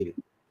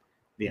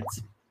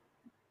1.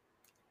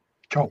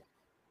 Čau.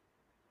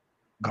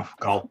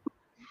 Gau.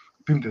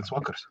 Pirmdienas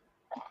vakars.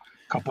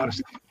 Kā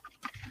parasti.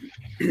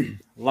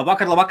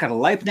 Labvakar.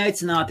 Laipni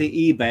aicināti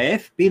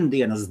IBF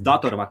Pirmdienas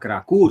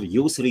datorvakarā, kur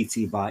jūsu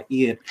rīcībā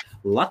ir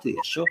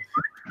latviešu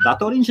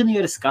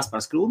datorinženieris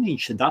Kasparu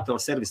Krūmiņš,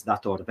 datorservis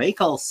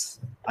datorveikals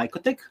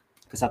Aikotek,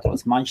 kas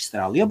atrodas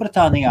Manchesterā,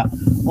 Lielbritānijā,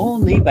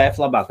 un IBF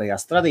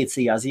labākajās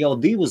tradīcijās jau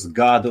 2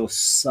 gadus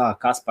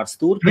Kaspars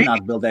turpina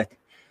atbildēt.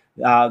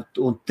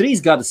 Un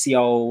 3 gadus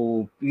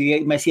jau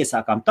mēs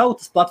iesākām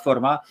Tautas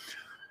platformā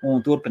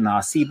un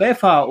turpinās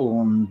IBF-ā,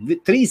 un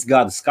 3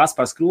 gadus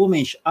Kaspars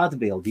Krūmiņš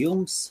atbild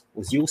jums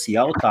uz jūsu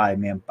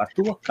jautājumiem par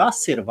to, kas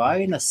ir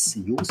vainas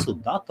jūsu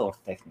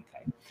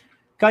datortehnikai.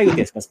 Kā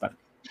jūties, Kaspar?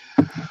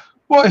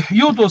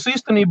 Jūtos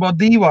īstenībā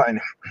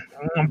dīvaini.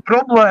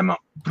 Problēma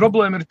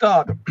ir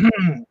tāda.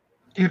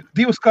 Ir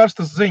 2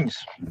 karstas ziņas,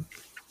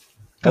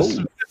 kas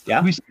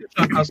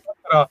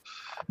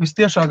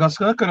vistiešākā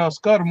sakarā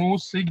skar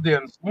mūsu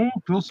ikdienas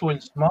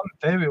pilsoņus, mani,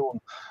 tevi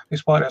un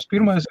vispārējās.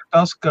 Pirmais ir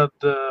tas, kad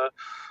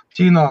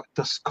Ķīnā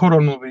tas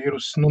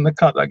koronavīrus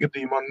nekādā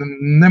gadījumā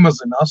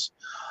nemazinās,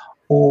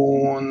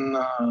 un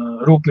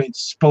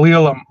rūpnīcas pa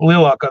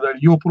lielākā daļa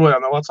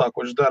joprojām nav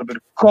atsākošas darbi.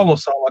 Ir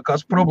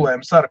kolosālākās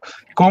problēmas ar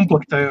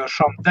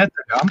komplektējošām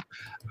detaļām.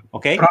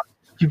 Okay.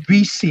 Praktiski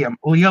visiem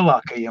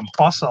lielākajiem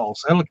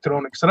pasaules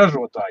elektronikas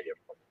ražotājiem.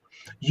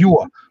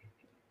 Jo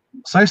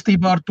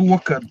saistībā ar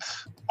to, ka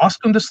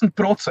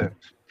 80%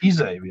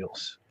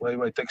 izēvielas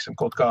vai teiksim,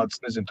 kaut kādas,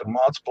 tur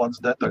mācas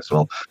plats detaļas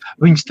vēl,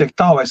 viņas tiek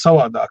tā vai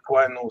savādāk,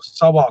 vai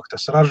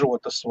savāktas,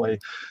 ražotas vai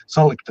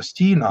saliktas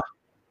Ķīnā.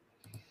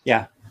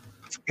 Jā.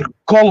 Ir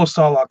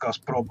kolosālākās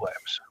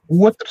problēmas.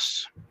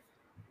 Otrs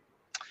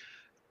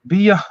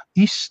bija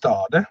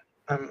izstāde,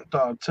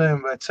 tā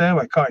CMVC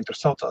vai kā viņi tur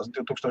saucās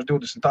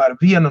 2020, tā ir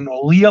viena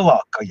no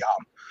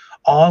lielākajām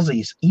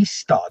Āzijas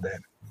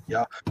izstādēm,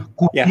 ja,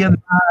 kur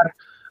vienmēr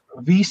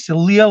visi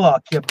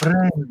lielākie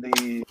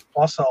brendi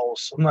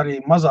pasaules un arī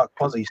mazāk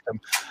pazīstami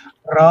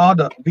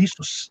rāda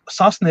visus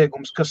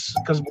sasniegumus, kas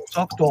būs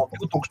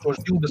aktuāli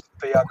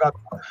 2020.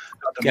 gadā.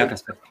 Tātad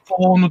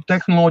telefonu,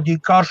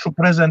 tehnoloģiju, karšu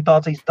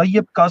prezentācijas, tā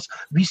jebkas,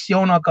 viss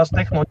jaunākās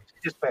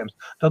tehnoloģijas iespējams.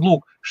 Tad,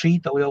 lūk, šī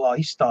lielā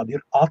izstāde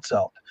ir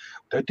atcelta.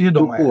 Tad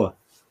iedomājiet,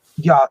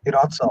 jā,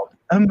 ir atcelta.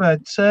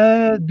 MVC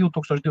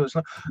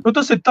 2020.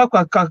 Tas ir tā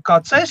kā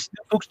CES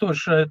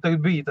 2000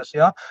 bija tas,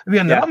 jā.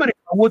 Viena ir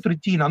Amerikā, otra ir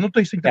Ķīnā.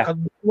 Tas ir tā kā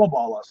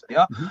globālās,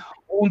 jā.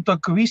 Un tā,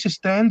 ka visi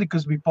stendi,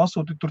 kas bija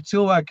pasūtīti, tur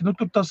cilvēki,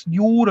 tur tas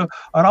jūra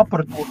ar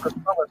aparatūru, kas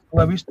pavērst,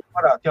 lai visu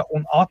varētu, jā,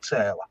 un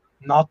atcēla.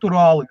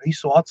 Naturāli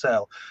visu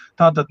atcēla.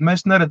 Tātad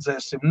mēs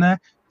neredzēsim ne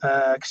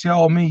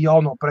Xiaomi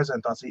jauno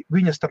prezentāciju.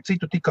 Viņa starp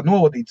citu tika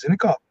novadīta,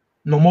 zini kā,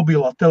 no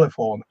mobilā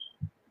telefona.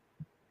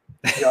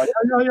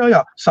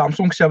 Jā.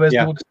 Samsungs jau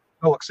S20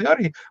 Galaxy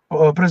arī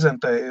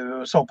prezentēja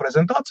savu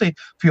prezentāciju,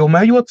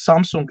 filmējot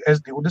Samsung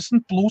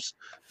S20 plus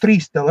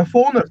 3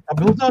 telefonu ar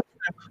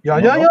stabilizāciju. Jā.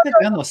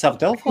 No savu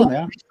telefonu,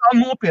 jā. Visā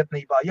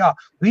nopietnībā, jā.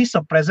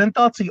 Visa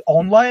prezentācija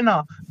online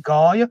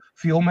gāja,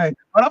 filmēja.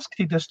 Var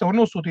apskatīties, tev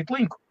nosūtīt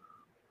linku.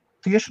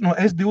 Tieši no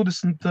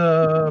S20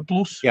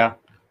 plus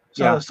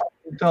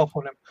Samsung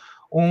telefoniem.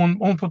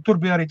 Un tur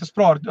bija arī tas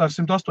Pro ar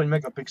 108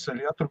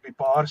 megapikseli, ja, tur bija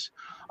pāris.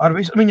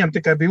 Viņam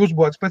tikai bija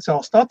uzbūvēta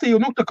speciāla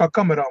statīva, tā kā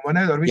kamerām, vai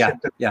ne, ar visiem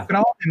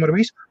krātiem, ar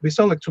visu bija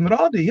salikts un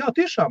rādīja. Jā,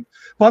 tiešām,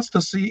 pats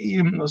tas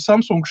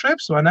Samsung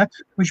šefs, vai ne,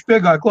 viņš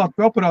piegāja klāt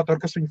pie operatora,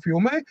 kas viņu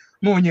filmēja,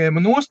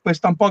 noņēma nost, pēc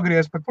tam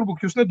pagriez, bet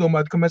varbūt jūs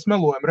nedomājat, ka mēs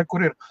melojam,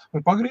 kur ir.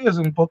 Un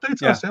pagriez un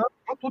pateicās, jā,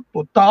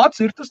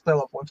 tāds ir tas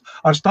telefons.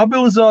 Ar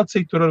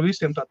stabilizāciju, tur ar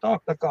visiem tā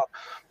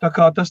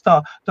kā tas tā.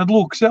 Tad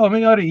lūk, jā,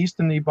 viņi arī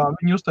īstenībā,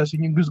 viņi uztais,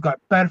 viņi uzgāja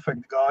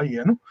perfekti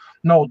gājienu,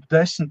 Note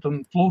 10 un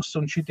plus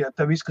un šitie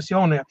te viss, kas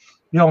jaunie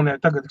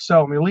tagad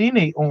Xiaomi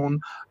līnija un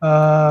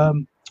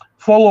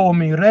Follow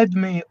Me,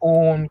 Redmi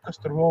un kas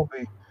tur vēl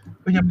bija.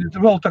 Viņam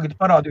vēl tagad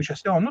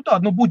parādījušies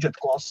tādu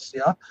budžeta klases,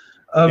 jā.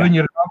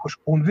 Viņi ir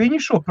nākuši. Un viņi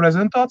šo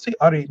prezentāciju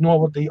arī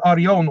novadīja ar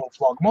jauno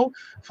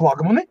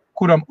flagmani,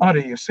 kuram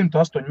arī ir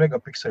 108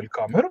 megapikseli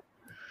kameru,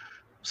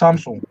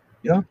 Samsung.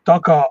 Ja? Tā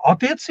kā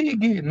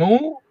attiecīgi,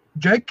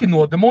 Džeki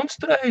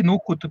nodemonstrēja,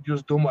 ko tad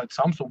jūs domājat,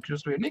 Samsung,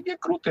 jūs vienīgie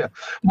krūtie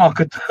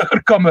mākat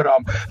ar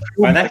kamerām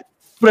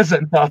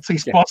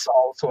prezentācijas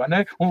pasaules, vai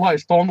ne, un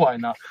laist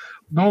online.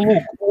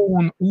 Lūk,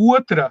 un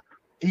otra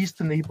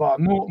īstenībā,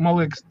 man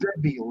liekas,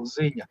 debīla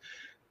ziņa.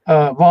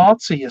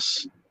 Vācijas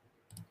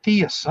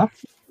tiesa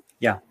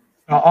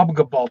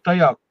apgabala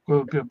tajā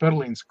pie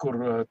Berlīnas,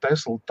 kur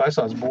Tesla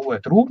taisās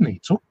būvēt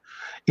rūpnīcu,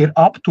 ir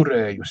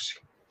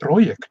apturējusi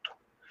projektu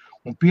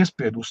un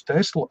piespiedu uz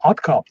Teslu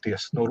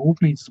atkāpties no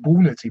rūpnīcas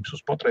būvniecības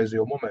uz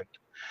patreizējo momentu.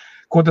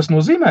 Ko tas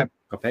nozīmē?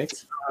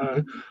 Kāpēc?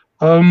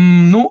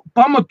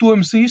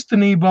 Pamatojums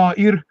īstenībā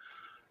ir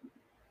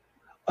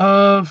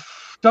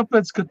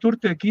tāpēc, ka tur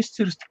tiek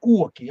izcirsti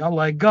koki,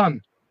 lai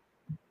gan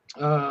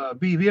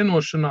bija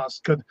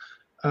vienošanās, kad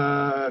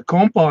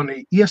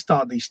kompānija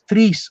iestādīs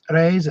 3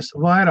 reizes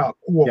vairāk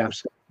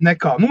kokus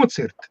nekā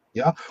nocirt,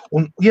 ja,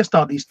 un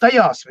iestādīs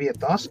tajās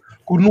vietās,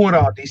 kur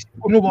norādīs,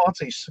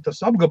 Vācijas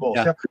tas apgabals,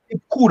 ja,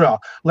 kurā,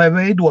 lai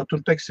veidot,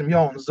 un, teiksim,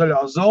 jaunas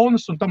zaļās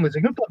zonas, un tam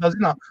līdzīgi, tādā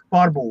zinā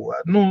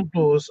pārbūvēt,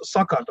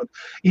 sakārtot.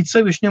 It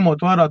sevišķi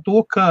ņemot vērā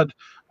to, kad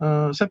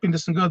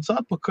 70 gadus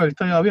atpakaļ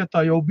tajā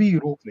vietā jau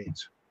bija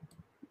rūpnīca.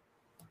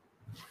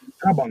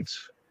 Trabants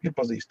ir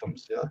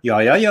pazīstams, ja.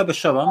 Jā, bez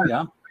šavām,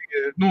 jā.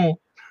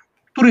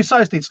 Tur ir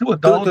saistīts ļoti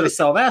daudz. Tur ir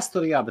savu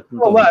vēsturi, jā, bet...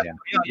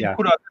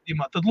 Kurā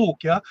gadījumā, tad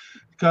lūk, jā,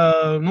 ka,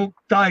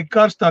 tā ir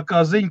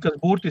karstākā ziņa, kas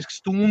burtiski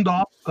stundu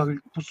apakaļ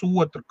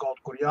pusotru kaut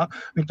kur, jā.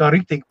 Viņi tā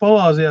riktīgi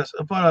palāzījās.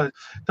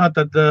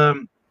 Tātad,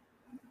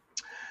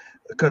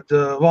 kad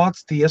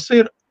Vācu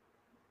tiesa ir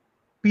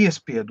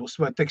piespiedus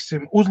vai,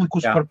 teiksim,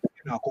 uzlikus par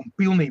pienākumu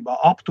pilnībā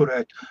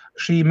apturēt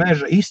šī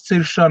meža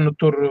izciršanu,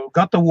 tur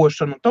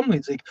gatavošanu un tam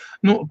līdzīgi,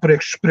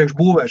 priekš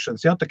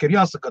būvēšanas, jā, tā ir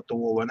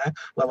jāsagatavo, vai ne,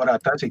 lai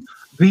varētu taisīt.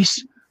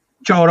 Viss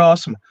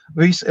čaurāsma,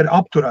 viss ir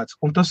apturēts,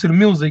 un tas ir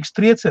milzīgs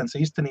trieciens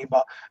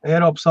īstenībā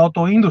Eiropas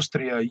auto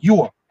industrijai,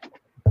 jo,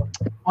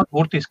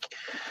 burtiski,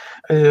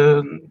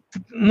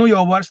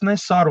 jau vairs ne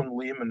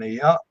sarunu līmenī,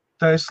 jā,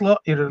 Tesla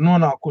ir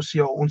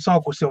nonākusi jau un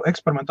sākusi jau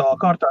eksperimentālā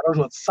kārtā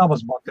ražot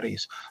savas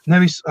baterijas.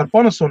 Nevis ar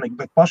Panasonic,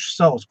 bet paši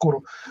savas,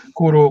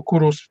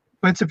 kuru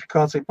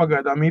specifikācija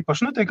pagaidām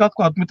īpaši netiek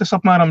atklāta, bet es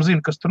apmēram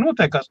zinu, kas tur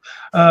notiekās.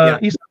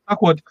 Īstenībā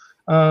sakot,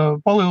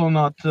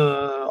 palielināt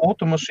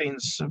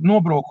automašīnas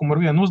nobraukumu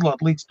ar vienu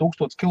uzlādi līdz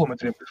 1000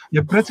 kilometriem.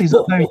 Ja precīzi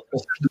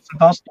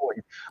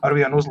 968 ar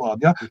vienu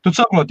uzlādi. Ja? Tu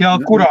saproti,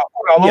 kurā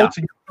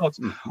lauciņā brauc.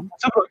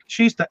 Saproti,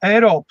 šīs te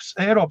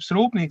Eiropas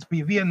rūpnīca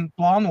bija viena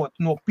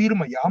plānota no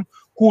pirmajām,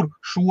 kur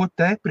šo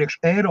te priekš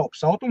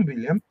Eiropas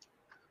automobiļiem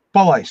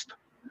palaistu.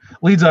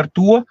 Līdz ar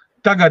to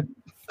tagad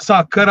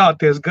sāk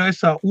karāties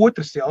gaisā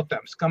otrs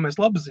jautājums, kā mēs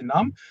labi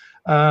zinām,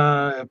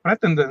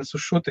 pretendents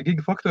uz šo te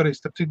gigafaktoriju,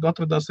 starp citu,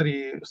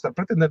 starp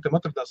pretendentiem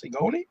atradās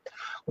Igaunija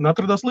un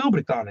atradās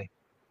Lielbritānija.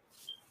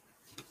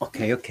 Ok,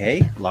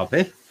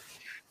 labi.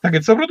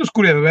 Tagad saprot, uz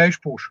kuriem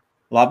vējš pūš?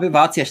 Labi,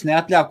 vācieši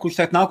neatļauj,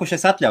 kurš teikt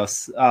nākušais atļaus.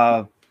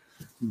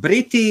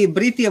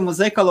 Britiem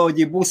uz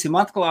ekoloģiju būsim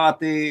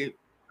atklāti.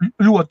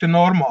 Ļoti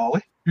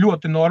normāli.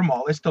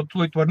 Es tev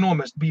tūlīt varu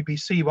nomest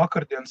BBC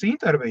vakardienas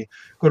interviju,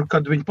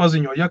 kad viņi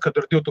paziņoja,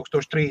 kad ar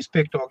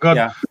 2035.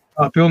 gadu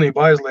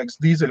pilnībā aizliegs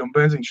dīzeļu un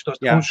benzīņu šos.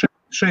 Un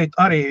šeit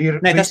arī ir...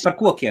 Nē, tas par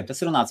kokiem, tas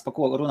runājot par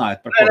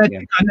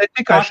kokiem. Ne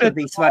tikai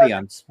atradīs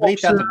variants.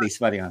 Briti atradīs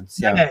variants,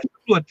 jā. Nē,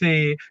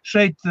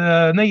 šeit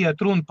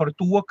neiet runa par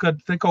to, kad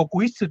te kaut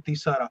ko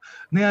izcirtīs ārā.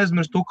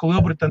 Neaizmirst to, ka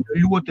Lielbritānija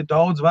ir ļoti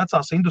daudz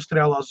vecās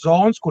industriālās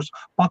zonas, kuras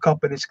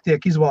pakāpeniski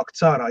tiek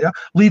izvāktas ārā. Ja?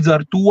 Līdz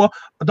ar to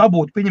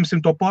dabūt,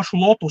 pieņemsim to pašu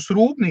Lotus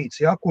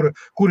rūpnīcu, ja? kur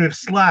ir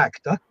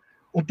slēgta,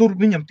 un tur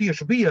viņam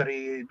tieši bija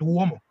arī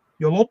doma.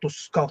 Jo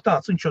Lotus kā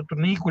tāds, viņš jau tur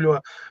nīkuļo,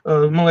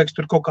 man liekas,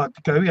 tur kaut kāda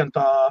tikai viena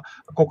tā,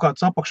 kaut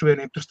kāds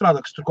apakšvienība tur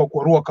strādā, kas tur kaut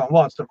ko rokām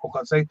vāc, tur kaut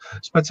kāds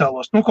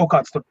speciālos, kaut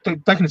kāds tur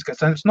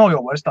tehniskais centrs, nav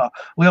jau vairs tā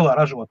lielā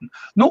ražotne.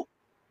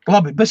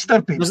 Labi, bez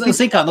starpības.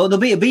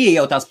 Bija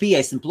jau tās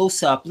 50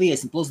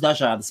 plus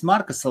dažādas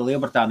markas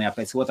Lielbritānijā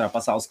pēc otrā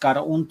pasaules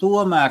kara, un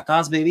tomēr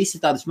tās bija visi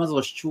tādas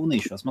mazos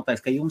čūnīšos. Man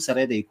teiks, ka jums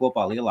ar Ediju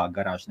kopā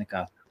lielāka garāža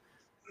nekā.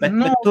 Bet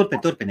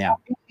turpin, jā.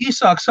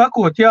 Īsāk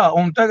sakot, jā,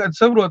 un tagad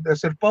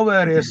saproties ir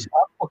pavēries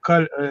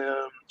atpakaļ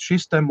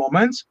šis te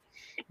moments.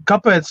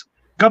 Kāpēc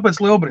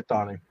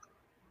Lielbritānija?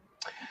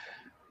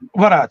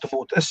 Varētu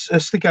būt.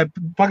 Es tikai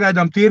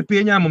pagaidām tīri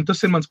pieņēmu, un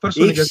tas ir mans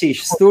personīgais...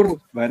 Ikšķīšs tur,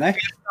 vai ne?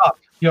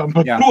 Jā,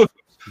 bet, protams,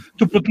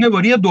 tu pat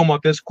nevar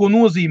iedomāties, ko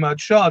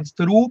nozīmētu šādas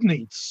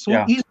rūpnīcas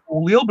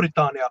izbūve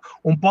Lielbritānijā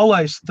un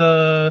palaist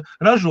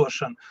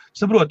ražošanu.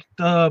 Saprot,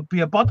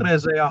 pie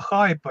patreizējā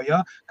haipa,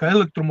 ja, ka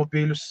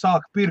elektromobīļus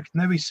sāk pirkt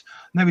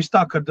nevis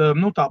tā, kad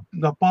tā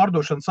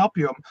pārdošanas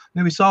apjoma,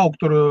 nevis aug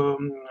tur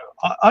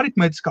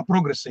aritmētiskā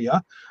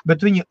progresijā,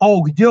 bet viņi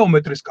aug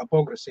ģeometriskā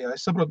progresijā.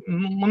 Es saprotu,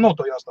 man nav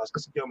to jāstāst,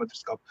 kas ir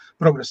ģeometriskā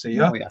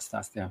progresija. Nav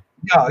jāstāst, jā.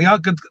 Jā,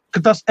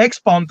 kad tas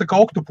ekspanda kā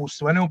oktopus,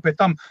 vai ne, un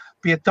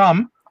pie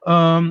tam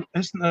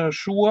es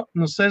šo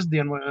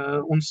sestdienu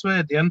un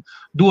svētdienu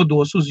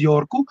dodos uz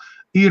Jorku,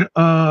 ir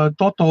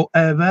Toto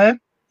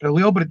EV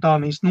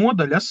Lielbritānijas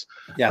nodaļas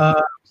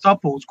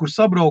sapulcs, kur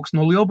sabrauks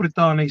no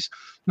Lielbritānijas,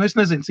 es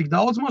nezinu, cik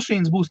daudz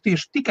mašīnas būs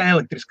tieši tikai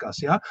elektriskās,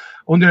 ja?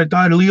 Un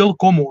tā ir liela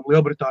komūna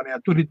Lielbritānijā,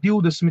 tur ir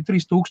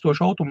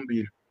 23,000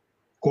 automobīļu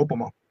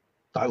kopumā.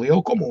 Tā ir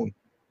liela komūna.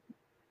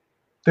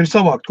 Tur ir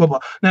savākt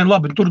kopā. Nē,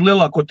 labi, tur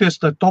lielākoties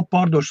top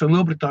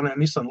pārdošana Lielbritānijā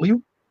Nissan Leaf.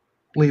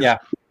 Jā.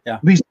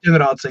 Visas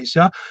generācijas,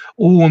 ja?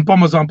 Un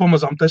pamazām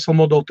Tesla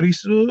Model 3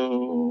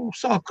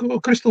 sāk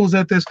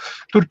kristalizēties.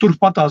 Tur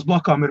patās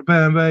blakām ir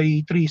BMW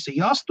i3,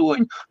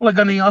 i8, lai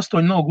gan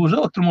i8 nav gluži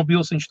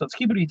elektromobils, viņš tāds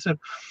hibrīds ir.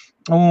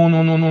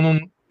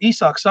 Un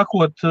īsāk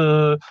sakot,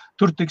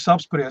 tur tiks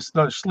apspriest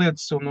dažas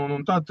lietas,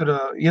 un tā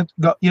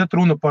iet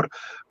runa par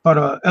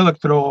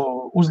elektro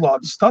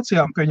uzlādes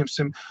stacijām,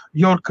 pieņemsim,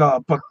 Jorkā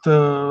pat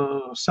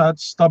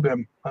sētas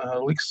stabiem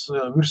liks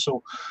virsū,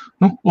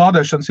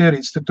 lādēšanas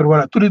ierīces tur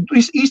varētu. Tur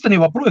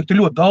īstenībā projekti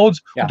ļoti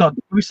daudz, un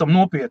tādi visam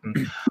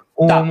nopietni.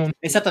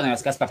 Es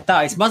atvainojos, Kaspar.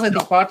 Tā, es mazliet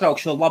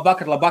pārtraukšu.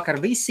 Labvakar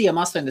visiem.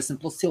 80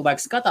 plus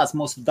cilvēki skatās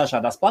mūsu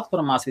dažādās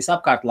platformās,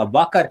 visapkārt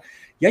labvakar.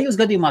 Ja jūs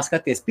gadījumā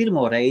skaties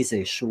pirmo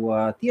reizi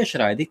šo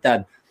tiešraidi,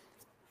 tad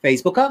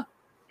Facebookā,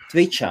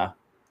 Twitchā,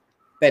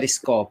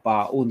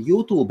 Periskopā un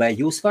YouTube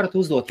jūs varat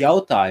uzdot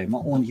jautājumu,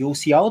 un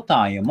jūsu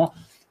jautājumu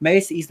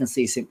mēs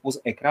iznesīsim uz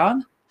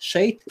ekrāna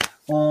šeit,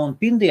 un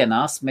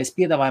pirmdienās mēs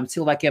piedāvājam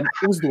cilvēkiem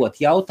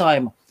uzdot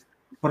jautājumu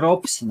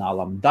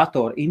profesionālam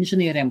datoru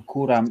inženieriem,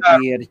 kuram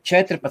ir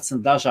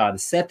 14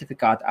 dažādi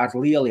certifikāti ar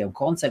lieliem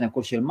koncerniem,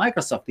 kurš ir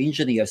Microsoft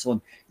inženieris,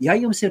 un ja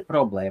jums ir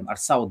problēma ar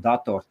savu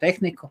datoru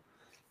tehniku,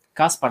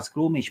 Kaspars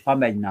Krūmiņš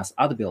pamēģinās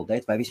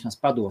atbildēt vai vismaz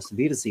pados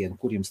virzienu,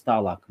 kur jums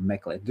tālāk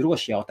meklēt.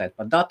 Droši jautāt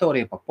par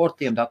datoriem, par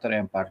portiem,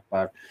 datoriem,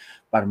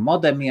 par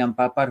modemiem,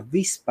 par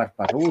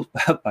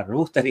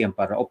rūteriem,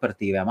 par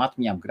operatīvajām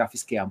atmiņām,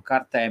 grafiskajām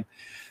kartēm.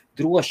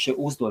 Droši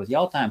uzdodot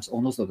jautājumus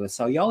un uzdodot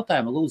savu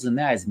jautājumu, lūdzu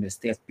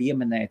neaizmirsties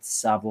pieminēt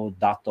savu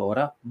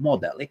datora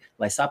modeli,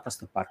 lai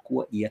saprastu, par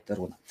ko iet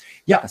runa.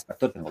 Jā,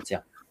 Kaspar, turpinot,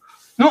 jā.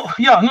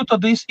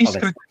 Tad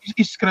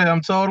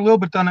izskrējām cauri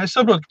Lielbritānijai. Es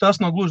saprotu, ka tās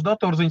nav gluži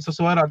datorziņas, tas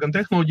vairāk gan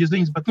tehnoloģijas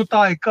ziņas, bet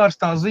tā ir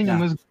karstā ziņa.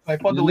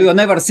 Jo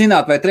nevar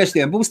zināt, vai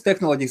trešdien būs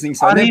tehnoloģijas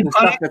ziņas, vai nebūs,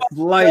 tāpēc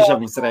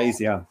laižam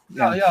uzreiz, jā.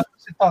 Jā,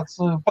 tas ir tāds,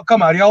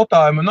 kamēr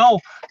jautājumu nav,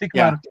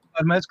 tikmēr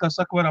mēs, kā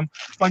saka, varam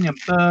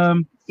paņemt.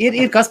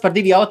 Ir kas par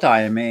 2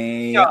 jautājumi.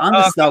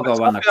 Andris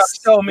Daugavanaks.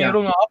 Xiaomi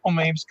runā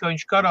apamības, ka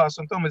viņš karās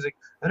un tam līdzīgi.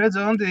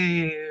 Redz,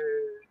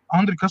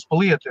 Andri, kas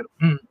pa lietu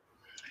ir?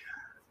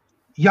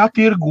 Ja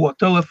tirgo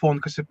telefonu,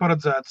 kas ir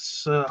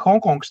paredzēts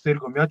Hongkongas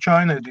tirgum,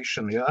 China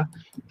Edition,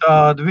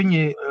 tad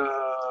viņi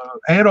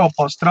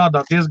Eiropā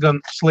strādā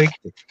diezgan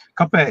slikti.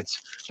 Kāpēc?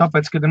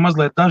 Tāpēc, kad ir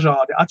mazliet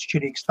dažādi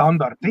atšķirīgi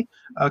standarti,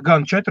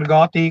 gan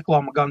 4G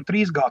tīklam, gan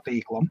 3G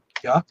tīklam.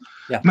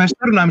 Mēs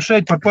runājam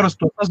šeit par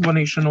parasto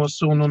sazvanīšanos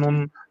un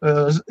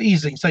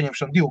īziņu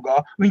saņemšanu 2G.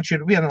 Viņš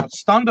ir vienots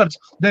standarts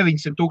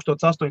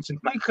 900-1800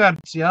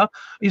 MHz,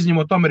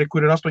 izņemot Ameriku,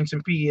 kur ir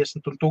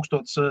 850 un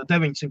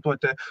 1900, vai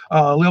te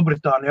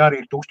Lielbritānija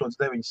arī ir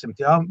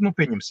 1900,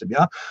 pieņemsim,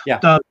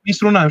 Tad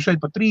mēs runājam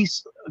šeit par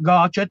 3G,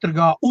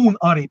 4G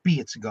un arī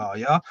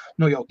 5G,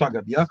 jau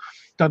tagad,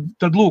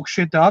 Tad lūk,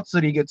 šie te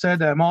atcerīgie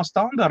CDMA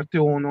standarti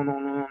un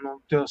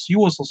tās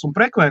joslas un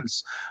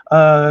frekvences,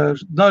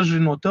 daži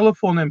no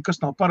telefoniem,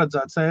 kas nav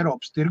paredzēts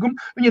Eiropas tirgum,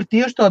 viņi ir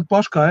tieši tādi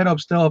paši kā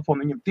Eiropas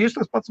telefoni, viņam tieši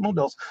tas pats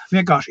modelis,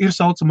 vienkārši ir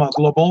saucamā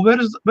global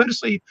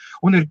versija,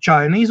 un ir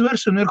Chinese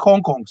versija, un ir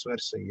Hongkongas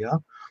versija,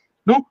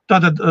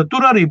 Tātad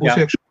tur arī būs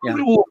iekšā,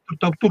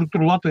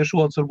 tur latviešu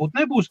valodas varbūt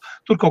nebūs,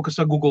 tur kaut kas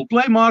ar Google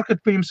Play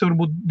Market, pieņems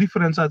varbūt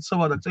diferencēts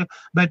savādāk,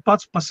 bet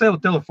pats pa sevi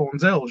telefonu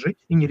dzelži,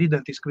 viņi ir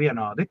identiski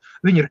vienādi,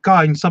 viņi ir kā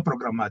viņi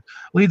saprogrammēti.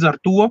 Līdz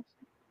ar to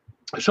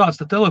šāds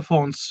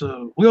telefons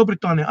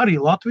Lielbritānijā, arī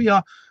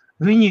Latvijā,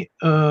 viņi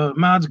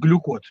mēdz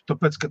gļukot,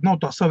 tāpēc, ka nav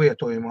tā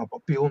savietojumā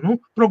pa pilnu,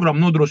 programmu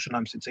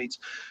nodrošinājums ir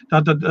cits.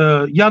 Tātad,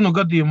 ja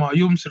gadījumā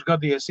jums ir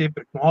gadījies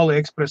iepirkt no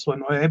AliExpress vai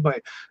no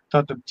eBay,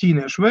 tātad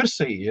ķīniešu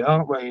versija,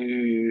 vai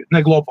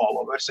ne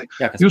globālo versiju,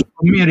 jūs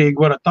mierīgi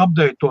varat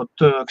updateot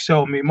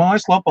Xiaomi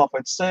mājaslapā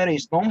pēc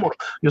sērijas numuru,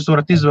 jūs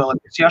varat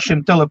izvēlēties, ja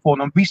šim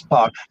telefonam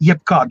vispār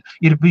jebkad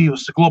ir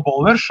bijusi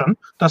global version,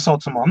 tā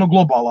saucamā,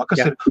 globālā,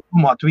 kas ir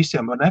domāta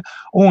visiem, vai ne,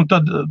 un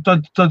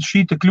tad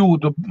šī te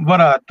kļūda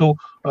varētu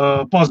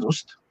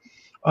pazust.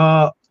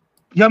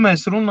 Ja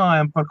mēs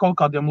runājam par kaut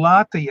kādiem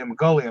lētajiem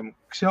galiem,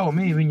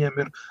 Xiaomi,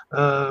 viņiem ir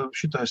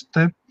šitais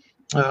te,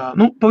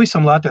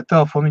 pavisam lētie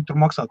telefoni, viņi tur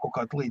maksā kaut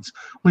kādu līdz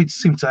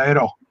 100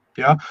 eiro.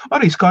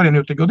 Arī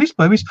skārienu jūtīgo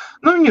displeju,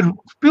 viņi ir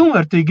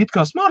pilnvērtīgi it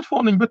kā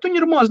smartphoniņi, bet viņi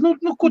ir maz,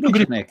 ko tu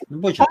gribi?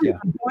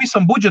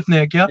 Pavisam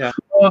budžetnieki,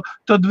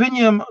 Tad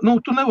viņiem,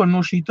 tu nevar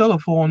no šī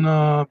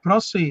telefona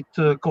prasīt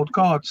kaut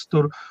kādas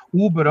tur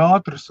Uber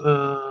ātras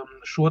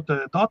šo te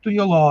datu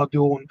ielādi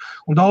un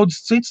daudz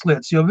cits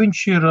lietas, jo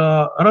viņš ir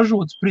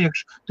ražots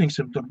priekš,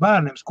 teiksim, tur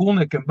bērniem,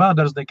 skolniekiem,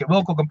 bēdarzniekiem,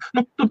 vēl kaut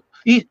kam,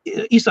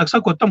 īsāk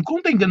sakot, tam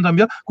kontingentam,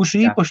 kurš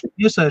īpaši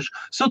iesēž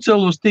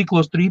sociālos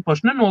tīklos, tur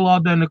īpaši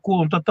nenolādē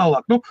neko un tā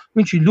tālāk.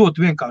 Viņš ir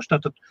ļoti vienkārši.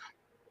 Tātad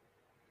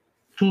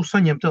tu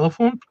saņem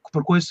telefonu,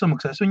 par ko es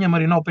samaksāju. Viņam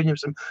arī nav,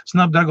 pieņemsim,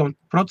 Snapdragon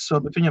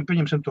procesors, bet viņam,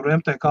 pieņemsim, tur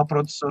MTK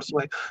procesors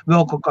vai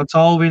vēl kaut kāds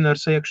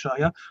alviners iekšā,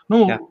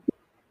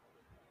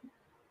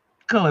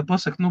 kā lai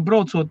pasaka,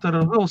 braucot ar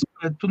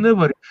velosipēdu, tu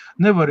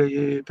nevari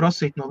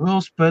prasīt no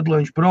velosipēda, lai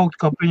viņš braukt,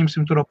 kā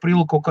pieņemsim tur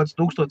aprīli kaut kāds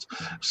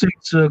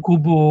 1100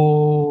 kubu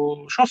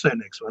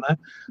šosēnieks, vai ne?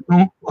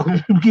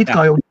 It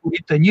kā jau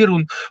iteņi ir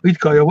un it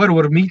kā jau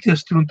var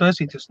mīties tur un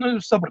taisīties.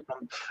 Jūs saprat,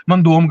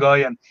 man doma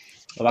gājienu.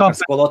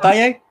 Labvakar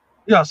skolotājai?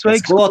 Jā,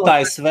 sveiks.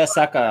 Skolotājs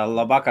saka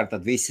labvakar,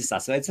 tad visi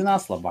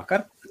sasveicinās.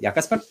 Labvakar. Jā,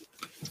 Kaspar?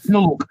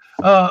 Lūk,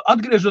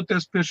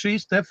 atgriežoties pie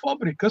šīs te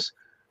fabrikas,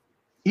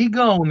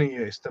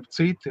 Igaunijai, starp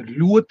citu, ir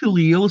ļoti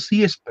lielas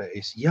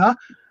iespējas.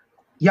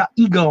 Ja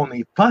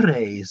Igaunija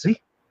pareizi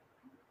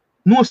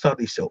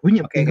nostādīs jau,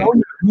 viņam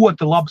Igaunija ir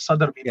ļoti laba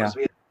sadarbība ar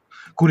Zviedriju.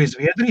 Kur ir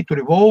Zviedrija, tur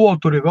ir Volvo,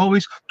 tur ir vēl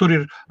viss, tur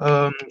ir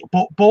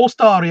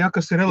Polestar,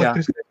 kas ir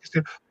elektriskais Tas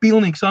ir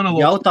pilnīgs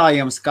analogs.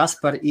 Jautājums,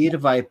 Kaspar, ir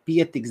vai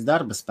pietiks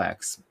darba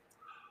spēks?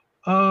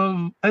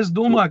 Es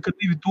domāju, ka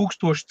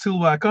 2000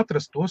 cilvēku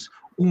atrastos,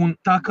 un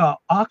tā kā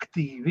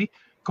aktīvi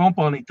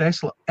kompānija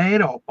Tesla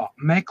Eiropā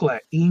meklē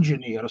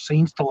inženierus,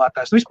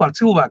 instalētājs, vispār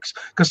cilvēks,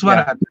 kas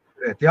varētu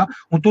darīt, ja?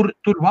 Un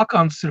tur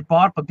vakances ir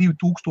pār pa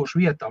 2000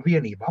 vietām,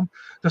 vienībām.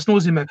 Tas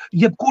nozīmē,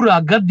 jebkurā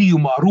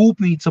gadījumā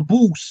rūpnīca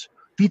būs,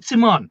 tici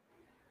man.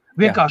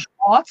 Vienkārši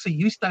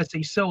Vācija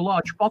iztaisīs sev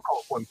lāču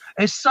pakalpojumu.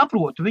 Es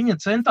saprotu, viņa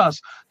centās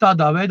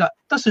tādā veidā,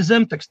 tas ir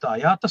zemtekstā,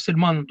 jā, tas ir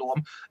mana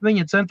doma,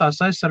 viņa centās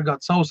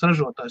aizsargāt savus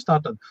ražotājus,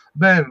 tātad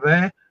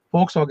BMW,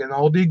 Volkswagen,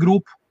 Audi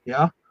grupu,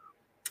 jā,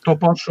 to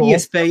pašu.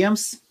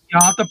 Iespējams.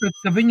 Jā, tāpēc,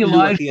 ka viņi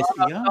laiž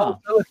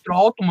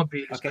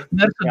elektroautomobīļus,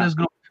 Mercedes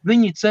grupu,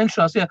 viņi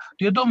cenšas, jā,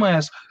 tu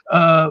iedomājies,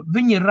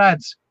 viņi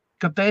redz,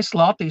 ka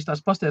Tesla attīstās,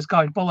 pasties,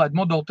 kā viņi palaid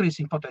Model 3,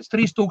 viņi pateica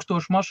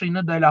 3000 mašīnu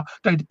nedēļā,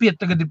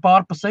 tagad ir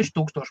pār pa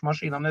 6000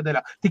 mašīnām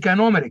nedēļā, tikai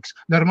no Amerikas.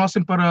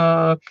 Nerunāsim par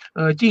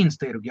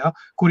Ķīnas tirgu, ja,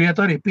 kur iet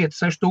arī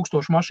 5-6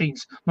 tūkstoši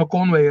mašīnas no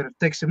konvejera,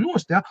 teiksim,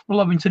 nost, ja, nu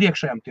labi, viņas ir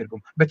iekšējām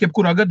tirgum. Bet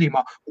jebkurā gadījumā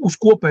uz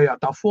kopējā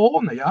tā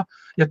fona, ja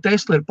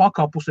Tesla ir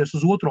pakāpusies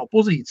uz otro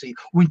pozīciju,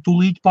 un viņi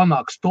tūlīt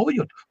panāks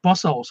Toyota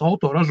pasaules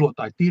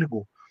autoražotāju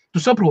tirgu. Tu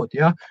saproti,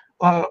 ja?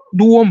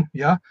 Domu,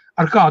 ja,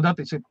 ar kādu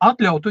attiecību.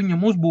 Atļaut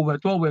viņam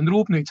uzbūvēt vēl vienu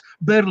rūpnīcu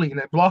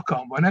Berlīnē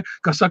blakām, vai ne,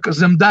 kā saka,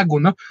 zem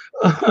deguna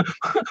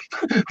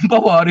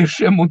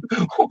bavāriešiem un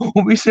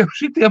visiem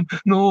šitiem,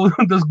 nu,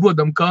 tas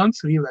godam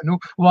kants rīvē, nu,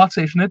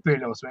 vācieši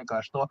nepieļaus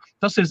vienkārši to.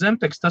 Tas ir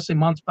zemteksts, tas ir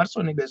mans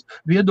personīgais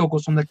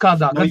viedoklis un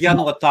nekādā... Nu, ja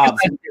no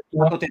tādas,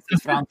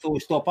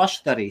 francūži to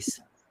paši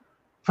darīs.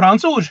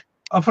 Francūži,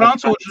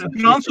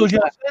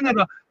 jā,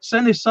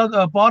 sen ir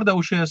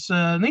pārdevušies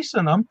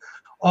Nissanam,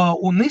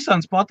 un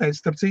Nissans pateica,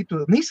 starp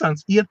citu,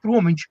 Nissans iet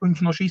prom, viņš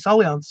no šīs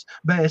alianses,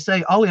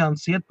 BSA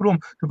alianses iet prom,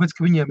 tāpēc,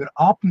 ka viņiem ir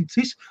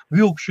apnicis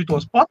vilk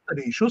šitos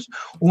patarīšus,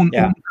 un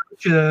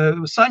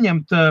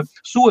saņemt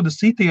soda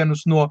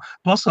sitienus no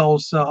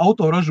pasaules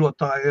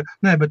autoražotāju,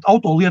 bet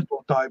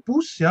autolietotāju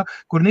puses, ja,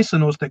 kur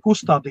Nissanos tiek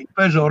uzstādīti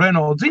Peugeot,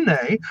 Renault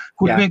dzinēji,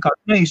 kur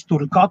vienkārši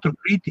neiztur katru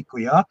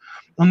kritiku, ja.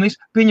 Un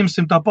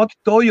pieņemsim tā pati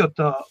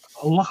Toyota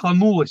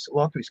Lahanulis,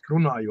 latviski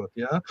runājot,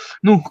 ja,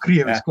 nu,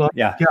 krieviski,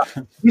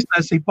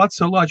 iztaisīja pats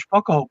savu lāču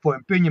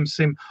pakalpojumu,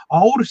 pieņemsim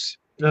Auris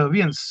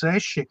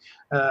 1.6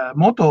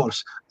 motors,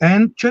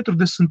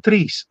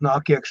 N43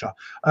 nāk iekšā.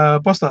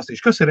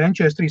 Pastāstīšu, kas ir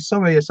N43,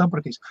 savējie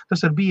sapratīs,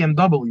 tas ir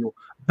BMW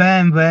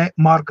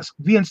markas,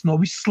 viens no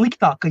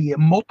vissliktākajiem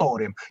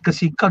motoriem,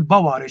 kas kad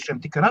bavāriešiem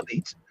tika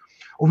radīts.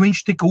 Un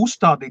viņš tika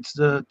uzstādīts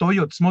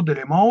Toyotas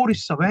modeļiem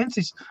Auris,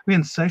 Avensis,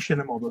 1.6,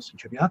 nemaldos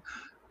viņš ir, ja?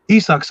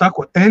 Īsāk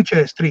sakot,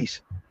 N43.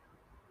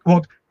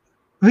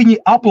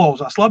 Viņi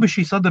aplauzās, labi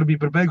šī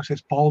sadarbība ir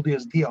beigusies,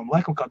 paldies Dievam,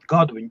 laikam kādu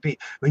gadu viņi bija.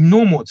 Viņi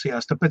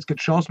nomocījās, tāpēc, ka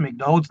šausmīgi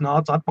daudz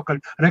nāca atpakaļ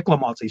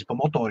reklamācijas pa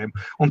motoriem.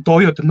 Un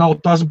Toyota nav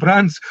tas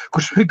brands,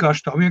 kurš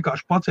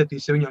vienkārši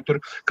pacietīs, ja viņam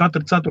tur katra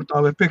 4.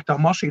 vai 5.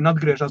 mašīna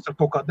atgriežās ar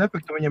kaut kādu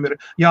defektu, viņam ir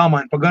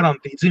jāmaina pa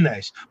garantiju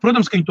dzinējs.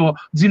 Protams, ka viņi to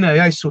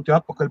dzinēju aizsūtīja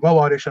atpakaļ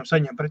bavāriešiem,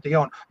 saņem pretī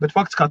jaunu, bet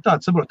fakts kā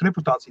tāds, saprot,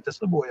 reputācija tas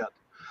sabojāt.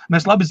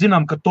 Mēs labi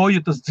zinām, ka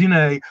Toyotas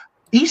dzinēji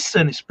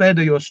izsenis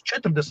pēdējos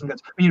 40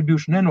 gadus, viņi ir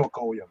bijuši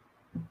nenokaujami.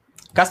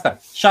 Kaspar,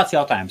 šāds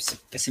jautājums.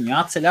 Es viņu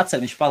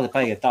atceļ, viņš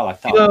paiet tālāk.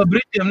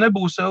 Britiem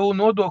nebūs EU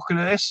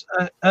nodokļi.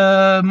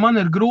 Man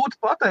ir grūti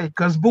pateikt,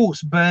 kas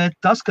būs, bet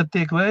tas, kad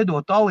tiek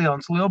veidot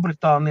alianses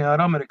Lielbritānijā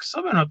ar Amerikas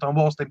Savienotām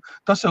valstīm,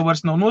 tas jau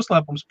vairs nav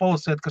noslēpums,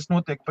 palasiet, kas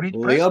notiek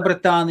Britu presē.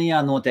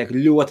 Lielbritānijā notiek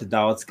ļoti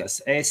daudz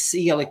kas. Es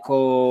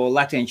ieliku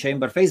Latvian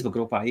Chamber Facebook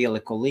grupā,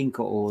 ieliku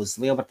linku uz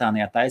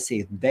Lielbritānijā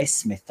taisīt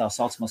 10 tā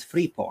saucamos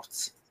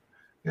freeports.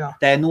 Jā.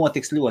 Te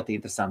notiks ļoti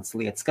interesantas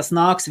lietas, kas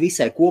nāks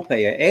visai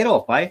kopējai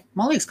Eiropai.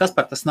 Man liekas,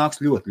 Kaspar, tas nāks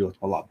ļoti, ļoti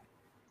pa labi.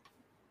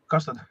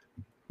 Kas tad?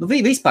 Nu,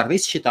 vispār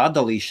viss šitā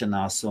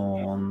atdalīšanās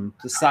un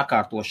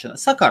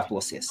sakārtosies.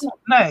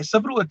 Nē,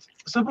 saprot,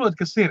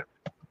 kas ir.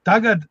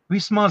 Tagad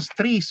vismaz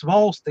 3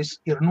 valstis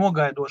ir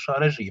nogaidošā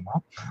režīmā.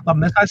 Labi,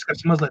 mēs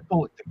aizskarsim mazliet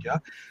politiku, ja?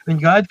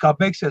 Viņi gaida, kā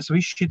beigsies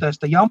viss šitais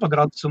te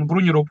jampadrats un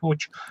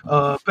bruņurupuču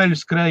peļu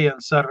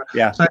skrējiens ar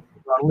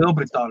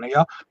Lielbritāniju,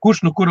 ja?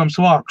 Kurš nu kuram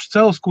svārkus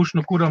cels, kurš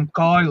nu kuram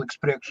kāju liks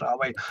priekšā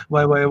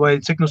vai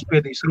cik nu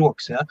spiedīs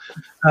rokas, ja?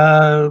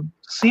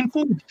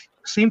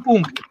 100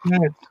 punkti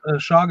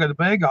šā gada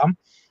beigām.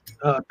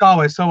 Tā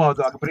vai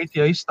savādāk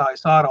Britija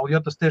izstājas ārā, un ja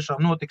tas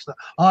tiešām notiks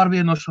ar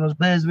vienošanos,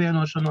 bez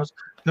vienošanos,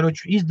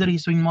 karoči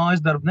izdarīs viņu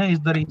mājas darbu,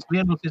 neizdarīs,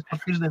 vienosies par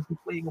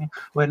tirdzniecības līgumu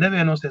vai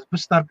nevienosies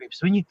bez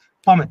starpības. Viņi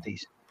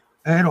pametīs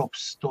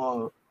Eiropas to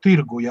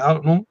tirgu, ja,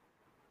 nu,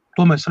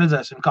 to mēs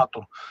redzēsim, kā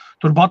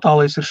tur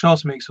batālijas ir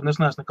šausmīgas, un es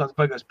neesmu nekāds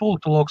baigais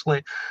politologs,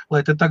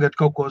 lai te tagad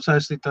kaut ko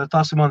saistīt,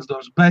 tās ir mans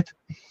domas, bet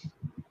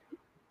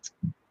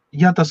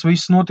ja tas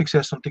viss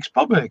notiksies un tiks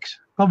pabeigts,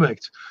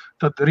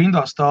 tad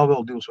rindā stāv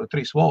vēl 2 vai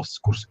 3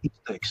 valstis, kuras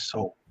izteiks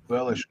savu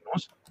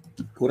vēlēšanos.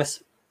 Kuras?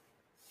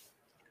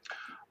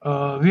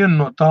 Viena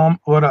no tām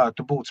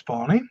varētu būt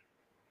Spānija.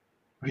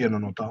 Viena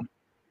no tām.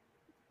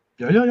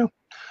 Jā.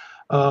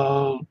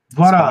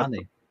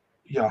 Spānija?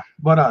 jā,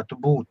 varētu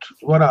būt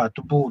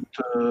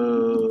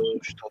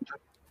šitā te.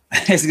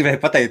 Es gribēju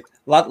pateikt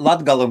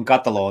Latgala un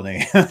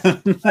Katalonija.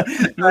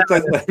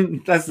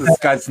 Tas ir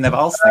skaidrs ne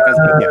valsts, nekas,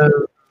 bet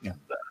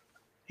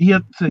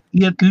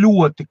Iet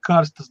ļoti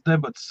karstas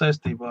debatas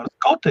saistībā ar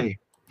Skotiju,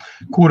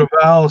 kura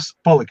vēlas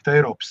palikt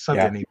Eiropas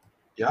Savienībā.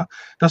 Ja?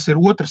 Tas ir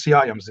otrs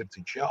jājams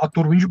zirdziņš. Ja?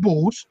 Tur viņš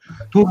būs.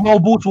 Tur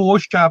vēl būs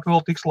lošķēpi, vēl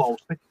tiks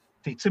lausti.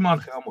 Tici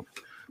man, Helmut.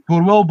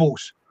 Tur vēl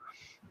būs.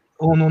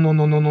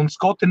 Un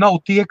Skoti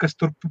nav tie, kas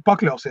tur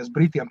pakļausies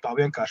Britiem tā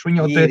vienkārši. Viņi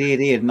jau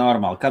ir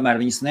normāli.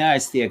 Kamēr viņus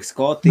neaiztiek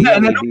Skoti,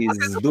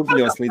 ielīdīs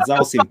dubļos līdz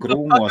ausīm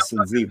krūmos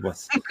un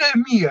dzīvos. Tikai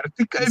mieri.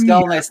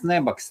 Galvenais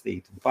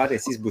nebakstīt.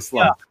 Pārējais izbūs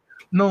labi.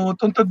 Un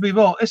tad bija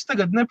vēl, es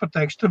tagad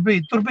nepateikšu,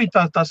 tur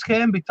bija tā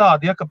schēma bija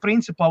tāda, ja, ka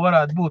principā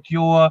varētu būt,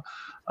 jo,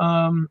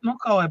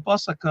 kā lai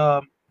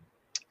pasaka,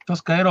 tas,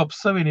 ka Eiropas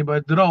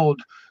Savienībai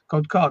draud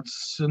kaut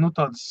kādas,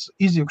 tādas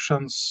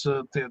izjukšanas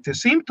tie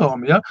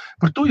simptomi, ja,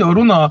 par to jau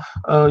runā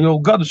jau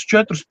gadus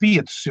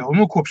 4-5, jau,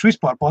 kopš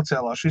vispār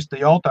pacēlās šis te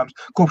jautājums,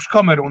 kopš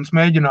Kamerūnas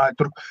mēģināja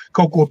tur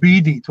kaut ko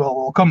bīdīt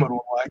vēl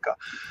Kamerūna laikā.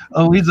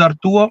 Līdz ar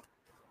to,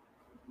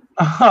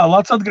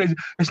 Lats atgriezīs.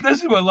 Es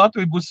nezinu, vai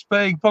Latvija būs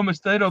spējīga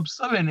pamest Eiropas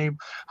Savienību.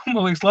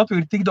 Man liekas,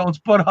 Latvija ir tik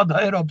daudz parādā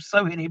Eiropas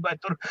Savienībai.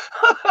 Tur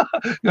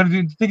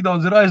tik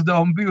daudz ir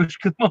aizdevumi bijuši,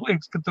 ka man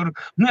liekas, ka tur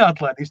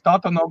neatlaidīs. Tā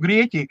nav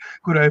Grieķija,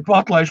 kurai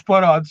atlaiž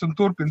parādus un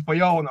turpina pa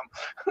jaunam.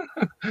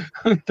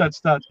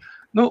 Tāds.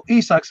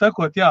 Īsāk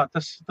sakot, jā,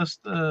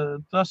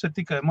 tas ir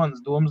tikai manas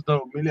domas,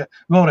 darbu miļie.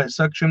 Vēlreiz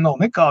saku, šim nav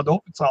nekāda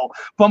oficiāla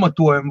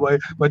pamatojuma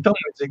vai tam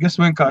līdzīgi.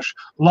 Es vienkārši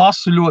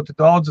lasu ļoti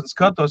daudz un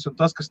skatos, un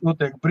tas, kas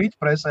notiek Britu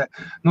presē,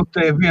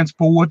 te viens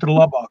pa otru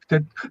labāk.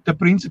 Te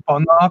principā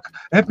nāk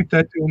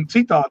epitēti un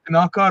citāti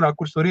nāk ārā,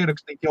 kurus var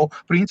ierakstīt jau,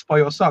 principā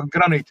jau sāk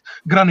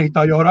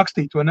granītā jau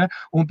rakstīt, vai ne?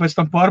 Un pēc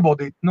tam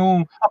pārbaudīt,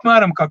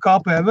 apmēram kā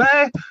KPV,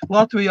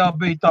 Latvijā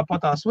bija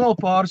tāpatās vēl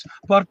pāris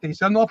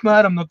partijas, ja,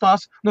 apmēram no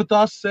tās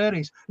sērijas.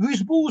 Viss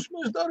būs,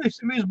 mēs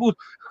darīsim, viss būs.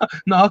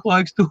 Nāk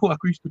laiks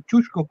tuvāk, viņš tur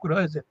čuš kaut kur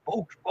aiziet,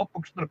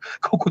 papukš,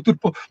 kaut ko tur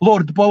pa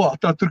lordu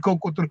palātā, tur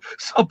kaut ko tur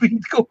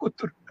sapīt, kaut ko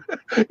tur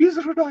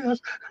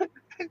izrunājās.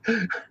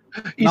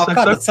 Nav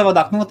kādā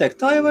savādāk notiek,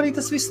 tā jau arī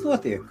tas viss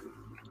notiek.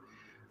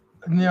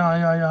 Jā,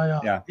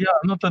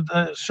 tad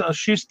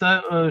šis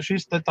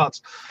te tāds.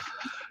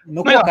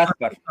 Ko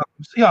Kaspar?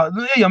 Jā,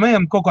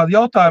 ejam kaut kādu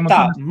jautājumu.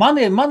 Tā, man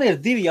ir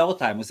divi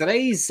jautājumi.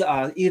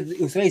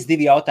 Uzreiz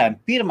divi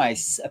jautājumi.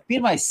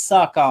 Pirmais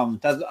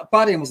sākām, tad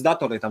pārējiem uz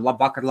datorlietām.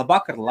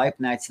 Labvakar,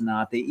 laipni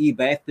aicināti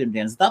IBF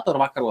Pirmdienas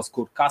datorvakaros,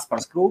 kur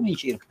Kaspars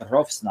Krūmiņš ir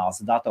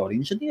profesionāls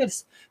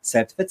datorinženieris,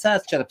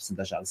 certificēts, 14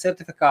 dažādi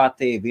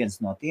certifikāti, viens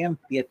no tiem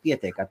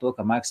pietiek ar to,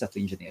 ka Microsoft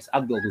inženieris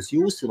atbild uz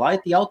jūsu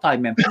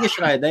jautājumiem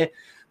tiešraidē,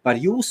 par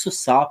jūsu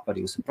sāpu, par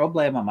jūsu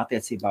problēmām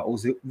attiecībā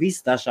uz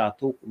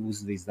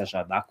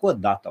visdažādāko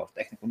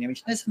datortehniku. Un ja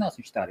viņš nezinās,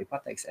 viņš tā arī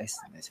pateiks, es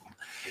nezinu.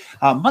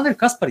 Man ir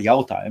kas par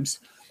jautājums.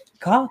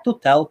 Kā tu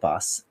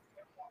telpās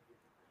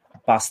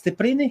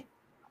pastiprini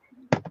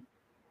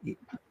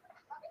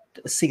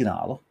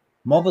signālu,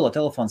 mobilo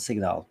telefonu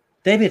signālu?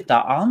 Tev ir tā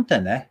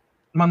antene.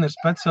 Man ir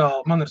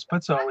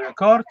speciāla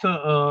kārta.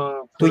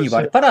 Tu viņu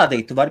vari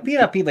parādīt, tu vari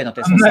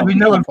pievienoties. Ne,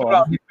 viņi nevar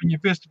parādīt, viņi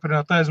ir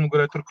piestiprināti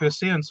aizmugurē tur pie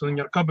sienas, un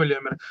viņi ar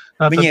kabeļiem ir.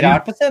 Viņi ir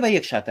ārpusē vai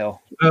iekšā tev?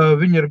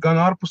 Viņi ir gan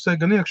ārpusē,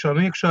 gan iekšā.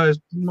 Un iekšā,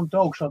 te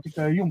augšā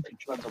tikai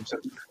jumtiņš redzams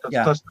ir.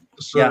 Tas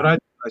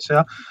raidījums,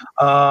 jā.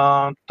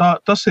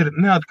 Tas ir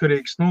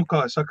neatkarīgs, kā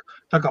es saku,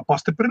 tā kā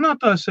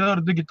pastiprinātājs, jā,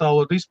 ar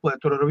digitālo displeju,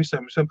 tur ar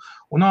visiem.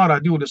 Un ārā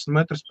 20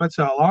 metru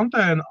speciāla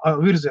antēna,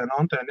 virziena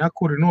antēna, jā,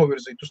 kur ir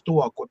novirzīta uz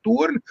tuvāko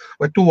torni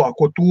vai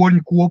tuvāko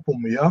torņu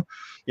kopumu, jā.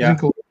 Zin,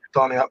 ka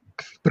Lielbritānijā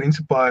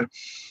principā ir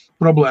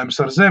problēmas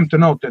ar zemi, te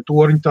nav tie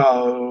torņi tā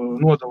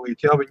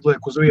nodalīti, jā, viņi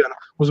liek uz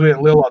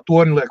vienu lielā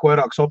torņu, liek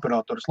vairākas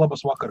operators.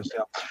 Labas vakaras,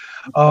 jā.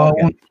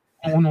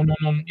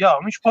 Jā,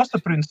 viņš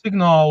pastiprina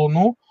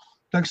signālu,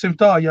 teiksim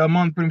tā, ja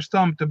man pirms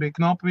tam te bija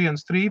knapi viena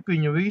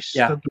strīpiņa, viss,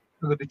 tad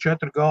tagad ir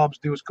 4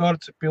 gābes, 2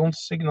 kartes, ir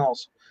pilns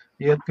signāls,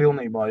 iet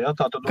pilnībā, jā.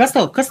 Kas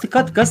tev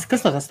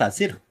tas tāds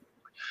ir?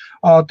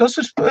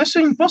 Es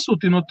viņu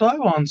pasūtīju no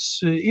Taivānas,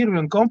 ir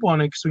viena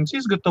kompānija, kas viņas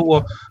izgatavo,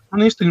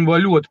 man īstenībā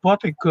ļoti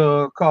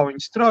patika, kā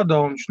viņi strādā,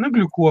 un viņš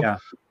negļuko.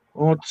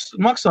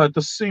 Maksāja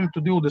tas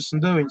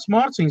 129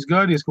 mārciņas,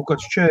 gaidījis kaut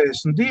kāds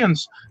 40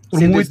 dienas.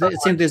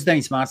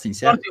 129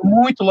 mārciņas, jā?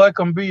 Muita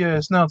laikam bija,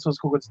 es neatceros,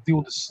 kaut kāds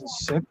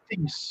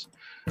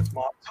 27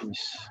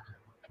 mārciņas.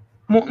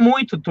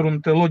 Muita tur un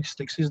te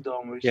loģistikas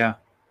izdevumi.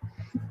 Jā.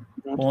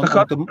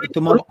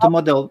 Tu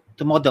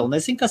modeli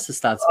nezini, kas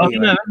tas tāds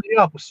bija?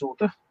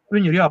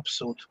 Viņi ir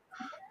jāpasūta.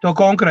 Tev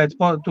konkrēti,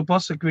 tu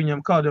pasaki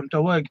viņam, kādiem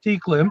tev vajag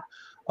tīkliem.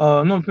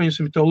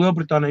 Piemēram, tev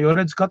Lielbritānijā, jo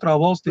redz katrā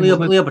valstī.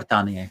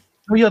 Lielbritānijai.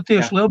 Ja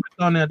tieši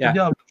Lielbritānijā, tad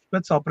jā,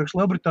 speciāli priekš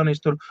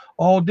Lielbritānijas tur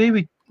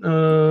O2,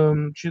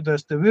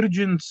 šitais te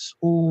Virgins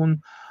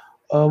un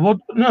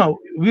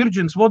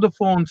Virgins,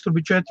 Vodafones, tur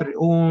bija 4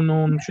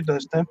 un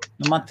šitais te.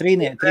 Man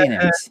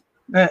trīnieks.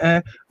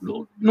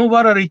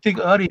 Var arī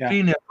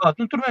trīnieki klāt.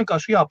 Tur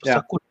vienkārši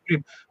jāpasaka, kur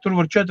grib. Tur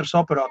var 4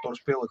 operators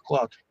pielikt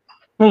klāt.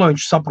 lai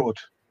viņš saprot.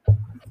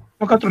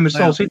 Katram ir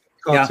savas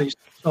identifikācijas,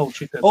 savu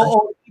šitie.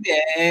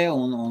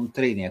 Un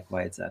trīnieku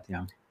vajadzētu,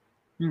 jā.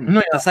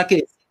 Tas saka,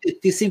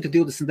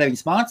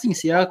 129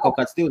 mārciņas, jā, kaut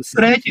kāds 20.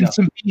 Rēķini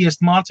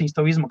 150 mārciņas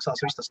tev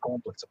izmaksās viss tas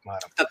komplekts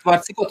apmēram. Tad var,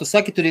 cik, ko tu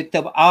saki, tur ir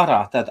tev ārā,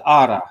 tev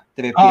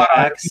ir pie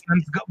ēkas.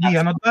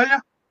 Viena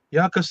daļa,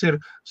 jā, kas ir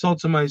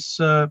saucamais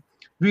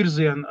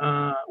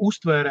virziena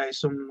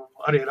uztvērējs un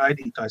arī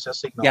raidītājs, jā,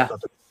 signāls,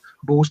 tātad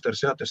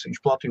boosters, jā, tas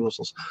viņš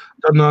platjosls.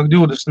 Tad nāk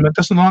 20 metri,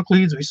 tas nāk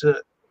līdz visi.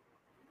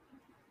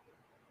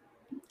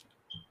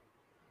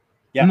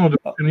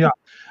 Nodrošina, jā.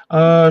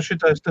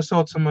 Šitais, tas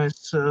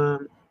saucamais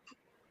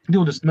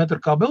 20 metru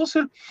kabelis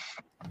ir,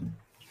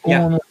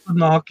 un tad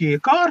nāk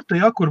iekārta,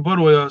 ja, kur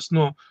barojās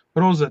no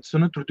rozetes,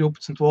 un tur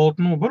 12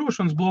 voltu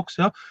barošanas bloks,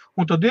 ja,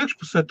 un tad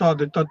iekšpusē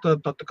tāda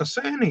kā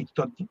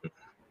sēnīta,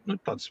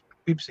 tāds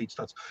pipsīts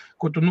tāds,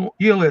 ko tu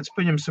ieliec,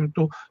 pieņemsim,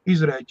 tu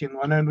izrēķini,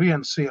 vai ne,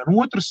 viena siena,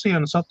 otra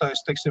siena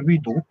sataisa, teiksim,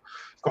 vidū,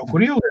 kaut kur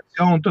ieliec,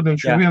 ja, un tad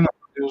viņš ir vienā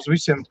uz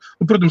visiem,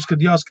 protams, kad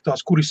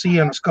jāskatās, kuri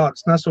sienas,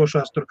 kādas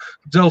nesošās, tur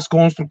dzels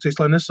konstrukcijas,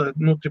 lai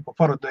tipa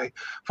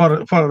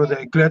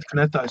Faraday kletka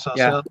netaisās,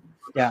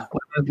 jā.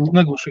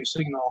 Neglušī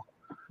signālu.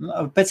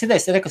 Pēc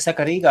idejas, ka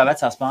saka, Rīgā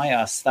vecās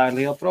mājās, tā ir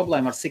liela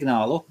problēma ar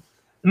signālu.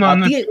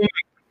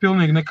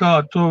 Pilnīgi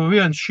nekādu.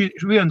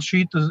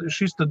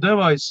 Šis te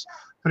devais,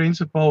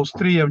 principā, uz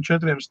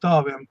 3-4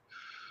 stāviem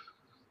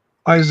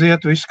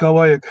aiziet visu, kā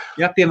vajag.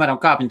 Jā, piemēram,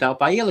 kāpņu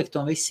telpā ielikt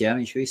un viss, jā,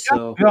 viņš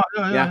visu...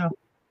 Jā.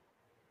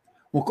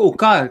 Un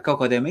kā ar kaut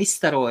kādiem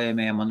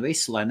izstarojumiem un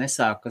visu, lai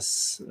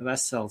nesākas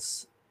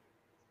vesels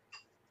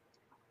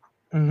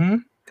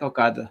kaut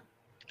kāda...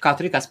 Kā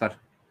tur ir, Kaspar?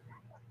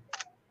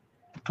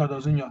 Kādā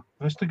ziņā?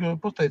 Es tikai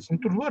pateicu,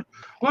 tur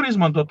var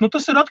izmantot.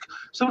 Tas ir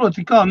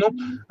saproti, kā,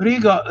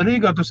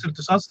 Rīgā tas ir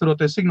tas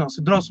atstaroties signāls,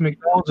 ir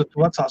drausmīgi daudz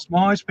vecās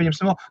mājas,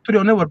 pieņemsim vēl,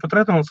 tur jau nevar pat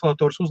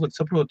retranslators uzlikt,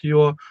 saproti,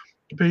 jo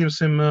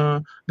pieņemsim,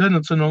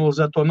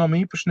 denacionalizēto namu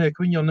īpašnieku,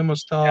 viņi jau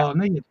nemaz tā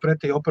neiet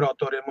pretī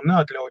operatoriem un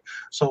neatļauj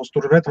savus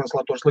tur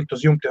retranslators likt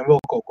uz jumtiem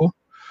vēl kaut ko.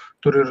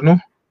 Tur ir,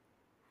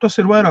 tas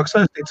ir vairāk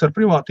saistīts ar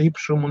privātu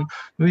īpašumu un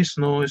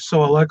visu, es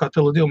savā laikā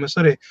Tele2 mēs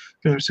arī,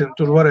 pieņemsim,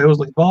 tur varēja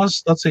uzlikt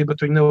bāzes staciju,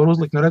 bet viņi nevar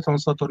uzlikt ne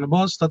retranslatoru, ne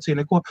bāzes staciju,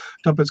 neko,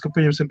 tāpēc, ka,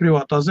 pieņemsim,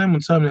 privātā zeme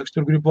un saimnieks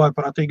tur grib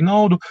vājprātīgi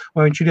naudu,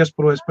 vai viņš ir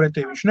iesparojies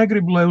pretī, viņš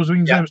negrib, lai uz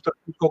viņu zemes tur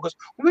kaut kas,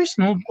 un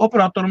viss,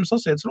 operatoram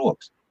sasiec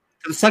rokas.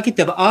 Tad saki,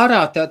 tev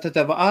ārā,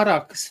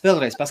 kas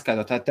vēlreiz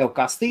paskaidrot, tev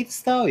kastīte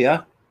stāv, jā?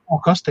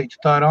 Kastīte,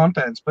 tā ir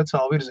antēna,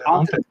 speciāla virziena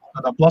antēna,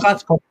 tādā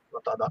plasmas korpusā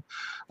tādā.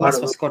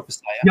 Plasmas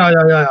korpusā, jā?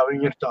 Jā,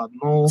 viņi ir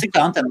tāda. Cik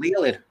tā antēna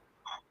liela ir?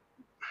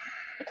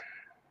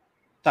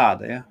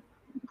 Tāda, jā?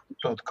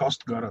 Tāda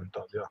kasta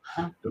garanta, tāda, jā.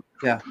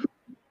 Jā.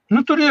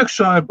 Tur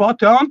iekšā ir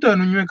pati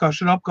antēna, viņi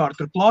vienkārši ir apkārt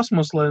ar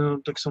plasmas, lai,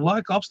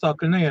 laika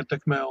apstākļi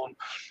neietekmē. Un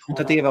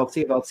tad ievelc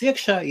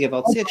iekšā,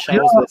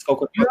 uzliec kaut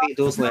kur pa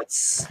vidu, uzliec.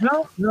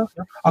 Jā.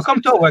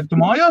 Kam tev vajag? Tu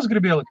mājās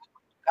gribi ielikt?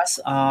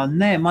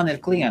 Nē, man ir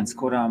klients,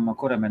 kuram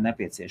ir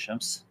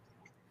nepieciešams.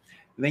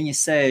 Viņi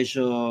sēž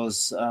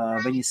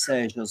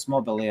uz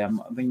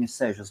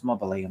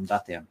mobilajiem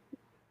datiem.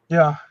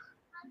 Jā.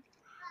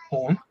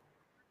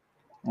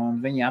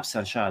 Un viņi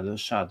apsver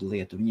šādu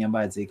lietu. Viņiem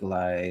vajadzīgi,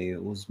 lai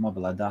uz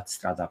mobilā dati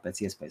strādā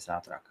pēc iespējas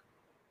ātrāk.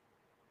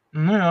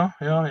 Jā.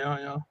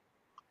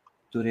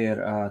 Tur ir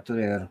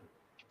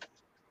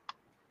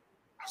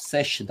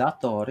 6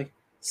 datori,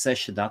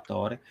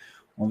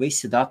 un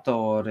visi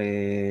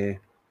datori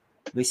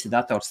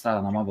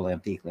strādā no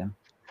mobiliem tīkliem.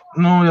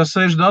 Ja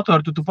 6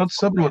 datori, tad tu pats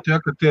saproti,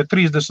 ka tie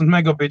 30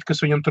 megabiti,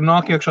 kas viņam tur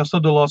nāk iekšā,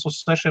 sadalās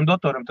uz 6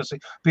 datoriem. Tas ir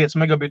 5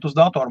 megabiti uz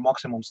datoru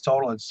maksimums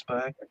caurlaides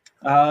spēja.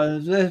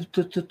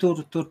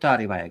 Tur tā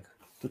arī vajag.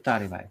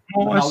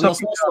 Nav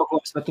liels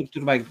nosaukums, bet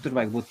tur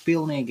vajag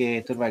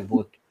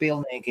būt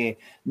pilnīgi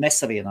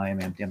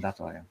nesavienojumiem tiem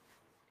datoriem.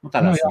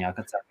 Tādā ziņā,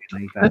 kad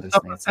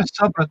es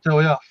sapratu tev,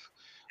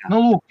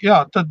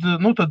 jā.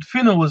 Tad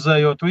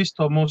finalizējot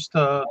visu to mūsu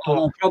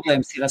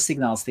problēmas ir ar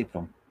signāla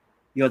stiprumu.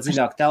 Jo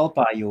dziļāk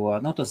telpā,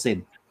 tu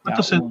zini.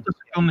 Tas ir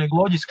pilnīgi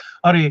loģiski.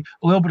 Arī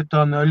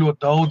Lielbritānijā ļoti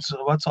daudz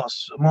vecās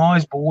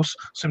mājas būs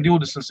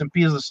 120,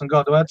 150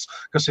 gadu vecs,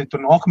 kas ir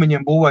tur no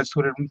akmeņiem būvēts,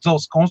 tur ir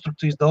dzelzs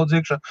konstrukcijas daudz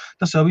iekšā.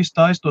 Tas jau viss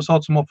taisa to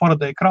saucamo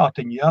Faraday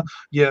krātiņu,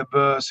 jeb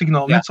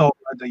signālu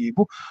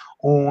necaurlaidību.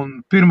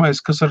 Un pirmais,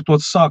 kas ar to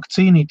sāk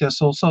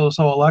cīnīties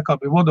savā laikā,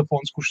 bija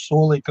Vodafons, kurš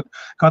solīja, ka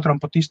katram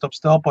pat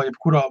istabas telpā,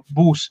 jebkurā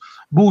būs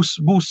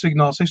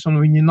signāls, un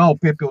viņi nav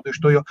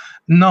piepildījuši to, jo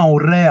nav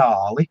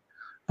reāli.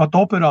 Pat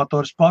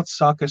operators pats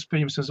saka, es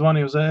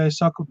zvanīju uz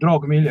saku,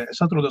 draugi mīļie, es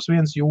atrodos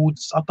viens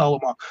jūdzes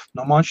attālumā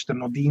no Manchester,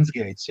 no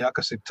Deansgates,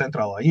 kas ir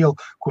centrālā iela,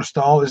 kur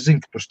stāv, es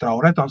zinu, ka tur stāv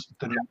retans,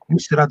 tur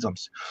viss ir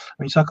redzams.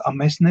 Viņi saka,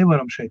 mēs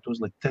nevaram šeit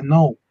uzlikt, te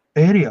nav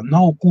ērija,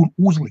 nav kur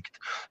uzlikt,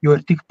 jo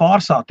ir tik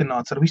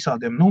pārsātināts ar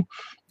visādiem,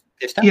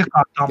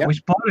 iekārtām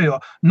vispārējo,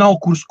 nav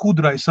kur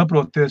skudrai,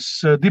 saproties,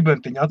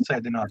 dibentiņu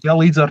atsēdināt. Ja?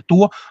 Līdz ar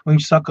to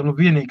viņš saka,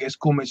 vienīgais,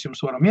 ko mēs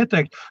jums varam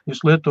ieteikt,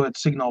 jūs lietojat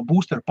signālu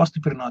boosteru,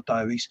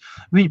 pastiprinātāju visu.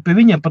 Pie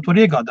viņiem pat var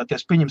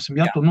iegādāties, pieņemsim,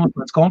 ja tu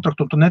noslēdz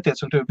kontraktu un tu netiec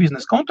un tev ir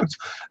biznesa kontrakts,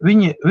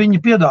 viņi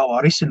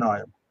piedāvā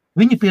risinājumu.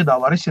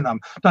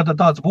 Tātad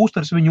tāds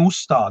boosters viņi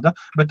uzstāda,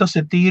 bet tas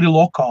ir tīri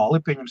lokāli,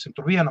 pieņemsim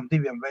tur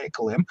 1-2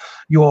 veikaliem,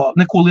 jo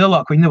neko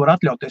lielāku viņi nevar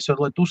atļauties, jo,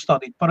 lai tu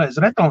uzstādītu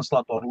pareizi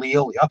retranslatoru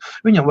lielu, ja,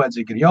 viņam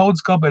vajadzīgi ir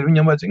jaudas kabeļi,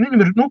 viņam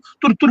ir,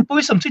 tur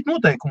pavisam citu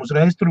noteikumu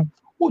uzreiz, tur,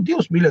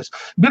 Dievs mīļais,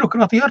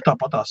 birokrātija ar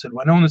tāpatās ir,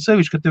 vai ne, un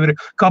sevišķi, ka tev ir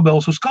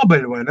kabelis uz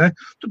kabeļu, vai ne,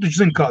 tu taču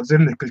zini, kāda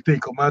zirnekļa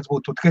tīkla mēdz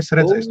būt, tu es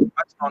redzēju, tu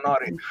pēc tā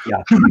arī.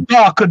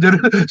 Tā, kad ir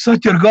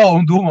saķer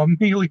galvu un domā,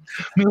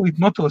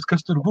 mīlīt matos,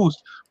 kas tur būs.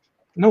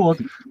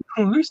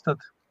 Viss tad.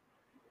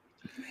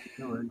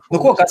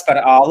 Ko,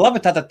 Kaspar,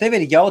 labi, tātad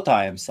tev ir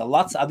jautājums.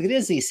 Lats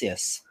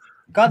atgriezīsies?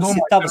 Kāds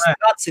ir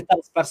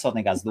tavas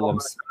personīgās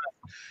domas?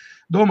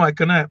 Domāju,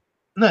 ka nē.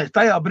 Nē,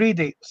 tajā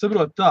brīdī,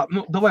 saprot, tā,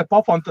 davai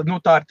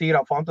tā ir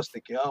tīrā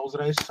fantastika, jā,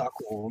 uzreiz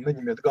saku,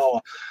 neņemiet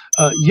galvā.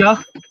 Ja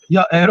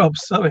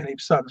Eiropas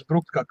Savienības sāks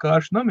brukt kā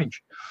kāršu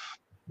namiņš,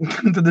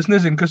 tad es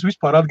nezinu, kas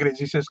vispār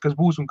atgriezīsies, kas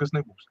būs un kas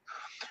nebūs.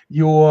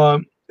 Jo,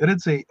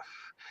 redzēji,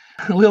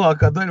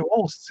 lielākā daļa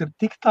valsts ir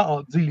tik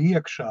tālu dziļi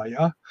iekšā,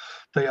 ja,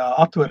 tajā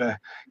atverē,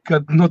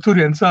 kad no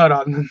turienes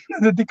ārā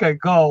ne tikai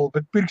galvu,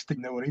 bet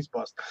pirkstiņu nevar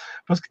izbāzt.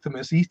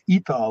 Paskatāmies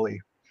Itāliju,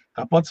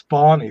 tāpat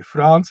Spānija,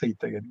 Francija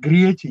tagad,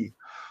 Grieķija.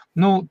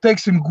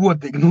 Teiksim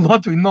godīgi,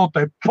 Latvija nav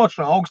tai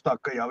pašā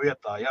augstākajā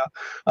vietā, ja,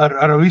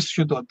 ar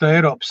visu šo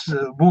Eiropas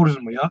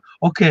burzmu, ja.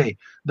 Ok,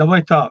 davai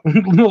tā,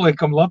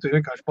 noliekam Latviju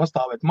vienkārši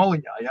pastāvēt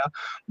maliņā, ja.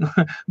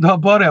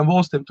 Pārējām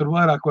valstīm tur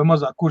vairāk vai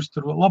mazāk kurs,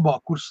 tur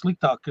labāk, kurs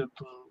sliktāk,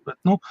 bet,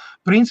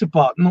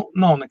 principā,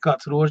 nav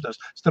nekāds roždars.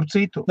 Starp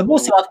citu.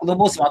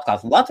 Būsim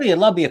atkārt. Latvija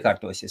ir labi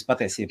iekārtojusies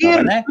patiesībā,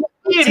 vai ne?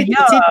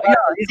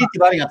 Citi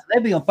varianti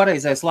nebija un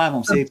pareizais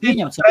lēmums ir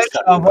pieņemts.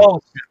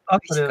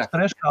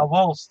 Trešā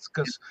valsts,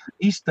 kas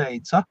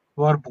izteica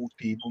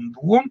varbūtību un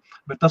domu,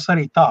 bet tas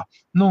arī tā,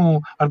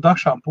 ar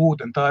dakšām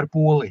pūdeni, tā ir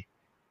Polija.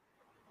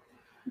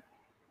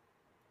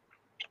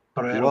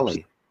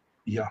 Polija?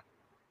 Jā.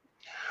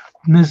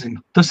 Nezinu,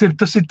 tas ir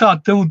tā,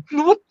 tev,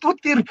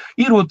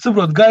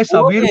 saprot,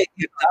 gaisā ir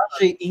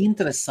daži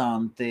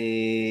interesanti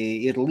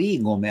ir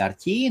līgumi ar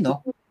Ķīnu,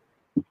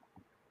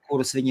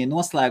 kurus viņi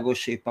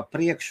noslēguši pa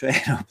priekšu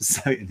Eiropas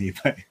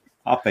Savienībai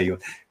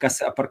apējot,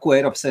 par ko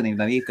Eiropas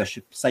Savienība nav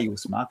īpaši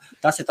sajūsmā.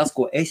 Tas ir tas,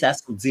 ko es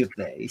esmu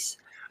dzirdējis.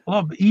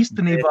 Labi,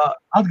 īstenībā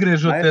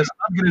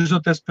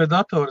atgriežoties pie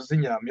datoru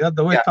ziņām, ja,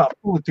 davai tā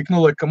politika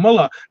noliekam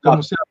malā, ka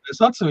mums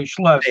jāpēc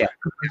atsevišķi lēvs,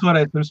 ka mēs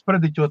varētu pirms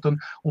prediķot un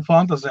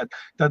fantazēt.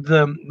 Tad,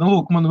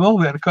 man vēl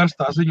viena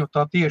karstā ziņu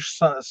tā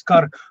tieši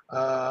skar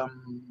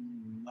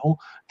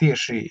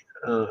tieši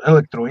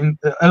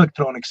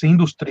elektronikas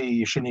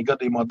industrija, šī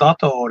gadījumā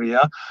datori,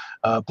 ja,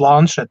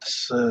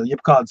 planšetes,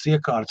 jebkādas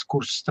iekārtas,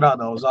 kuras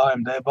strādā uz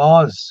AMD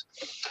bāzes.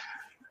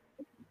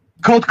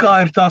 Kaut kā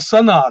ir tā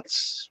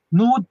sanācis.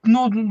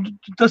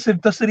 Tas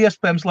ir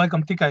iespējams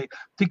laikam tikai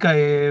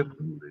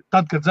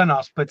tad, kad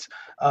zenās pēc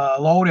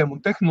lauriem un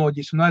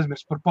tehnoloģijas un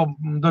aizmirst par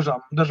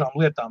dažām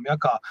lietām, ja,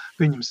 kā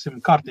pieņemsim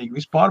kārtīgi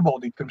visu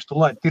pārbaudīt, pirms tu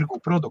laidi tirgu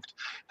produktu.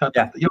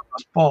 Tātad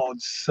jaunās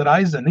paudzes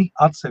Ryzeni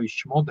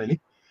atsevišķi modeļi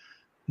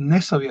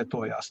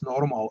nesavietojās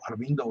normāli ar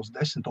Windows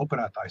 10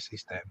 operētāju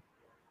sistēmu.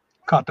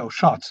 Kā tev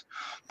šāds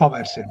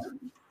pavērsiens?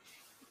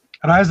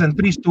 Ryzen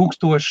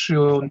 3000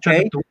 un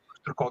 4000.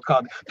 Tur kaut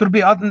kādi. Tur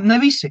bija ne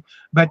visi,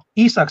 bet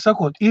īsāk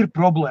sakot, ir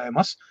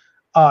problēmas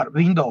ar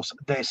Windows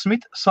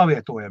 10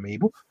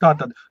 savietojamību.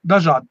 Tātad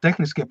dažādi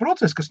tehniskie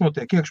procesi, kas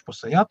notiek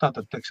iekšpusē, jā,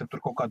 tātad, teiksim,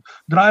 tur kaut kādi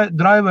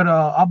driver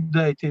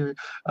update,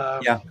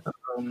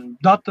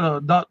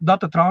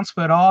 data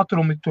transfera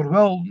ātrumi, tur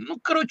vēl,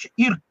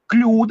 ir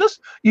kļūdas,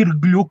 ir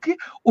gļuki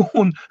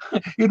un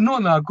ir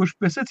nonākuši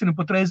pie secina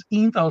patreiz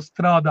Intel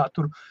strādā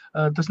tur,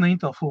 tas ne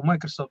Intel,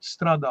 Microsoft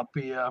strādā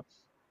pie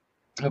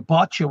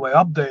pači vai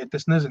update,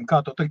 es nezinu,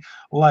 kā to teikt,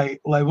 lai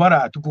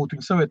varētu būt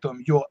viņa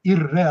savietojumi, jo ir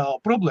reāla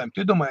problēma.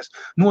 Tu iedomājies,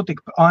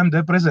 notika AMD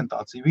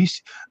prezentācija,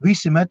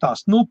 visi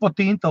metās,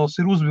 pat Intels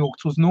ir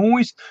uzvilkts uz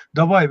nūjas,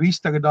 davai,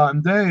 visi tagad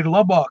AMD ir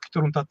labāki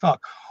tur un tā.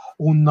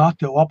 Un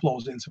tev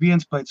aplauziens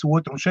viens pēc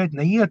otru, un šeit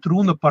neiet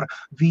runa par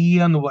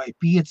 1 vai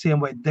 5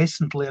 vai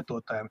 10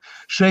 lietotājiem.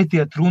 Šeit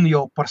iet runa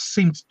jau par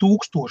 100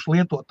 000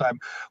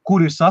 lietotājiem,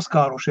 kuri ir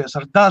saskārušies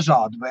ar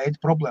dažādu veidu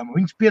problēmu.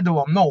 Viņas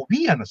piedāvām nav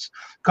vienas.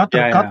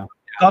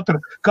 Katra,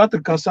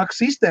 kā saka,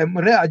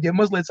 sistēma reaģē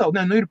mazliet savu.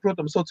 Ir,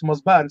 protams,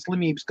 saucamās bērnu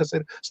slimības, kas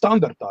ir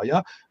standartā,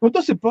 ja.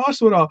 Tas ir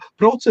pārsvarā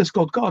process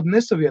kaut kāda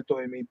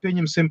nesavietojamība.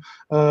 Pieņemsim,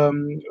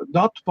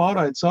 datu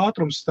pārraides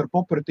ātrums starp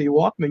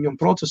operatīvo atmiņu un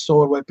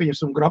procesoru, vai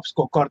pieņemsim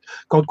grafisko kārtu,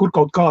 kaut kur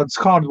kaut kādas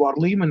hardware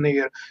līmenī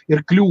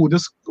ir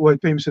kļūdas, vai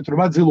pieņemsim, tur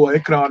ved zilo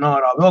ekrānu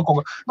ārā, vēl kaut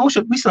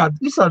kā.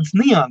 Visādas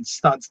nianses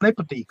tādas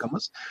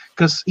nepatīkamas,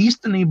 kas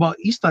īstenībā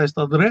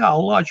iztaisa tādu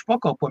reālu lāču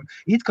pakalpojumu.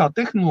 It kā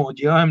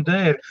tehnoloģija AMD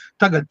ir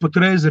tagad pat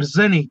uzreiz ir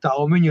zenītā,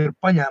 un viņi ir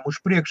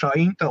paņēmuši priekšā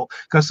Intel,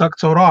 kas saka,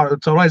 caur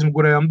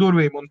aizmugurējām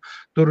durvīm, un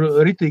tur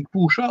ritīgi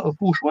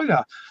pūš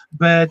vaļā.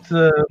 Bet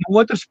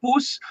otrs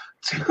puses,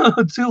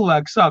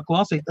 cilvēki sāk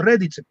lasīt,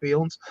 Reddits ir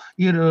pilns,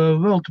 ir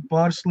vēl tu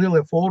pāris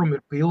lielie fórumi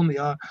ir pilni,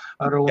 jā,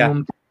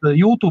 un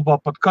YouTube'ā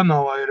pat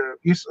kanālā ir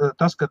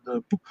tas, kad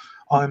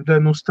AMD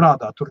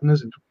strādā, tur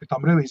nezinu, pie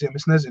tām revīzijām,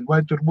 es nezinu,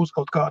 vai tur būs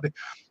kaut kādi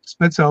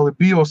speciāli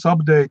BIOS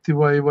update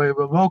vai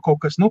vēl kaut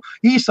kas,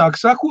 īsāk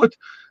sakot,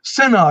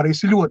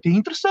 scenārijs ir ļoti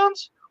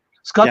interesants,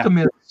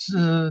 skatāmies,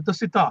 tas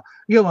ir tā,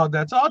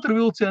 ielādēts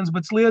ātrvilciens,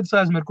 bet sliedz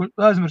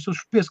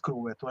aizmirsuši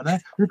pieskrūvēt, vai ne?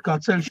 Ir kā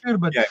ceļš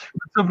ir, bet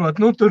saprot,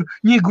 tur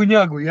ņigu,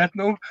 ja?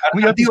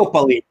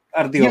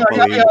 Ar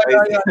divpalīgu.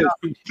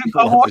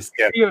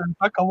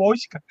 Tā kā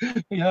voška.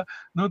 Ja?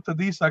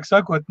 Tad īsāk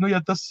sakot, ja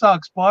tas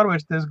sāks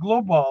pārvērsties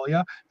globāli,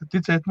 ja? Tad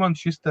ticiet man,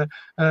 šis te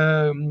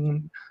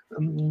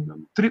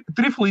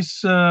triflis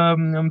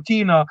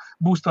Ķīnā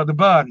būs tāda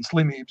bērnu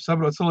slimība,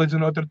 saprot,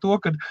 salīdzinot ar to,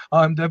 kad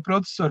AMD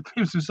procesori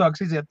pirms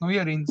sāks iziet no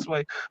ierindas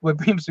vai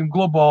pirms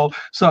globāli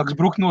sāks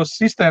brukt no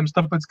sistēmas,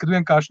 tāpēc, kad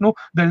vienkārši,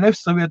 dēļ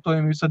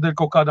nesavietojumības, dēļ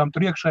kaut kādām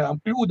tur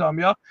iekšējām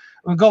kļūdām, ja?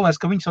 Galvenais,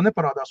 ka viņas jau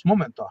neparādās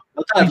momentā.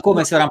 Tātad, ko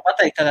mēs varam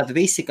pateikt, tad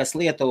visi, kas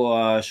lieto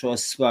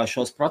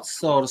šos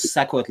procesorus,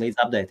 sekot līdz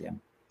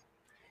updateiem.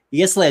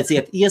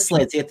 Ieslēdziet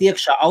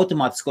iekšā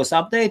automātiskos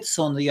updates,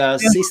 un ja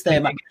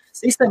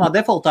sistēmā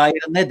defaultā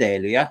ir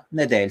nedēļu, ja?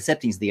 Nedēļa,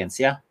 7 dienas,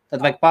 ja? Tad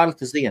vajag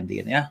pārlikt uz vienu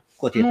dienu, ja?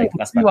 Ko tie teikt,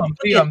 Kasparu?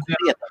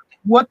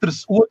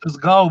 Otrs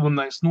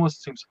galvenais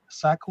nosacījums –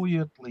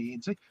 sekojiet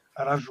līdzi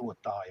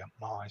ražotāja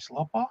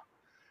mājaslapā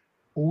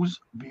uz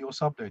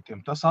BIOS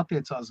updateiem. Tas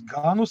attiecās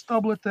gan uz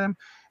tabletēm,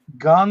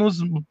 gan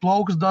uz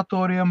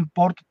plauksdatoriem,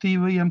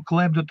 portatīvajiem,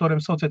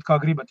 klēpdatoriem, sauciet kā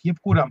gribat,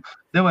 jebkuram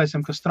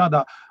device'iem, kas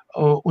strādā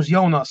uz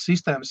jaunās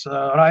sistēmas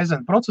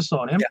Ryzen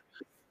procesoriem,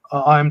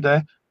 AMD,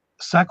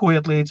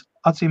 sekojiet līdz,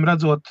 acīm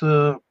redzot,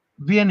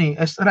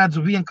 es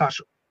redzu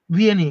vienkārši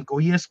vienīgo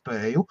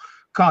iespēju,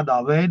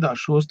 kādā veidā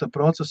šos te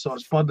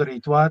procesorus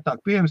padarīt vērtāk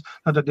pieejams,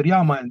 tad ir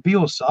jāmaina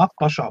BIOSā,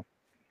 pašā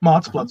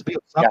mācplats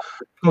BIOSā,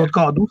 kaut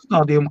kādu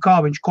uzstādījumu,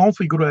 kā viņš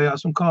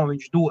konfigurējās un kā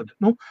viņš dod,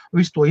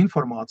 visu to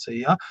informāciju,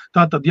 ja.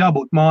 Tā tad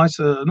jābūt mājas,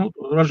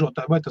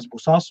 ražotāji, vai tas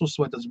būs Asus,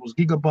 vai tas būs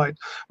Gigabyte,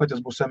 vai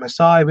tas būs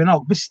MSI,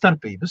 vienalga, bez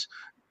starpības.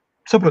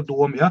 Saprot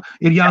domu, ja,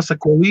 ir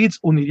jāsako līdz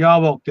un ir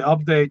jāvelk tie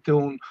update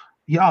un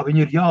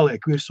viņi ir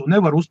jāliek virsū,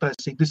 nevar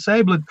uztaisīt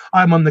disabled,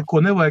 man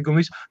neko nevajag un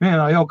viss,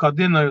 vienā jaukā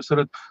dienā jūs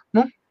varat,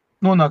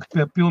 nonākt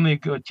pie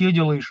pilnīgi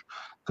ķieģelīšu,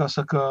 kā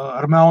saka,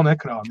 ar melnu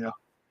ekrānu, jā.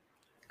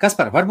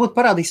 Kaspar, varbūt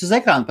parādīs uz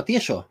ekrānu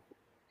patiešo.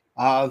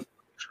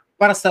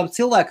 Parastām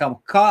cilvēkam,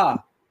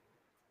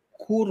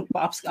 kur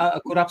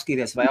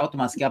apskatīties, vai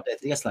automātiski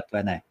update ir ieslēgt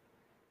vai nē?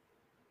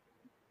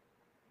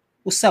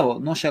 Uz savu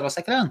nošēros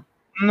ekrānu?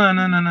 Nē,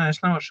 es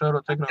nevaru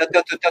šērot ekrānu.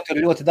 Tad tur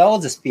ļoti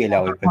daudz es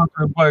pieļauju.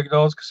 Man vajag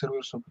daudz, kas ir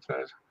virsū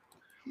patreiz.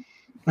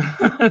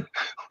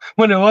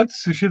 Man jau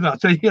acis ir šitā,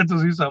 te iet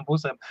uz visām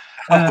pusēm.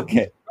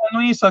 Okay.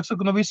 Īsāk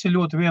saku, viss ir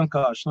ļoti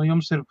vienkārši.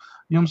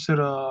 Jums ir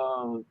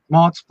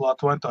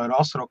mācplāta, vai tā ir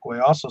ASRock vai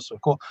Asus vai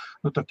ko.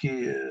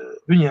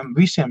 Viņiem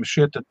visiem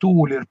šie te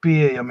tūļi ir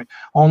pieejami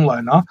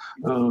online.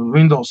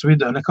 Windows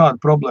vidē nekāda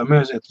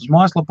problēma aiziet uz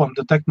mājaslapām,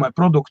 detect my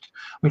product.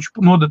 Viņš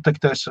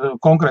nodetektēs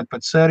konkrēti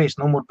pēc sērijas,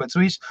 numuru pēc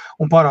visu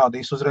un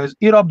parādīs uzreiz,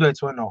 ir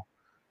updates vai nav.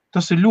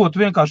 Tas ir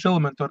ļoti vienkārši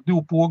elementāri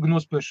 2 pogu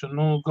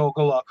nospiešana, gal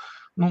galā.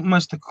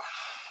 Mēs te...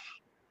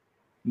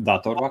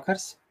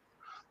 Datorvakars?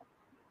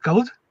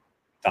 Kalud?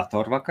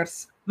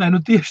 Datorvakars? Nē,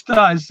 tieši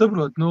tā, es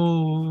saprotu.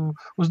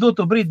 Uz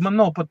doto brīdi man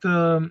nav pat,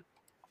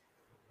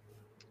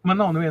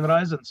 man nav neviena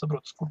Ryzen,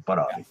 saprotu, kur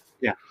parādīt.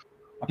 Jā.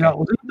 Okay. Jā,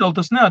 uz Intel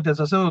tas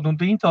neatiecās, un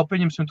Intel,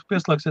 pieņemsim, tu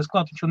pieslēgsies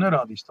klāt, viņš jau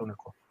nerādīs tev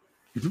neko.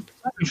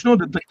 Viņš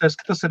nodetektēs,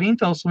 ka tas ir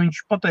Intels, un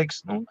viņš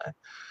pateiks,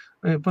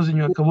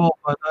 paziņot, ka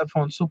worldwide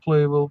iPhone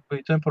supply will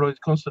be temporarily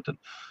constated.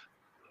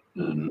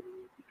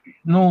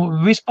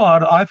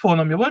 Vispār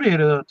iPhone'am jau arī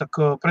ir tā,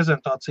 ka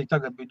prezentācija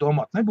tagad bija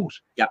domāt,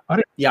 nebūs? Jā,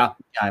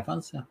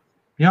 iPhones, jā.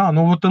 Jā,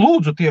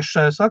 lūdzu tieši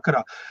šajā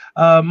sakarā.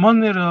 Man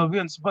ir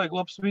viens baigi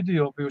labs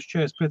video,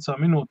 bijuši 45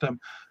 minūtēm,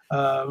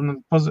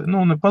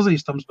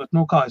 nepazīstams, bet,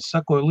 kā es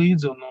sekoju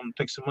līdzi un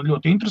teiksim, man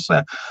ļoti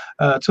interesē.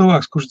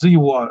 Cilvēks, kurš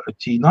dzīvo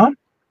Ķīnā,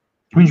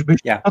 viņš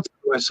bija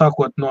atcerojies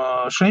sākot no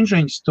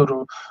Šenžeņas tur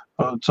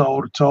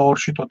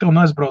caur šito te un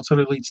aizbrauc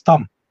arī līdz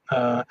tam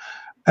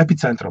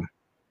epicentram.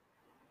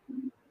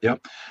 Ja.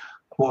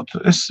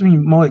 Es viņu,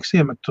 man liekas,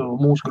 iemetu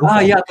mūsu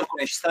grupā. Jā, tur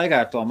viņš staigā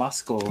ar to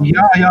masku.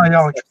 Jā,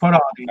 viņš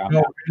parādīja,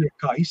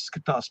 kā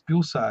izskatās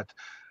pilsēta,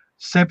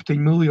 7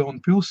 miljonu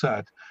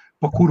pilsēta,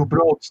 pa kuru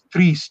brauc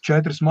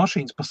 3-4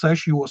 mašīnas pa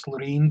 6 joslu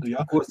rindu.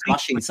 Ja. Kuras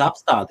mašīnas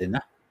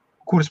apstādina?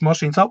 Kuras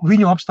mašīnas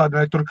viņu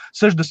apstādināja, tur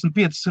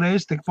 65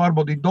 reizes tiek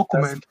pārbaudīt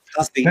dokumenti.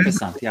 Tas bija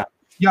interesanti, jā.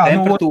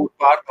 Temperatūru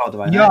pārbauda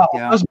vai ne? Jā,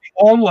 tas bija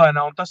online,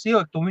 un tas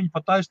ielikt, un viņi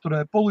pat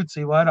aizturēja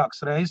policiju vairākas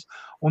reizes,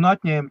 un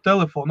atņēma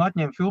telefonu,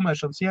 atņēma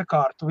filmēšanas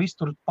iekārtu, visu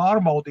tur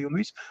pārbaudīja, un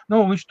visu,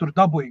 viņš tur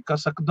dabūja, kā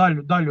saka,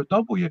 daļu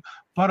dabūja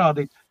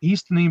parādīt.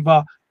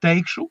 Īstenībā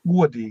teikšu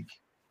godīgi.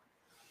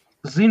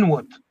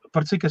 Zinot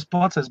par cik es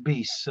pats esmu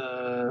bijis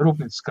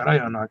Rūpnieciskā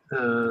rajonā.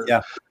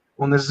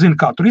 Un es zinu,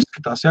 kā tur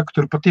izskatās, ka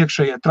tur pat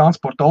iekšējie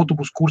transporta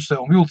autobusu kursē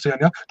un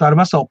vilcieni, tā ir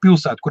vesela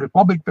pilsēta, kur ir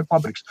fabrika pie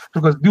fabrikas.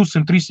 Tur kāds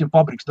 200-300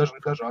 fabrikas,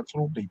 dažādas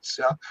rūpnīcas,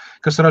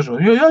 kas ražo.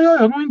 Jā,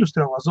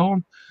 industriālā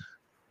zona.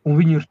 Un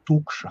viņa ir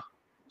tukša.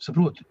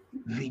 Saproti?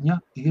 Viņa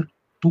ir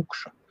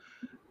tukša.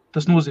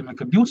 Tas nozīmē,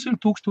 ka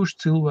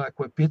 200,000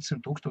 cilvēku vai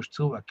 500,000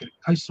 cilvēku ir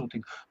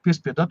aizsūtīti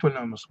piespiedu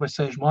atvaļinājumos vai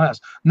sēž mājās.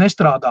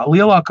 Nestrādā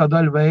lielākā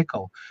daļa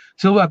veikalu.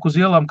 Cilvēku uz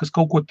ielām, kas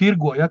kaut ko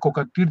tirgo, kaut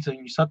kādu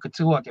tirdziņu, viņi saka, ka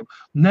cilvēkiem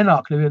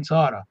nenāk neviens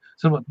ārā.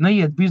 Saprot,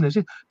 neiet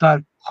biznesi. Tā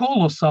ir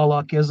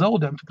kolosālākie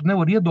zaudējumi. Tu pat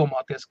nevar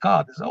iedomāties,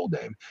 kādi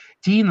zaudējumi.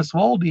 Ķīnas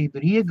valdība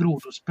ir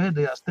iegrūdus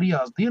pēdējās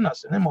 3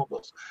 dienās, ja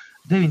nemaldos,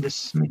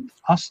 98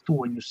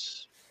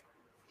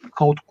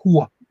 kaut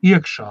ko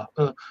iekšā,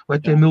 vai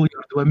tie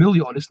miljardi vai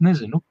miljoni, es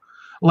nezinu,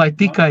 lai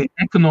tikai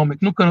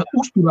ekonomika, ka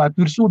uzturētu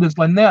virs ūdens,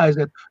 lai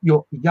neaiziet,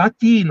 jo ja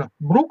Ķīna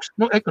bruks,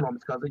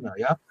 ekonomiskā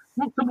ziņā,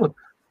 saprot,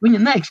 viņa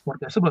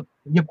neeksportē, saprot,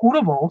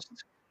 jebkura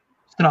valsts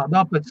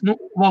strādā pēc,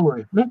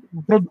 value,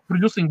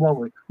 producing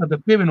value,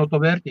 tātad pievienoto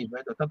vērtību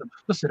veidā, tātad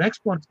tas ir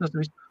eksports, tas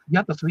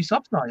viss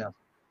apstājās,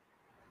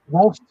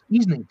 valsts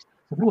iznīkst,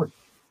 saprot,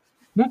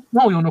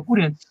 nav jau no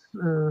kurienes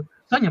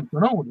saņemt no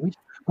naudu, viss.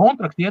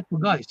 Kontrakti iet pa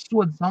gaisu,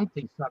 soda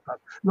sankcijas sākās,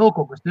 vēl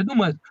kaut kas.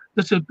 Domāju,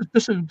 tas ir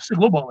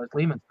globālais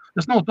līmenis.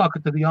 Tas nav tā,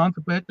 ka tad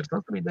Jānis Pēters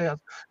atstrīdējās,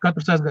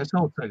 katrs aizgāja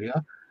savu ceļu.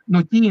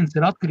 No Ķīnas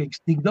ir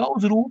atkarīgs tik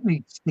daudz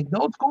rūpnīcas, tik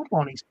daudz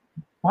kompānijas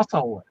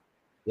pasaulē.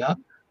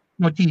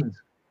 No Ķīnas.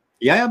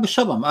 Jā, bez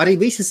šabām. Arī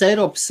visas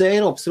Eiropas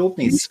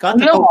rūpnīcas.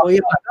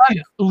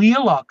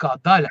 Lielākā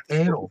daļa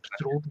Eiropas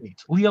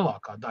rūpnīcas.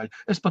 Lielākā daļa.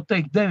 Es pat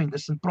teiktu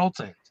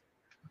 90%.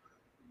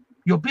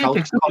 Jo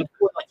pietiek, kaut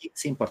ko no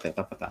Ķīnas importē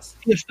tāpatās.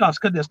 Tieši tā,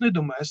 skaties,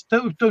 nedomājies,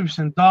 tev ir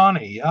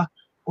Dānija,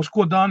 uz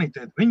ko Dānija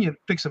teikt? Viņi ir,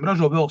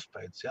 ražo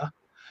velospēdas,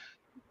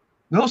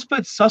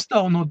 Velospēdas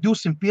sastāv no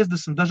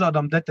 250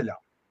 dažādām detaļām,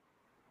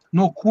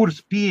 no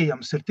kuras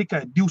pieejams ir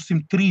tikai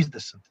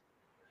 230.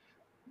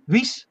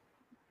 Viss,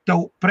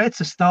 tev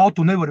prece stāv,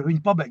 tu nevari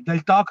viņu pabeigt,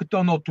 dēļ tā, ka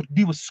tev nav tur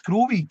 2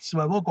 skrūvītes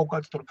vai vēl kaut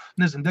kāds tur,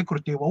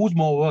 dekoratīvā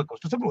uzmova vai kaut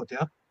kas, tu saproti,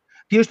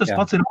 Tieši tas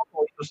pats ir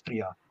auto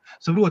industrijā.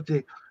 Saproti,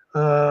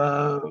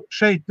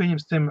 šeit,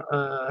 pieņemsim,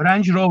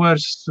 Range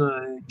Rovers,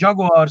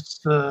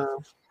 Jaguars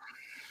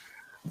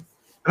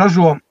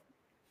ražo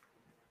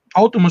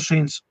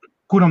automašīnas,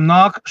 kuram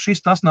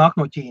tas nāk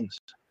no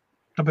Ķīnas.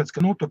 Tāpēc,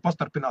 ka, tur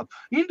pastarpināt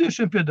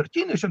indiešiem piedara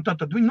ķīniešiem,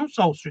 tātad viņi,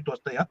 savus šitos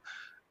te,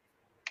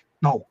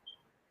 Nav.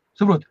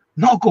 Saprot,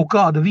 nav kaut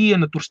kāda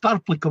viena, tur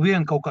starplika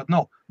viena kaut kāda,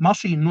 nav.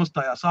 Mašīna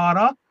nostājās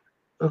ārā,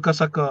 kā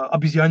saka,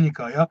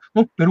 abizjaņikā,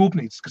 pie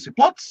rūpnīcas, kas ir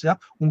plats,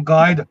 un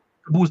gaida,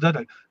 ka būs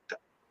detaļa.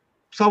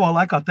 Savā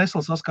laikā Tesla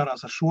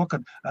saskarās ar šo,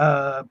 kad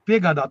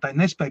piegādātāji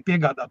nespēja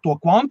piegādāt to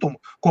kvantumu,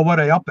 ko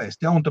varēja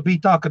apēst. Un tā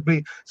bija tā, ka bija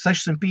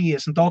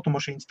 650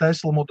 automašīnas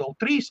Tesla Model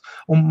 3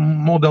 un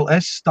Model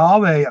S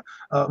stāvēja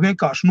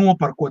vienkārši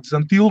noparkot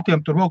zem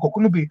tiltiem, tur vēl kaut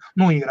ko bija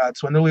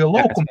noīrēts vai neliela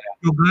laukuma,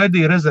 jo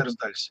gaidīja rezerves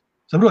daļas.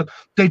 Saprot,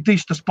 te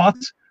tieši tas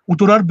pats. Un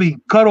tur arī bija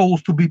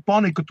karols, tur bija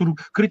panika, tur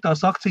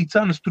kritās akciju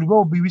cenas, tur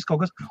vēl bija viss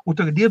kaut kas. Un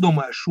tagad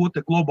iedomājies šo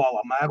te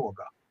globālā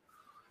mērogā.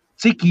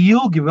 Cik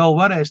ilgi vēl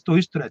varēs to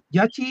izturēt?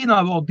 Ja Ķīnā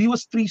vēl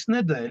 2-3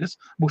 nedēļas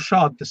būs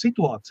šāda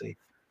situācija,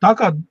 tā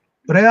kā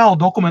reāla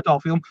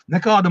dokumentāla filma,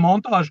 nekāda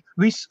montāža,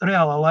 viss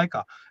reālā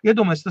laikā.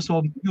 Iedomājies, tas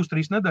vēl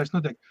 2-3 nedēļas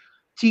notiek.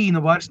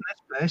 Ķīna vairs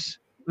nespēs,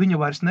 viņa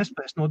vairs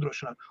nespēs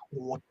nodrošināt.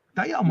 Un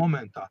tajā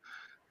momentā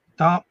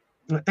tā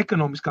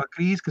ekonomiskā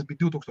krīze, kas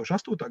bija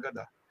 2008.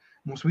 gadā,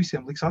 mums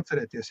visiem liks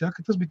atcerēties,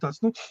 ka tas bija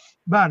tāds,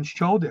 bērnu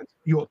šķaudiens,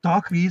 jo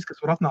tā krīze,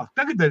 kas var atnākt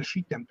tagad dēļ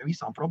šitiem te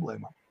visām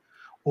problēmām,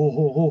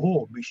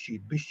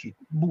 bišķīt,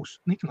 būs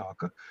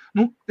niknāka.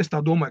 Es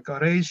tā domāju, kā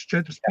reizes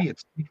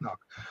 4-5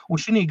 niknāka. Un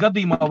šī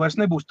gadījumā vairs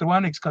nebūs tur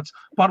vainīgs kāds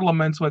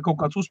parlaments vai kaut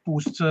kāds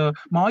uzpūsts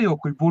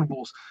mājokļu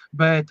burbulis,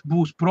 bet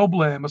būs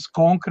problēmas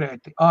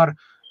konkrēti ar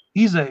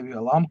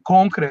izēvielām,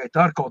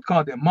 konkrēti ar kaut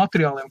kādiem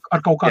materiāliem,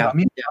 ar kaut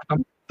kādām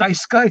iekārtām. Tā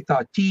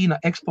skaitā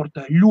Ķīna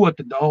eksportē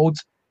ļoti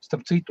daudz,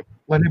 starp citu,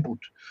 lai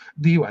nebūtu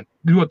dīvaini,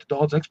 ļoti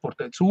daudz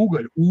eksportē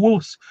cūgaļu,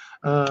 olas,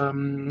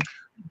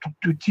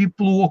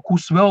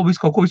 ķiplokus, vēl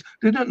visu kaut ko.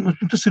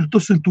 Tas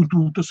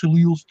ir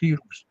liels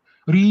tirgus.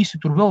 Rīsi,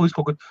 tur vēl visu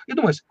kaut ko.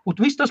 Iedomājies,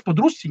 viss tas pa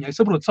drusciņai,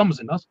 saprot,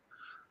 samazinās.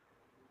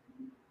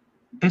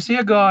 Es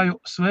iegāju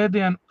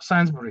svētdien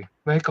Sainsbury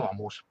veikalā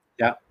mūsu.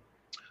 Jā.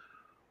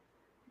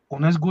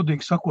 Un es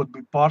godīgi sakot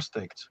biju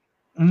pārsteigts.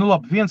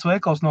 Labi, viens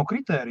veikals nav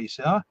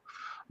kritērijs,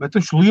 bet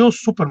viņš ir liels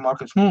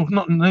supermarkets.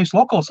 Nevis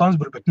lokāls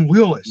Sainsbury, bet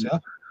lielais,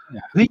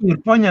 Viņi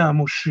ir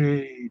paņēmuši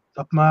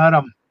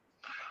apmēram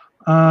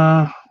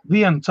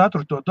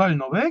 1/4 daļu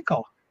no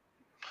veikala,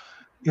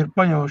 ir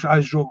paņēmuši,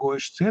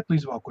 aizžogojuši ciet,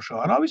 izvākuši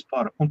ārā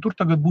vispār, un tur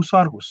tagad būs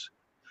Argus.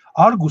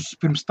 Argus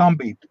pirms tam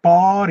bija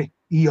pāri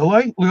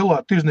ielai,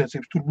 lielā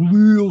tirzniecības, tur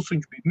liels,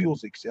 viņš bija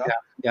milzīgs,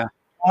 Jā.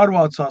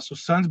 Pārvācās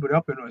uz Sainsbury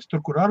apvienojas, tur,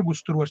 kur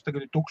Argus, tur vairs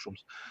tagad ir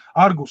tukšums.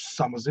 Argus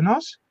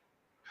samazinās,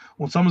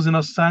 un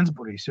samazinās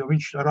Sainsburys, jo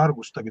viņš ar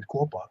Argus tagad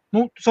kopā.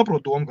 Tu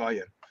saproti domu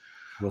gājienu.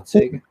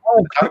 Jocīgi.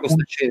 Argus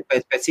taču ir,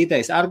 pēc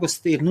idejas, Argus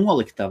ir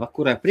noliktava,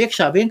 kurai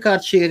priekšā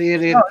vienkārši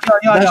ir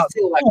daži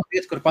cilvēki,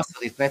 viet, kur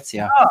pasūtīt preci,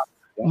 jā.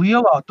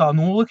 Lielā tā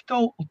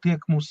noliktava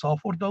tiek mūsu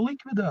Salfordā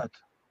likvidēta.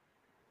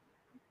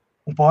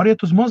 Un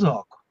pāriet uz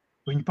mazāku.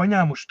 Viņi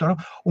paņēmuši tā,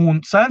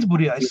 un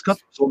Sainsburyjā es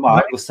skatos...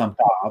 Argusam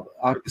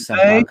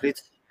tā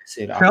kritis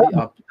ir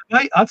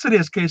Vai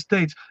atceries, ka es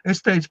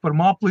teicu par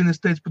Maplinu, es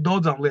teicu par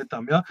daudzām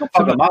lietām, ja?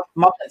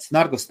 Maplins un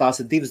Argus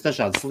tās ir divas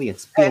dažādas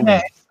lietas. Nē,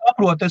 es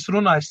saprotu, es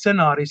runāju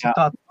scenārijas, ja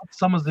tā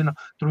samazina,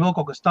 tur vēl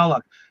kaut kas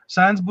tālāk.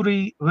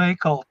 Sainsbury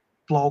veikali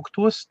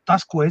plauktos,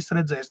 tas, ko es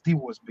redzēju,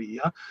 divos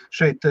bija, ja?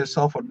 Šeit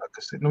Salfordā,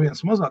 kas ir,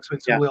 viens mazāks,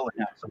 viens ir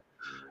lielāks.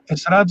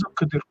 Es redzu,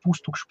 kad ir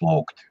pustukši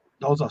plaukti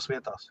daudzās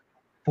vietās.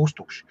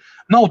 Pustukši.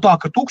 Nav tā,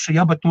 ka tukši,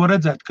 ja, bet to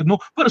redzēt, ka,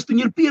 parasti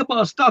viņi ir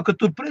piebāzi tā, ka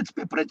tur preci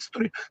pie preces,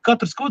 tur ir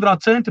katrs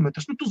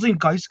kvadrātcentimetrs. Tu zini,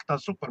 kā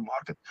izskatās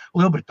supermarket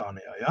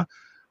Lielbritānijā, ja.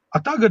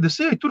 Tagad es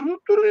eju,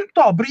 tur ir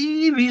tā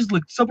brīvi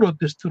izlikt,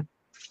 saproties, tur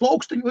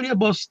plaukstiņu var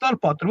iebāzt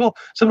starpā, tur vēl,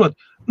 saprot,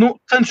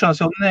 cenšās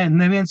jau,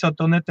 neviens jau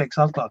to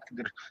neteiks atklāt,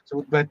 kad ir,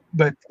 saprot,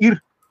 bet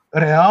ir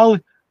reāli,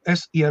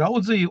 es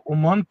ieraudzīju,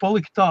 un man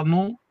palika tā,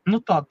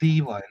 tā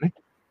dīvaini.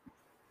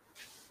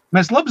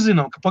 Mēs labi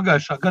zinām, ka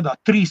pagājušā gadā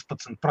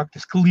 13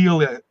 praktiski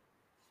lielie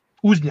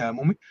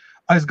uzņēmumi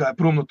aizgāja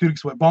prom no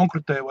tirgus vai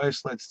bankrutēja vai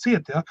aizslēdz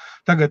ciet, ja?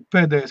 Tagad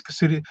pēdējais,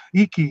 kas ir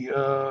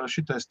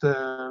šitais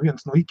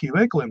viens no IKEA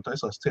veikaliem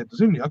taisās ciet,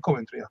 zini, ja,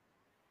 Coventryjā?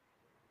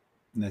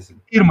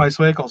 Nezinu. Pirmais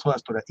veikals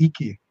vēsturē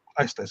IKEA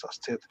aiztaisās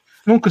ciet.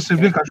 Kas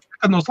ir vienkārši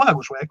nekad nav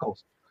slēguši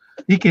veikals.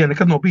 IKEA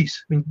nekad nav bijis,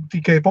 viņi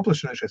tikai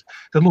paplašinājušies.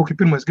 Tad lūk, ir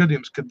pirmais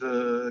gadījums, kad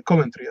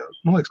Coventryjā,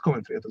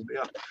 Coventryjā tas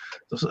bija, jā,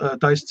 tas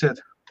taisa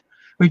ciet.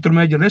 Viņi tur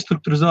mēģina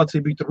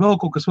restruktūrizāciju, bija tur vēl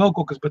kaut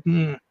kas, bet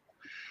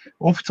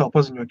oficiāli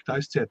paziņoja, ka tā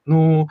izciet.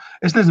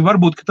 Es nezinu,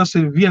 varbūt, ka tas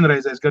ir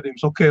vienreizais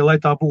gadījums, ok, lai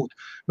tā būtu.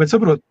 Bet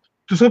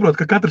tu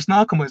saproti, ka katrs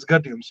nākamais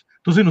gadījums,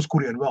 tu zini, uz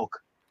kurien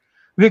velk.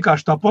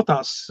 Vienkārši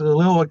tāpatās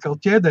lielveikalu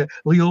ķēdē,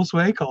 liels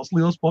veikals,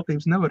 liels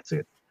platības nevar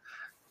ciet.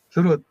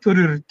 Tur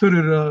ir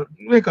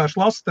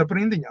vienkārši lasa starp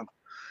rindiņām.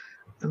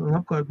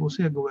 Apkārt būs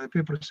ieguvēja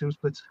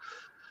pieprasījums pēc...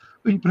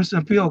 Viņi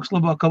presiem pieaugs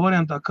labākā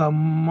variantā, kā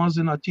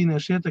mazināt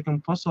ķīniešu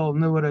ietekmi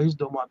pasauli nevarēja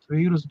izdomāt.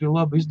 Vīrus bija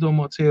labi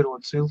izdomāts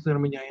ierodas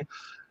ilgtermiņā.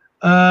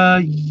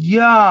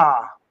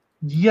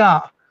 Jā.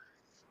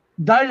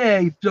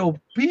 Daļēji tev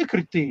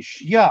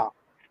piekritīšu, jā.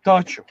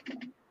 Taču,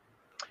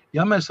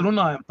 ja mēs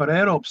runājam par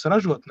Eiropas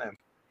ražotnēm,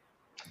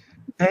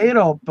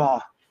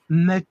 Eiropā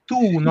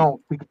nav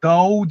tik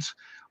daudz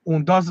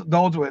un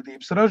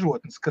daudzveidības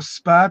ražotnes, kas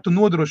spētu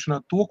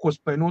nodrošināt to, ko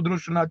spēj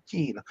nodrošināt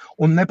Ķīna,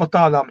 un ne pa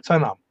tādām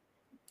cenām.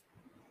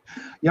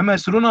 Ja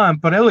mēs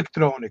runājam par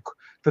elektroniku,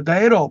 tad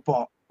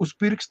Eiropā uz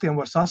pirkstiem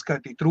var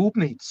saskaitīt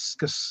rūpnīcas,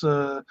 kas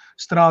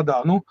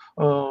strādā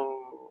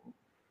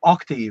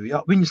aktīvi. Ja?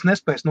 Viņas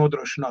nespēs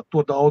nodrošināt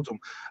to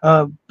daudzumu.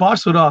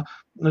 Pārsvarā,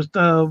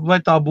 vai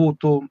tā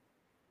būtu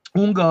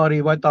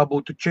Ungārija, vai tā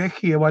būtu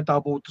Čehija, vai tā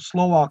būtu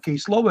Slovākija,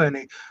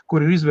 Slovenija,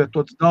 kur ir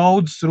izvietots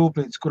daudzas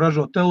rūpnīcas, kur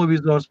ražo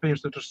televizors,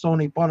 pieņemsim, tur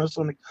Sony,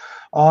 Panasonic,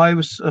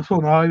 Aivis,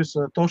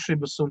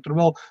 Toshibas un tur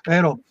vēl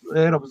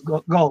Eiropas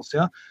gals,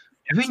 ja?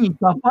 Viņi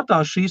tāpatā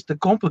šīs te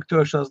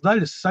komplektojošās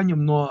daļas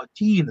saņem no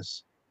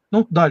Ķīnas,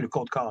 daļu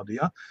kaut kādu,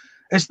 ja.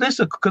 Es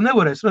nesaku, ka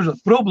nevarēs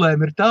ražot.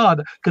 Problēma ir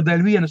tāda, ka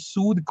dēļ vienas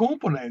sūdi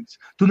komponentes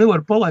tu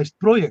nevari palaist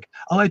projektu,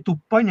 lai tu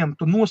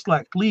paņemtu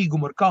noslēgt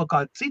līgumu ar kaut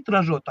kādu citu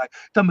ražotāju,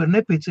 tam ir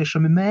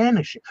nepieciešami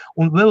mēneši,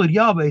 un vēl ir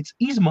jāveic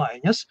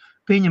izmaiņas,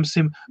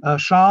 pieņemsim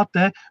šā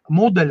te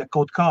modeļa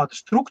kaut kāda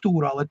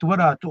struktūrā, lai tu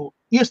varētu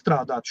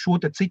iestrādāt šo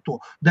te cito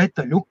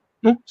detaļu,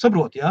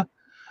 saproti, ja?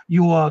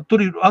 Jo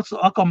tur ir,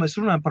 atkal mēs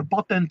runājam par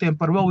patentiem,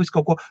 par vēl visu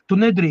kaut ko, tu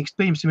nedrīkst,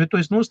 pieņemsim, ja tu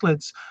esi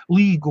noslēdzis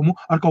līgumu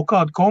ar kaut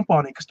kādu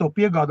kompāniju, kas tev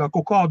piegādā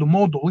kaut kādu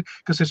moduli,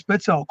 kas ir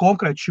speciāli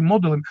konkrēti šim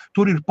modelim,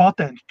 tur ir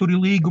patenti, tur ir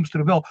līgums,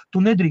 tur ir vēl,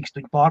 tu nedrīkst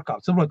viņu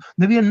pārkāpt, saprot,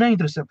 nevienu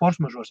neinteresē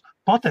foršmažors,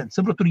 patents,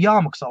 saprot, tur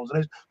jāmaksā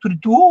uzreiz, tur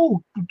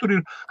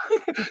ir,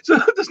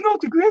 tas nav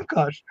tik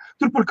vienkārši,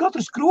 tur par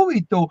katru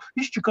skrūvīti tev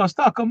izčakās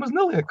tā, kā maz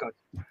neliekāt.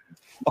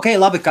 Ok,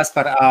 labi,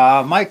 Kaspar,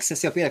 Maiks,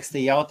 es jau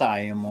pierakstīju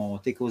jautājumu,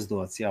 tika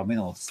uzdots jau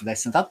minūtes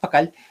 10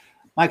 atpakaļ.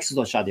 Maiks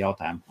uzdod šādu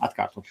jautājumu,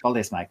 atkārtot.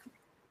 Paldies, Maik.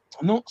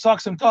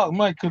 Sāksim tā,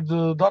 Maik, kad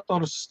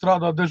dators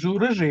strādā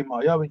dežūru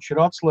režīmā, ja viņš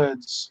ir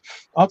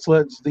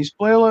atslēdzis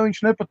displeju, lai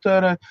viņš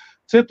nepatērē,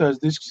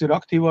 cietais disks ir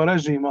aktīvā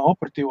režīmā,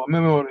 operatīvā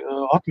memorija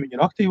atmiņa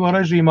ir aktīvā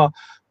režīmā,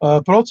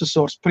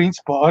 procesors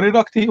principā arī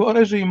ir aktīvā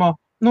režīmā,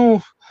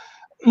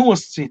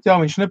 nosacīt, jā,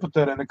 viņš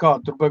nepatērē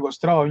nekādu tur beigos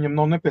strāvu, viņam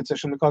nav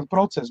nepieciešama nekāda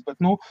procesa, bet,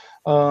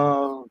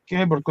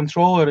 keyboard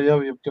controlleri, jā,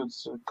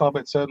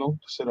 KBC,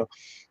 tas ir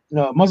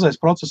mazais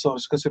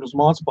procesors, kas ir uz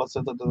mācīpāts,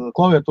 tad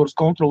klaviatūras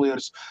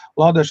kontrolieris,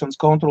 lādēšanas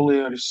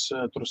kontrolieris,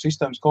 tur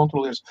sistēmas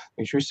kontrolieris,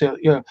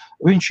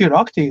 viņš ir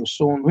aktīvs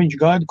un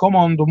viņš gaida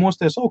komandu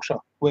mosties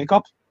augšā,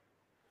 wake up.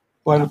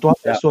 Vai tu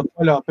attiesot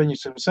vaļā,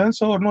 pieņemsim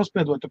sensoru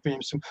nospied, vai tu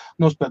pieņemsim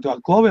nospied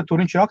kādu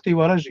klaviatūru, viņš ir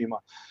aktīvā režīmā.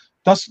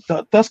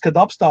 Tas, kad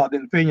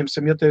apstādina,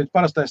 pieņemsim, ja tev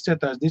parastais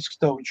cietais disks,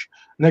 tev viņš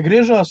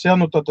negriežās, ja,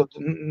 nu tad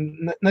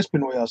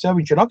nespinojās, ja,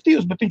 viņš ir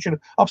aktīvs, bet viņš ir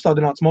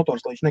apstādināts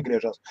motors, lai viņš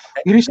negriežās.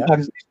 Ir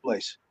izslēgts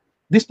displejs.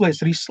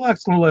 Displejs ir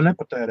izslēgts, nu, lai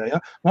nepatērē,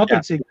 ja. Nu,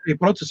 attiecīgi, arī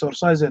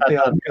procesors aiziet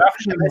tajā.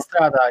 Grafika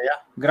nestrādā, ja?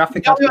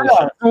 Grafika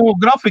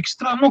grafiks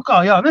strādā, nu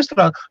kā, jā,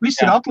 nestrādā. Viss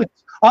ir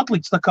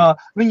atlicis, tā kā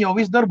viņi jau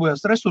viss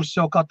darbojas, resurss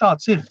jau kā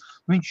tāds ir,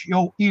 viņš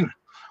jau ir.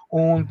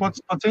 Un pats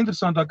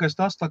interesantākais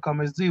tas, tā kā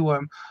mēs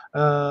dzīvojam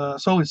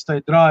solid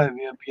state drive,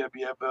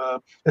 jeb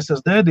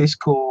SSD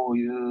disku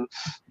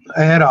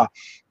ērā,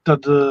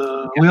 tad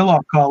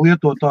lielākā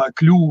lietotāja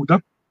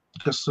kļūda,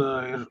 kas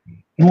ir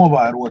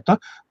novērota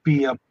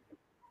pie,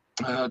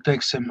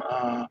 teiksim,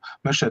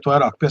 mēs šeit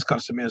vairāk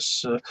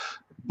pieskarsimies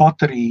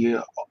bateriju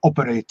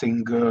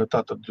operating,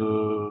 tātad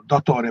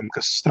datoriem,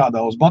 kas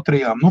strādā uz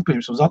baterijām, nu,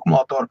 piemēram, uz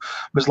akumulātoru,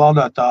 bez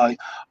lādētāju,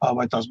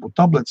 vai tās būtu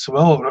tablets,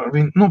 vēl,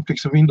 nu,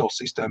 tiksim,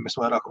 Windows sistēma, mēs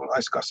vairāk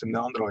aizskārsim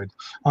ne Android.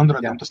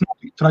 Androidam tas nav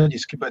tik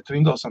traģiski, bet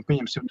Windowsam,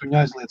 pieņemsim, tu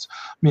viņu aizliec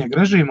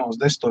miega režīmā,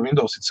 uz desktop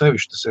Windows ir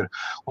sevišķi tas ir,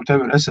 un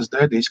tev ir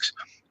SSD disks.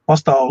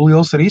 Pastāv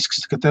liels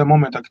risks, ka tajā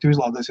momentā, kad tu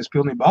izlādēsies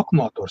pilnībā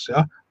akumulators,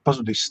 ja,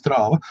 pazudīs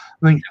strāva,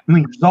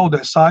 viņš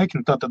zaudē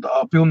saikni, tātad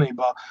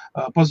pilnībā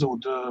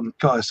pazūd,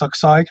 kā es saku,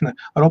 saikne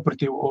ar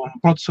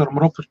procesoru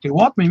ar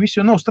operatīvu atmiņu, viss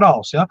jau nav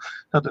strāvas, ja.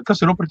 Tātad,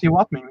 kas ir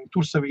operatīva atmiņa? Viņi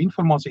tur sevi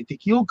informāciju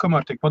tik ilgi,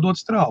 kamēr tiek padot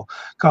strāvu.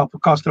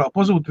 Kā strāva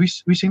pazūd,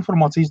 visa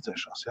informācija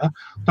izdzēšās, ja.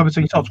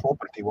 Tāpēc viņi sauc ko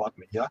operatīvu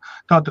atmiņu, ja.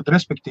 Tātad,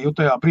 respektīvi,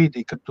 tajā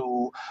brīdī, kad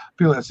tu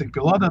pieliec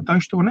pie lādētā,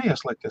 viņš to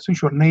neieslēgties.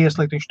 Viņš var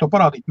neieslēgt, viņš to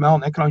parādīt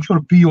melnu ekrānu, viņš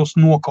var BIOS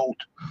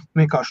nokaut.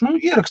 Vienkārši,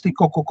 nu, ierakstīt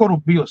kaut ko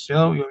korupt BIOS,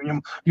 ja, jo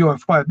viņam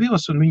UEFI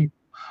BIOS un viņi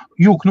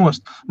jūk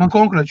nost. Man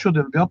konkrēti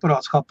šodien bija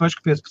aparāts HP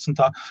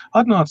 15.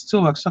 Atnāca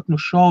cilvēks, saka, nu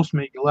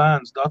šausmīgi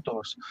lēns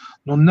dators.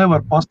 Nu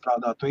nevar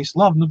pastrādāt visu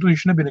labi. Nu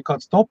viņš nebija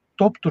nekāds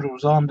top tur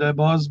uz AMD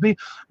bāzes bija,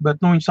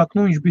 bet nu viņi saka,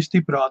 nu viņš bija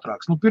stipri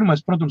ātrāks. Nu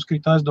pirmais, protams,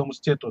 krīt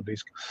aizdomas cieto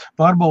disku.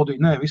 Pārbaudīja,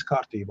 nē, viss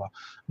kārtībā.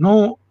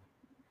 Nu,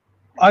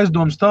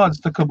 aizdomas tādas,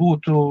 tā kā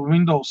būtu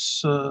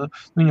Windows,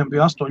 viņam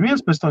bija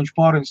 8.1, pēc tam viņš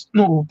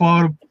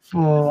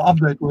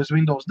updatējas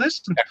Windows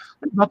 10,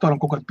 datoram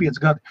kaut kādi 5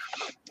 gadi.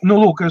 Nu,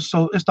 lūk,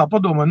 es tā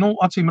padomāju, nu,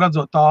 acīm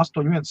redzot tā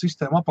 8.1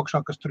 sistēma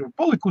apakšā, kas tur ir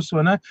palikusi,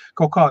 vai ne,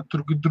 kaut kā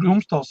tur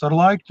drumstals ar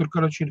laiku, tur,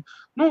 karoči ir,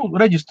 nu,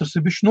 reģistrs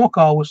ir bišķi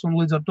nokāvus, un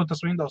līdz ar to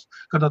tas Windows,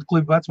 kad tāda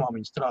klipa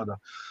vecmāmiņa strādā.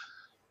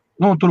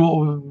 Nu, tur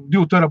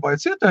 2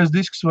 terabaita cietais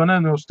disks, vai ne,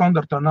 no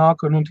standartā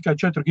nāk, nu, tikai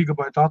 4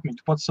 gigabaita atmiņa,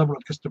 tu pats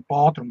saprot, kas tur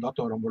pa ātrumu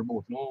datoram var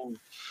būt, nu,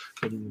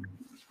 kad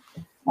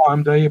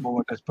AMD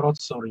iebūvētais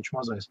procesoriņš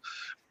mazais.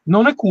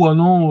 Nu, neko,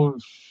 nu,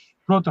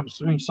 protams,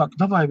 viņi saka,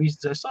 davai viss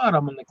dzēs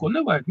ārā, man neko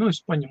nevajag, nu, es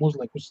paņemu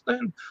uzlieku uz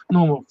stendu,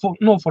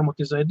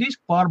 noformatizēju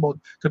disku,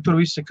 pārbaudu, ka tur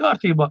viss ir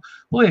kārtībā,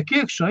 liek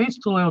iekšā,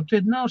 instalē, un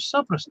tie nevar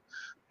saprast.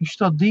 Viņš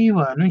tā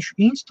dīvaini, viņš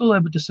instalē,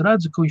 bet es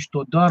redzu, ka viņš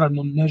to dara,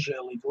 nu,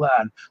 nežēlīgi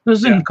lēni. Nu,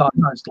 es zinu, kā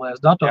jāinstalējas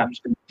datoram,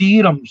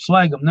 tīram,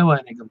 svaigam,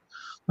 nevainīgam.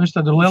 Nu, es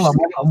tad ar lielām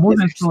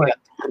mūzi instalēju.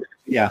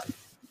 Jā,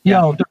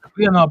 un tad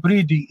vienā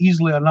brīdī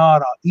izlien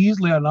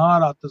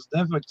ārā tas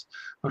defekts,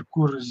 par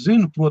kur es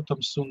zinu,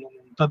 protams, un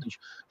tad viņš,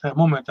 tajā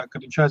momentā,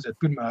 kad viņš aiziet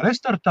pirmajā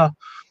restartā,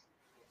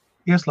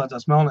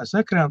 ieslēdzās melnais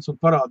ekrāns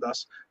un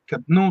parādās,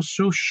 kad, nu,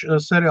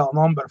 serial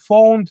number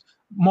found,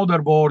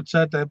 motherboard,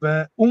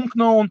 CTB,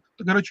 unknown,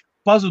 tagad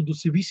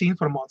pazudusi visa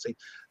informācija.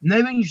 Ne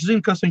viņš zina,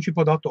 kas viņš ir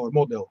pa datoru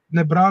modeli,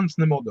 ne brands,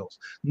 ne modelis.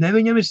 Ne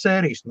viņam ir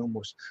sērijas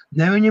numurs,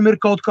 ne viņam ir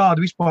kaut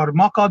kāda vispār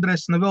MAC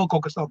adrese, ne vēl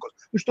kaut kas tālāk.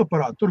 Viņš to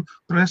parāda. Tur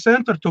press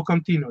enter to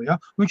continue, ja?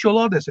 Viņš jau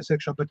lādēsies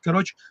iekšā, bet,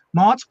 karoči,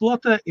 māc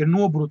platē ir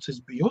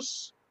nobrucis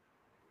BIOS,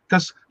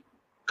 kas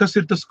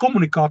ir tas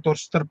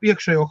komunikators starp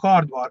iekšējo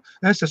hardware.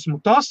 Es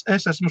esmu tas,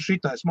 es esmu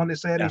šitais, man ir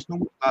sērijas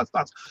numurs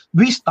tāds.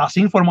 Viss tās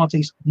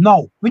informācijas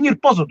nav. Viņi ir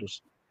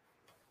pazudusi.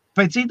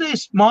 Pēc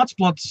idejas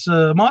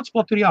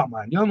mācplati ir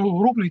jāmaina. Ja? Nu,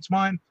 rūpnīca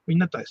maina, viņi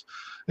netaisa.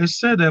 Es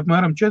sēdēju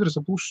apmēram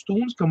 4,5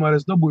 stundas, kamēr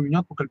es dabūju viņu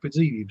atpakaļ pie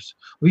dzīvības.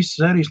 Visas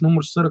sērijas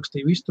numurs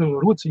sarakstīju, visu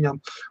rociņām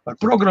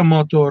ar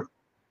programmatoru,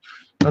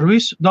 ar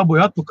visu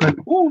dabūju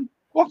atpakaļ un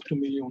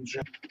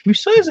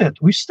viss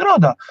aiziet, viss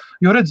strādā.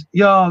 Jo redz,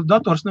 ja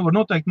dators nevar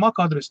noteikt MAC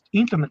adresi,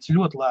 internets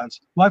ir ļoti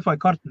lēns, Wi-Fi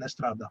karti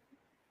nestrādā.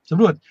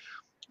 Saprot?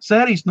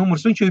 Sērijas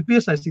numurs, viņš jau ir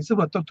piesaistīts,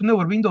 saprot, tu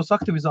nevar Windows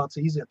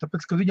aktivizāciju iziet,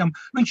 tāpēc, ka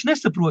viņš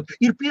nesaprot,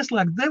 ir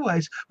pieslēgt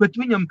device, bet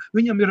viņam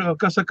ir,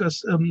 kā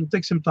sakas,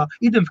 teiksim tā,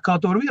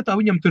 identifikātoru vietā,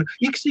 viņam tur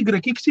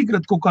XY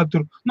kaut kā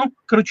tur, nu,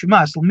 karoči,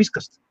 mēsli,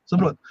 miskast,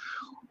 saprot.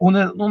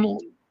 Un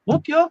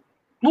jā,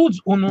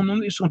 lūdzu,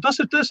 un tas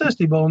ir te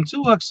saistībā, un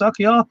cilvēks saka,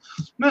 jā,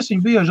 mēs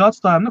viņu bieži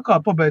atstājam, nu kā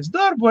pabeidz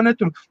darbu, vai ne,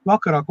 tur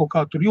vakarā kaut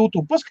kā tur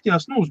YouTube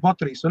paskatījās, nu, uz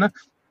baterijas, vai ne,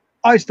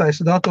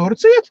 aiztaisa datoru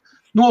ciet,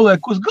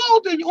 noliek uz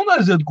galdiņu un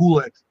aiziet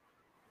gulēt.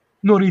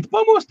 No rīta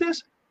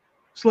pamosties,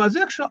 slēdz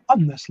iekšā,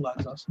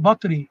 neslēdzās.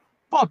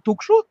 Baterija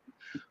tukšo,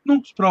 nu,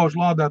 sprauž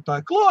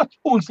lādētāju klāt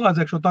un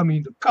slēdz iekšā tam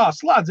īdu. Kā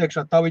slēdz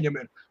iekšā, tā viņam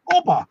ir.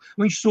 Opā!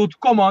 Viņš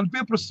sūta komandu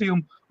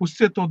pieprasījumu uz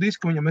cieto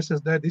disku, viņam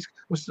SSD disku,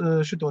 uz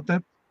šito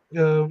te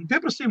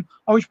pieprasījumu,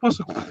 un viņš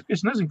pasaka,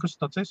 es nezinu, kas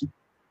tāds esi.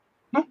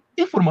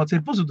 informācija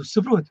ir pazudusi,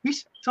 saproti,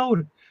 viss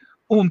cauri.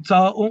 Un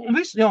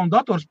viss, jā, un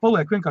dators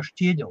paliek vienkārši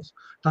ķieģels.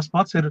 Tas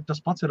pats ir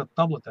ar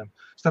tabletēm.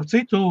 Starp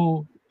citu,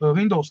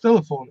 Windows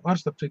telefonu ar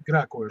starp citu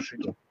grēkojuši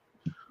šito.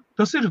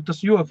 Tas ir tas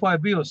UEFI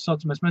BIOS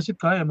saucamies. Mēs it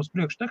kā ejam uz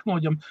priekšu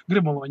tehnoloģijām,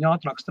 gribam, lai viņi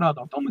ātrāk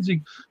strādā un tam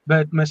līdzīgi,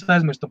 bet mēs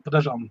aizmirstam par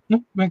dažām,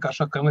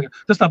 vienkāršākām lietām.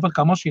 Tas tāpat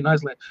kā mašīna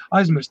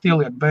aizmirst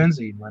ieliek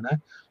benzīnu, vai ne?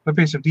 Vai,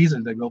 piemēram,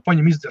 dīzeļdegvielu.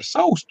 Paņem izdzer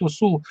savus to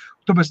sulu,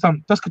 tāpēc tam,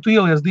 tas, ka tu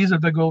ieliec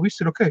dīzeļdegvielu,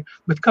 viss ir ok,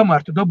 bet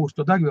kamēr tu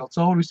dabūsi to degvielu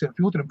cauri visiem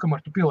filtriem,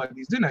 kamēr tu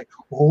pielaidīsi dzinēju,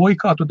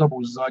 kā tu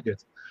dabūsi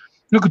zāģēt.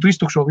 Kad tu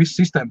iztukšo visu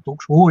sistēmu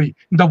tukšu,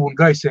 dabūni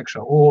gaisa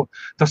iekšā,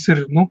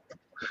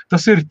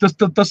 tas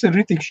ir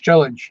ritīgs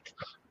challenge.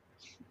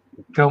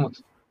 Helmut,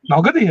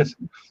 nav gadījies?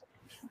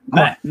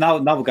 Nē,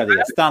 nav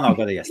gadījies. Tā nav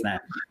gadījies, nē.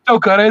 Tev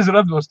kā reiz ir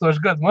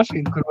atbilstoši gadu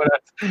mašīna, kur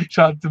varētu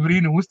šādu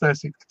brīnumu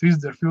uztaisīt, ka tu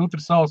izdzer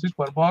filtru savus,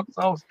 vispār bāku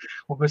savus,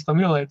 un pēc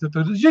tam ielēji, tu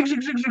tur žik,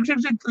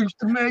 viņš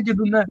tur mēģina,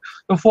 un nē.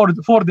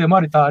 Fordiem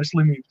arī tā ir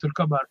slimība, tur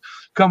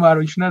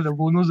kamēr viņš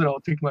nedabūna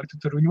uzraut, tikmēr tu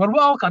tur viņu var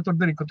valkāt, tur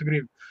darīt, ko tu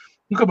gribi.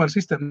 Un kamēr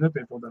sistēma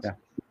nepiepildās.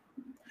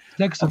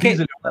 Okay.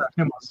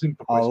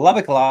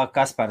 Labi,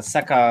 Kaspar,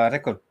 saka,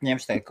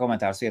 ņemšu teikt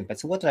komentārus vienu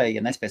pēc otrai,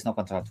 ja nespēs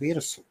nokontrolēt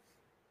vīrusu.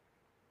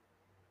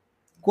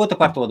 Ko tu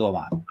par to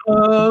domā?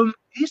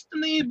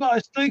 Īstenībā,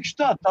 es teikšu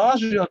tā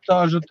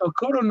ažiotāža, tā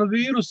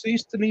koronavīrusa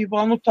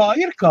īstenībā, tā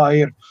ir kā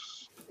ir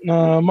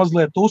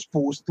mazliet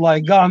uzpūst, lai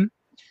gan,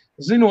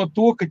 zinot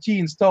to, ka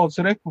Ķīnas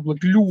Tautas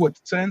Republika ļoti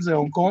cenzē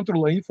un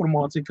kontrolē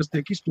informāciju, kas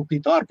tiek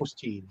izplatīta ārpus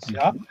Ķīnas,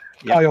 jā?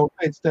 Kā jau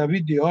teicu tajā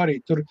video arī,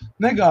 tur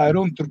negāja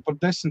runa tur par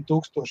 10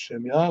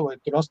 000, jā, vai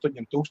tur 8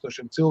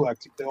 000 cilvēku,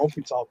 cik te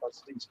oficiāli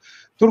tāds things.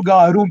 Tur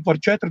gāja runa par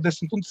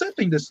 40 un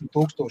 70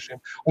 000,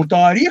 un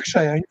tā ir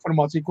iekšējā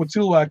informācija, ko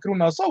cilvēki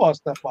runā savā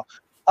starpā.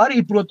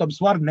 Arī, protams,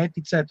 var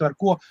neticēt ar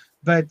ko,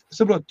 bet,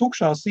 saprot,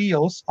 tukšās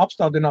ielas,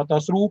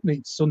 apstādinātās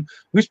rūpnīcas un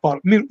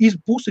vispār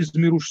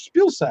pusizmirušas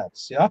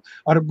pilsētas, ja,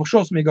 ar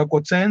šausmīgāko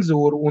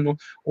cenzūru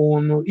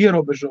un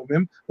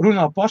ierobežojumiem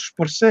runā paši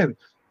par sevi.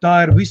 Tā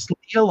ir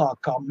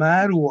vislielākā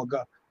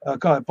mēroga,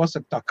 kā jau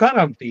pasaka, tā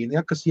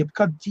karantīna, ja, kas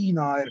jebkad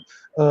Ķīnā ir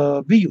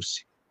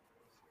bijusi.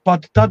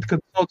 Pat tad,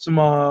 kad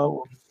saucamā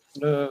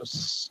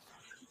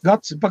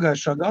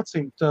pagājušā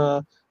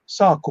gadsimta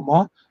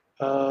sākumā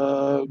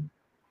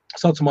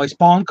saucamā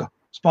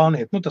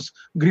Spāniet, tas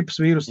gripas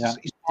vīrus,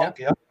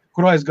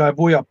 kur aizgāja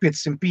bojā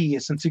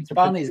 550, cik tur...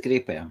 Spānijas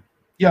gripa, jā.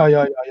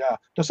 Jā.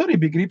 Tas arī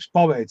bija gripas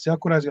paveids, ja,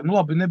 kur aizgāja,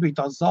 labi, nebija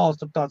tās zāles,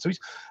 tur tāds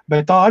viss,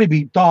 bet tā arī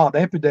bija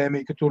tāda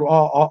epidēmija, ka tur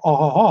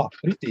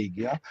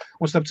ritīgi, ja.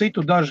 Un starp citu,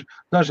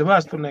 daži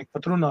vēsturnieki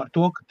pat runā ar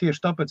to, ka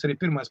tieši tāpēc arī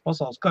Pirmais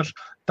pasaules karš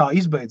tā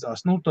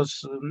izbeidzās, tas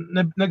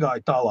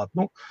negāja tālāk,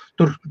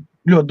 tur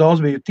ļoti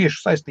daudz bija tieši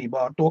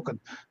saistībā ar to, ka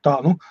tā,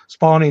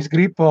 Spānijas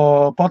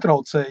gripa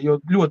patraucēja, jo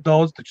ļoti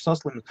daudz taču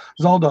saslim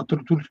zaudāt,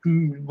 tur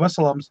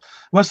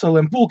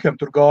veseliem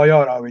pulkiem tur gāja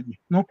ārā viņi,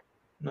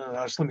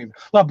 ar slimību.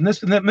 Labi,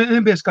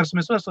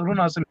 nebieskarsimies vēl,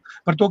 runāsim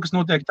par to, kas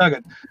notiek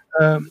tagad.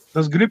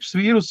 Tas gripas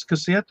vīrus,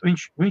 kas iet,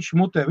 viņš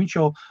mutē, viņš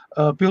jau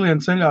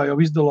pilienu ceļā jau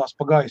izdalās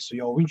pa gaisu.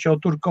 Viņš jau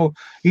tur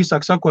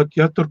īsāk sakot,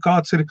 ja tur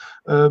kāds ir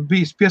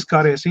bijis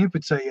pieskāries,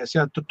 inficējies,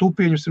 ja tu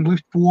pieņemsim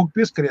liftu pogu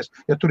pieskaries,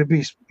 ja tur ir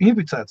bijis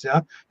inficēts,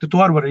 ja, tad tu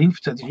arī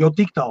inficēts, jau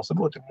tik tālu,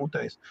 saprot, ir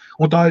mutējis.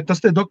 Un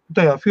tas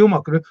tajā filmā,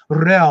 kur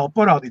reāli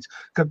parādīts,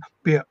 kad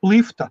pie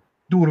lifta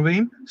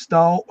durvīm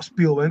stāv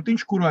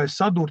spilventiņš, kurā ir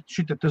sadurti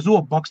šitie te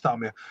zobu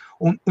bakstāmie.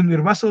 Un ir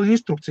vesela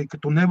instrukcija, ka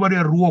tu nevari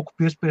ar roku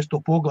piespiest to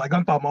pogu, lai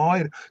gan tā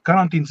māja ir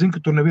karantīna, zina,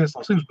 ka tur neviens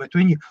nav slims, bet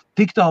viņi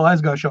tik tālu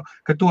aizgājuši jau,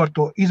 ka tu ar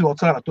to izvelc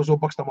ārā to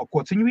zobu bakstāmo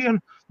kociņu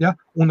vienu, ja,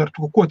 un ar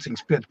to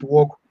kociņu spied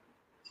pogu.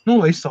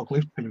 Lai izsaukt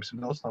liftu,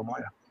 pieņemsim daudz tā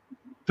mājā.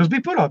 Tas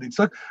bija parādīts.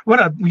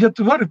 Ja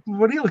tu vari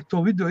ielikt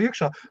to video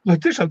iekšā, lai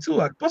tiešām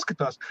cilvēki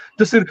paskatās,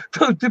 tas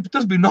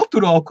bija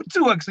naturāli, kur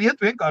cilvēks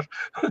iet vienkārši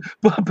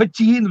pa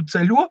Ķīnu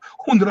ceļo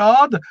un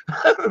rāda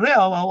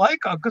reālā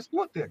laikā, kas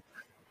notiek.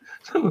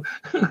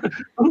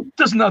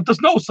 Tas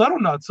nav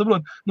sarunāts,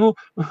 saprot,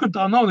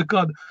 tā nav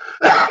nekāda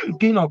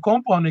kino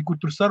kompānija, kur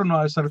tur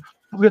sarunājas ar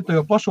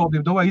vietējo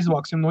pašvaldību, vai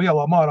izvāksim no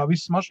ielām ārā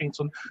visas mašīnas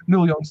un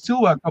miljonus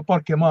cilvēku no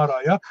parkiem ārā,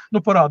 ja?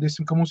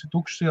 Parādīsim, ka mums ir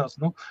tukšas ielas.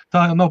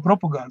 Tā jau nav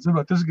propaganda,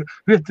 saprot, tas ir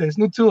vietējais,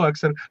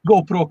 cilvēks ar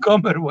GoPro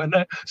kameru, vai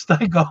ne,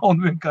 staigā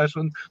un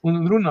vienkārši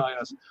un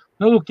runājās.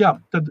 Lūk, jā,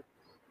 tad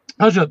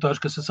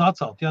ažiotāži, kas es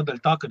atcelt, jādēļ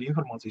tā, kad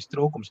informācijas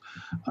trūkums.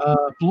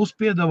 Plus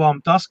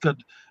piedāvām tas, kad,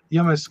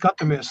 ja mēs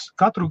skatāmies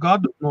katru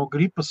gadu no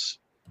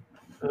gripas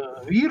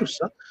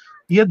vīrusa,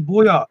 iet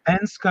bojā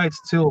N skaits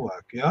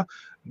cilvēku, ja?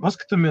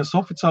 Paskatāmies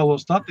oficiālo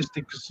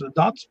statistikas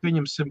datus,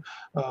 pieņemsim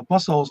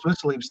Pasaules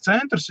veselības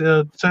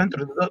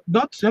centra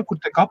datus, ja,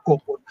 kur tiek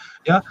apkopot,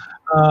 ja?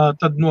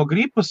 Tad no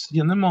gripas,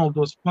 ja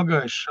nemaldos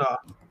pagājušā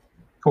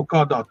kaut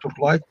kādā tur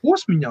laika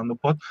posmiņā,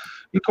 pat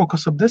ir kaut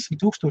kas ap 10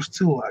 000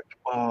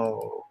 cilvēki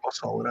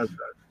pasauli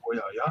aizgāja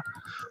bojā, ja?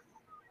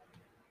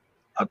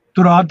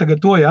 Tu rādi tagad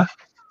to, ja?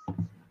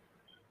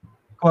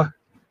 Ko?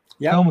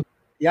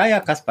 Jā,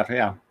 Kaspar,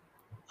 jā.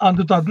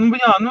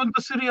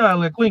 Tas ir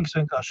jāieliek links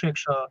vienkārši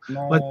iekšā,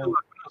 lai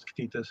cilvēki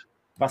noskatīties.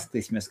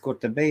 paskatīsimies, kur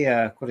te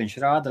bija, kur viņš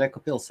rāda, Reku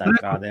pilsētu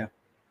rādīja.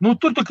 Nu,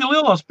 tur tā ir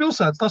lielās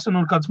pilsētas, tas ir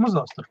kāds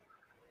mazās tur.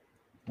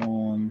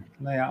 Un,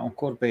 nu jā, un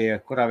kur bija,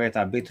 kurā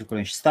vietā bija tur, kur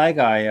viņš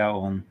staigāja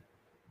un...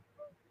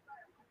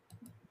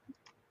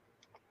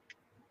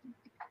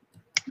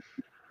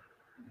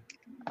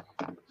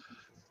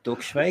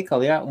 Tukšs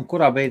veikali, jā, un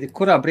kurā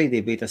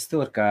brīdī bija tas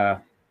tur,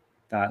 kā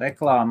tā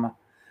reklāma,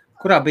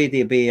 kurā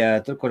brīdī bija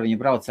tur, kur viņi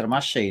brauc ar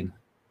mašīnu?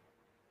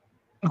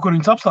 Kur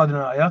viņas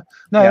apstādināja, jā?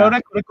 Nē,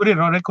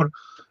 rekur.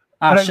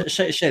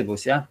 Šeit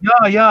būs, jā?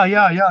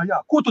 Jā.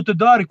 Ko tu te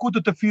dari, ko tu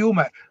te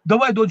filmē?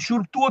 Davai dod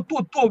šurp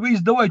to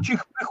visu, davai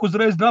čihpehu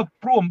uzreiz nāk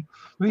prom.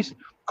 Viss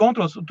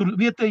kontrols, tur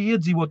vietēji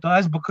iedzīvot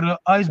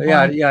aizbakra.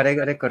 Jā,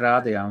 rekur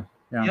rādījām.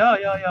 Jā.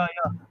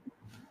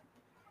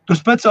 Tur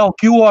speciāli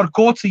QR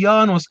kods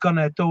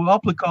jānoskanē tev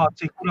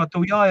aplikācija, kurā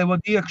tev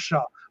jāievad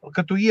iekšā,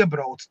 kad tu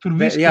iebrauc. Tur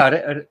viss. Jā,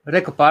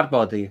 reku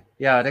pārbaudīja.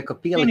 Jā, reku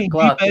pielika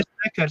klāt.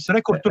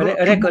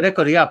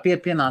 Rekur, jā,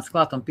 pienāca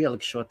klāt un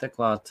pielika šo te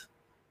klāt.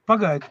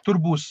 Pagaidi, tur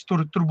būs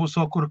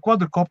vēl, kur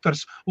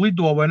kvadrikopters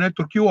lido vai ne,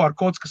 tur QR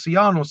kods, kas ir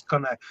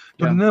jānoskanē.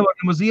 Tur nevar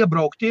nemaz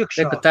iebraukt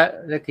iekšā.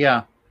 Jā.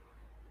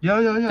 Jā.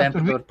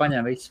 Temperatūra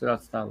paņem viss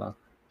brauc tālāk.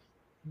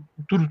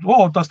 Tur,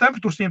 tās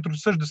temperatūras viņiem tur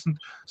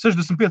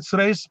 65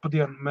 reizes pa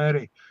dienu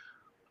mērī.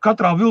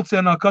 Katrā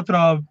vilcienā,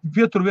 katrā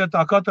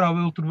vieturvietā,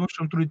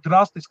 tur ir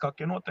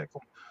drastiskākie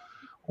noteikumi.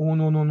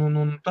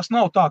 Un tas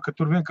nav tā, ka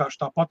tur vienkārši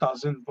tā patā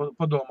zina,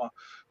 padomā.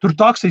 Tur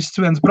taksists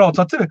viens brauc,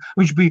 atceries,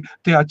 viņš bija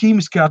tajā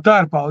ķīmiskajā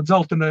tērpā,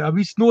 dzeltenajā,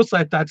 viss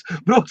nosaitēts,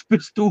 brauc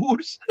pie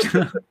stūris.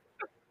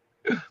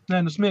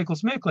 Nē,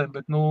 smiekliem,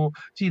 bet,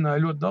 Ķīnā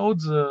ir ļoti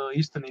daudz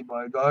īstenībā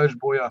ir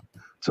gājuši bojā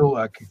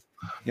cilvēki.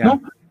 Jā.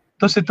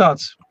 Tas ir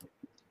tāds.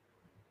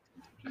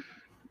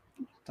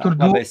 Tur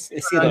labi,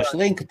 es iedošu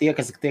linku, tie,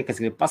 kas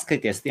grib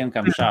paskatīties, tiem,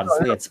 kam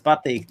šādas lietas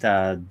patīk,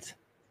 tad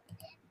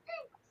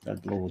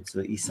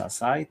lūdzu īsā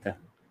saite.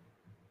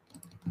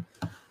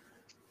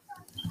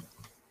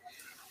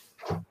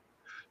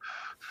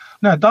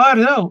 Nē, tā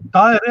ir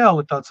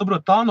realitāte,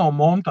 saprot, tā nav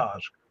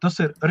montāža, tas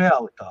ir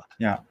realitāte.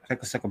 Jā,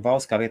 reku saka,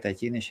 Bauskā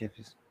vietēji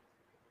ķīnieši.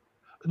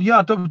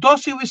 Jā,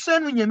 tas jau ir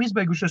sen viņiem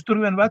izbeigušies,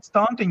 tur vien vec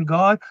tantiņa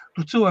gāja,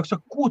 tur cilvēks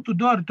saka, ko tu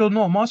dari, tev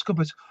nav maska,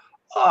 pēc,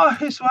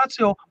 es vec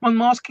jau, man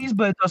maska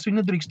izbeidās, viņa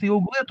nedrīkst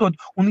ilgi lietot,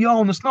 un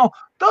jaunas nav.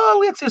 Tā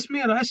liecies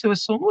mierā, es jau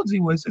esmu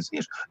nodzīvojis, es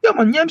iešu. Jā,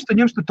 man ņems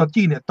tā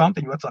ķīniet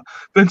tantiņa vecā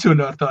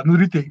pensionāra tā,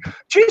 ritīgi.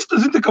 Čista,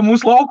 zini, ka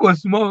mūsu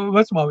laukos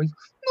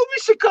vecmāmiņas,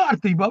 viss ir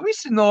kārtībā,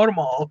 viss ir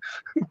normāli.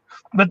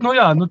 Bet,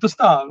 tas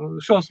tā,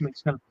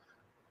 šausmīgs.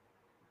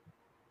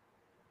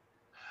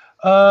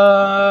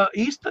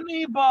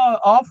 Īstenībā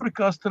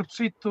Āfrikā, starp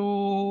citu,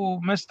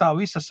 mēs tā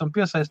visi esam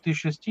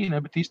piesaistījušies Ķīnai,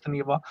 bet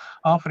īstenībā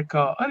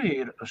Āfrikā arī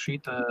ir šī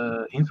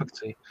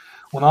infekcija.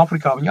 Un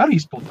Āfrikā viņa arī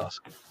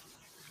izplatās.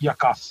 Ja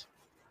kas.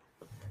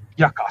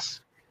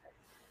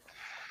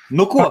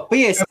 Nu ko,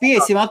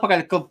 piesim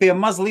atpakaļ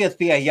mazliet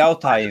pie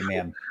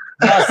jautājumiem.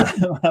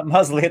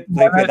 Mazliet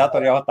pie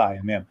datoru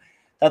jautājumiem.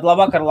 Tad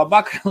labvakar,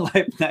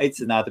 laipni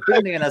aicināti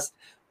Pirmdienas.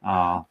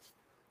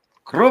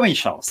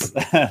 Krūmiņšaus.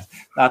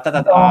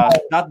 Tātad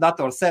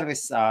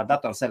datorservis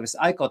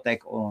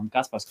Aikotek un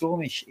Kasparu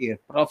Krūmiņš ir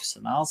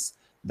profesionāls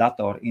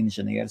datoru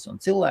inženieris un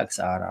cilvēks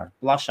ar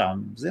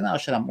plašām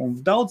zināšanām un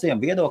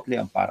daudziem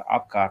viedokļiem par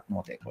apkārt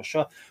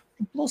notiekošo.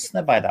 Plus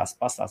nebaidās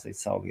pastāstīt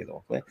savu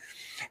viedokli.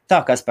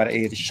 Tā, Kaspar,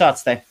 ir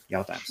šāds te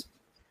jautājums.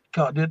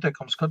 Kādi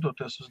ieteikumi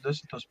skatoties uz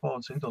 10.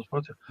 paudzes Intel's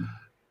procesu?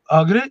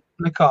 Agri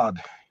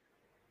nekādi.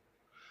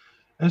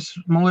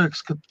 Man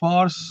liekas, ka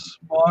pāris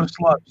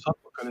laipus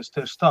atpakaļ es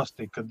tieši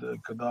stāstīju,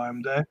 kad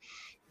AMD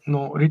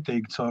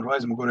ritīgi caur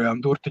aizmugurējām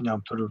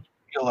durtiņām tur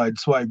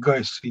ielaida svaigu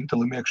gaisu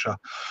Intelim iekšā.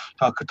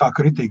 Tā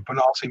ka ritīgi pa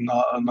nācīm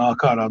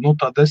nāk ārā.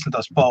 Tā 10.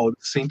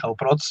 paudzes Intel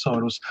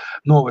procesorus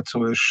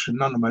novecojuši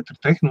nanometru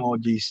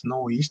tehnoloģijas,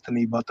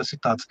 īstenībā tas ir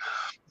tāds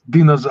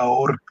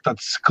dinozauru,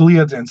 tāds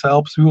kliedziens,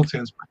 elpas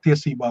vilciens par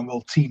tiesībām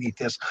vēl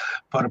cīnīties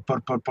par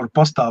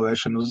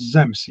pastāvēšanu uz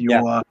zemes, jo,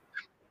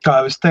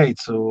 kā jau es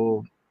teicu,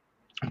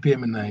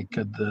 pieminēja,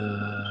 kad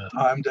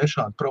AMD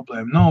šāda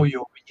problēma nav,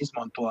 jo viņi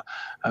izmanto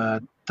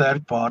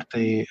third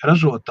party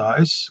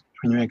ražotājus,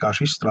 viņi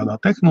vienkārši izstrādā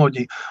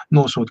tehnoloģiju,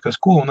 nosūta kas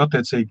ko, un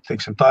attiecīgi,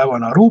 teiksim,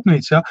 Taivānā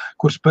rūpnīca,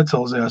 kur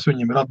specializējās,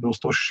 viņiem ir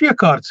atbilstošas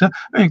iekārtas,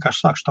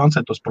 vienkārši sāk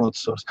štancēt tos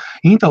procesors.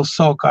 Intels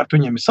savukārt,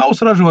 viņiem ir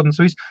savs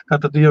ražotnes,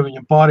 tātad, ja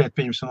viņam pāriet,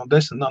 pieņemsim, no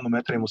 10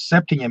 nanometriem uz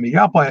 7 ir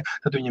jāpāriet,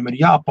 tad viņam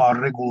ir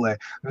jāpārregulē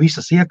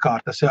visas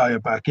iekārtas,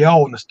 jāiepērk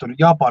jaunas, tur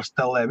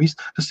jāpārstelē, viss.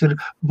 Tas ir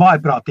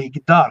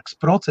vājprātīgi dārgs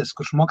process,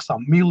 kurš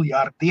maksā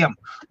miljardiem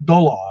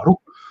dolāru.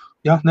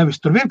 Ja, nevis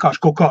tur vienkārši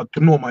kaut kādu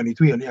tur nomainīt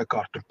vienu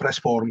iekārtu, tur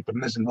presformu, tur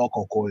nezinu vēl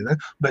kaut ko, ne?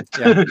 Bet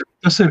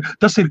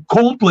tas ir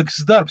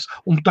komplekss darbs,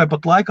 un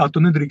tāpat laikā tu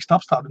nedrīkst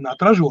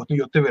apstādināt ražotni,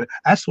 jo tev ir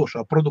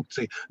esošā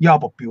produkcija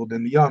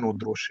jāpapildina,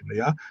 jānodrošina,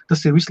 ja?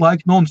 Tas ir visu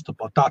laiku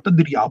non-stopā, tā tad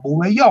ir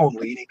jābūvē jauna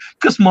līnija,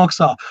 kas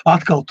maksā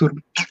atkal tur,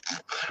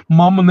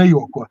 mamma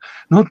nejoko.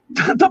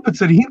 Tāpēc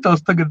arī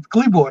Intels tagad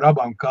klibo ar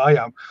abām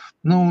kājām.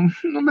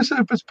 Mēs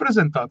arī pēc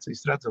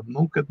prezentācijas redzam,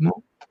 kad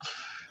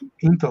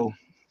Intel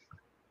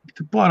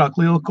Pārāk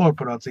liela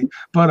korporācija,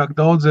 pārāk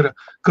daudz ir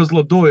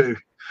Kazladojevi,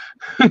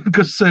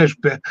 kas sēž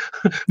pie.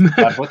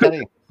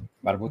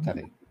 Varbūt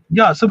arī.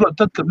 Jā, saprot,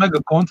 tad, kad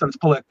megakoncerns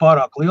paliek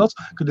pārāk liels,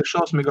 kad ir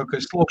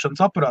šausmīgākais slokšanas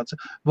aparāts,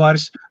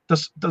 vairs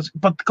tas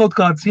pat kaut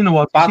kādas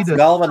inovācijas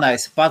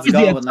Pats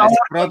galvenais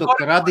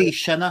produkta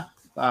radīšana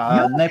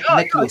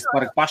nekļūst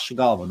par pašu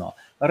galveno.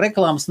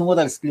 Reklāmas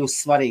nodaļas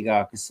kļūst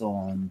svarīgākas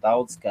un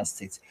daudz kas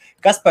cits.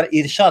 Kaspar,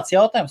 ir šāds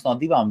jautājums no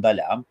 2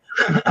 daļām.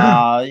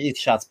 Ir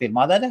šāds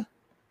pirmā daļa?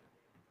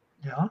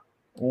 Jā.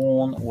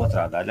 Un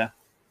otrā daļa?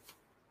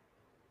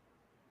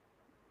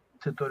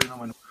 Citu arī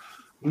nomenu.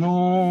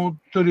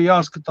 Tur ir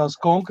jāskatās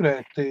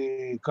konkrēti,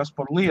 kas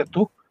par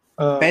lietu.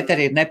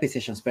 Pēteri, ir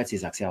nepieciešams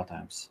precīzāks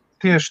jautājums.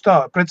 Tieši tā,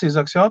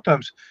 precīzāks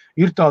jautājums.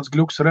 Ir tāds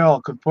gļuks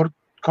reāli, kad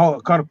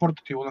kara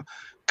portatīva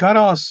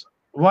karās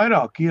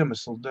vairāk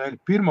iemeslu dēļ.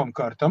 Pirmam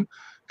kārtam,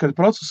 kad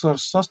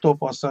procesors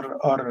sastopās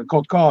ar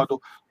kaut kādu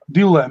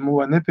dilemmu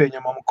vai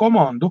nepieņemamu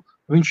komandu,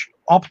 viņš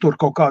aptur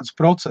kaut kādas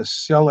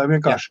procesus, lai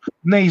vienkārši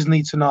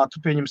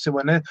neiznīcinātu, pieņemsim,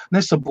 vai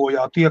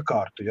nesabojātu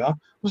iekārtu.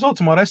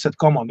 Saucamā reset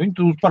komandu, viņi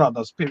tur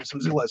parādās, pieņemsim,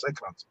 zilais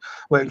ekrāns.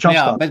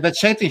 Bet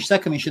šeit viņš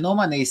saka, ka viņš ir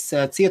nomainījis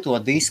cieto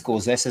disku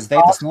uz SSD.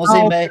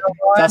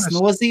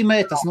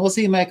 Tas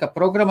nozīmē, ka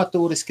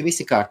programmatūriski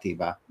visi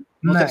kārtībā.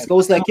 Tas, ka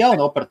uzliek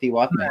jaunu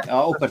operatīvo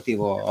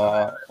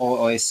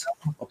OS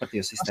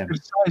operatīvo sistēmu. Tas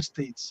ir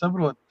saistīts,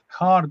 saprot,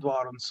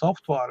 hardware un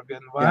software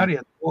vienmēr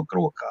iet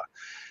rokā.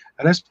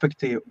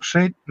 Respektīvi,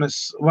 šeit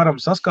mēs varam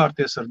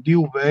saskārties ar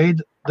 2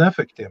 veidu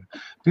defektiem.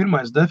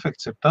 Pirmais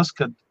defekts ir tas,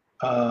 kad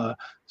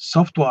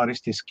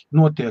softwaristiski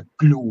notiek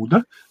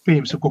kļūda,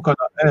 pieņemsim kaut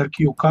kādā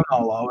RQ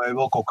kanālā vai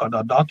vēl kaut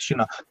kādā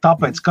datašinā,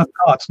 tāpēc, ka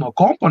kāds no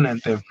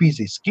komponentiem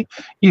fiziski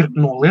ir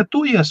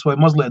nolietojies vai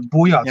mazliet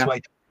bojāts vai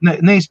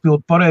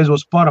neizpild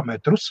pareizos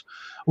parametrus.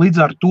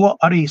 Līdz ar to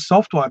arī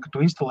software, kad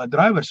tu instalē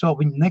drivers, vēl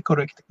viņi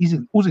nekorekti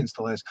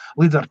uzinstalēs.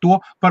 Līdz ar to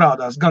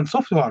parādās gan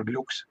software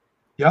gļuks,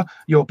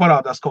 jo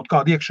parādās kaut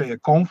kādi iekšējie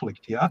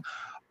konflikti.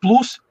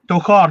 Plus tev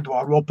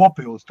hardware vēl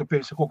papildus, tu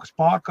piesi kaut kas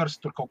pārkars,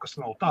 tur kaut kas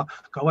nav tā,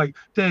 kā vajag.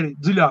 Te ir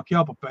dziļāk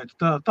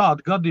jāpapēta.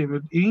 Tādi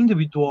gadījumi ir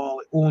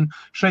individuāli un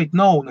šeit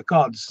nav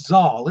nekādas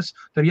zāles.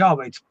 Te ir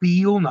jāveic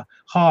pilna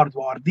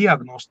hardware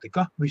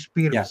diagnostika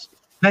vispirms,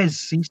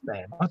 bez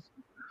sistēmas,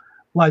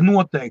 lai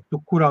noteiktu,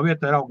 kurā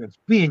vietā ir augens.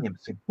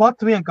 Pieņemsim, pat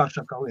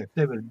vienkāršākā lieta.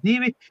 Tev ir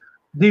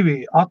divi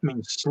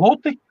atmiņas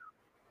sloti,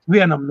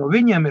 vienam no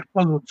viņiem ir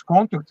pazudis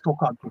kontakts kaut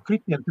kādu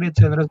kritienu,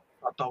 triecienu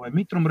rezultātā vai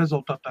mitruma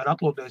rezultātā ir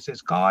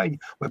atlodējusies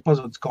kājiņa vai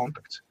pazudis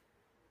kontakts.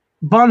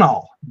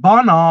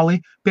 Banāli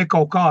pie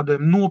kaut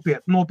kādiem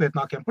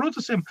nopietnākiem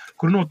procesiem,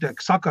 kur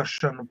notiek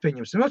sakaršana,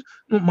 pieņemsim,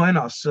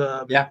 mainās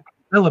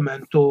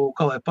elementu,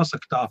 kā lai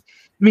pasaka tā,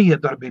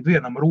 miedarbība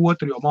vienam ar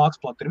otru, jo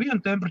māksplata ir viena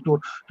temperatūra,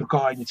 tur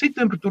kājiņa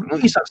cita temperatūra,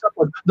 īsāk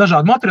sakot,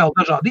 dažādi materiāli,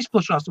 dažādi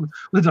izplašās, un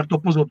līdz ar to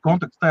pazūd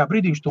kontakts, tajā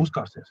brīdī viņš to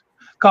uzkārsies.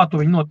 Kā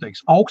tu viņu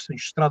noteiks? Augsts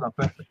viņš strādā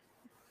perfekti.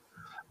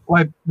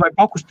 Vai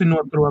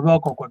pakustinot vai vēl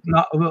kaut ko.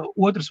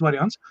 Otrs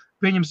variants,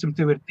 pieņemsim,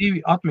 tev ir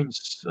 2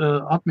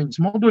 atmiņas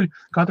moduļi,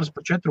 katrs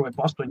pa 4 vai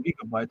pa 8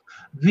 gigabaiti.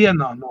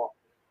 Vienā no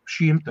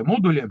šīm te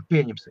moduļiem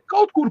pieņemsim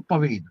kaut kur pa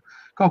vidu,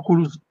 kaut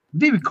kur uz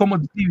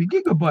 2,2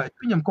 gigabaiti,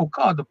 viņam kaut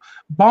kāda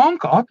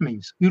banka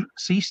atmiņas ir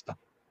sista.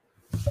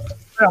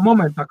 Tajā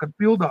momentā, kad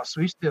pildās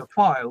visi tie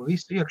faili,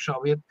 visi iekšā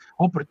vieta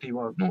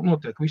operatīvā,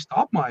 notiek visi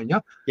tā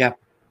apmaiņa,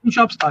 viņš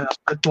apstājās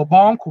pret to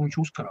banku un viņš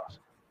uzkarās.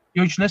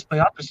 Jo viņš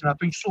nespēja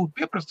atrisināt, viņš sūta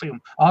pieprasījumu,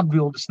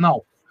 atbildes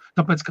nav.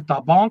 Tāpēc, ka tā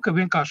banka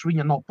vienkārši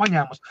viņa nav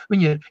paņēmusi,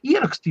 viņa ir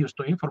ierakstījusi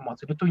to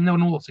informāciju, bet tu viņu nevar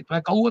nolasīt,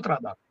 vai kā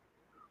otrādāk.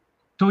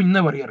 Tu viņu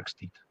nevar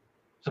ierakstīt.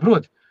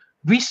 Saproti?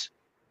 Viss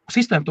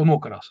sistēma to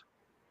nokarās.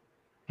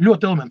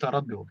 Ļoti elementāra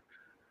atbildi.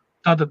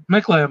 Tātad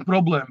meklējam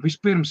problēmu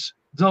vispirms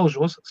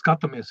dzelžos,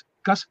 skatāmies,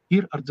 kas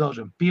ir ar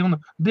dzelžiem. Pilna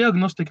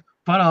diagnostika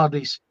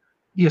parādīs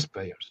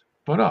iespējams.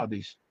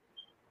 Parādīs.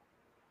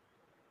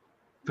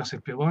 Kas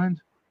ir pie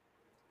vainas?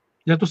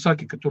 Ja tu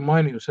saki, ka tu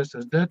mainījusi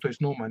SSD, tu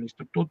esi nomainījis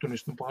to, tu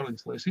esi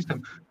pārlīdz, lai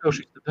sistēma, tev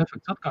šis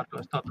defekts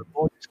atkārtojas, tātad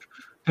loģiski.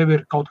 Tev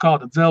ir kaut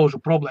kāda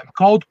dzelžu problēma,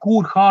 kaut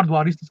kur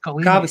hardwaristiskā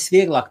līmenī. Kā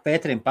visvieglāk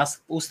Pēterim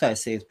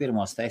uztaisīt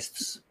pirmos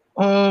testus?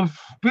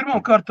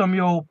 Pirmkārtam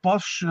jau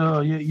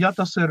ja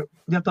tas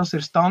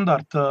ir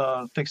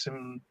standarta,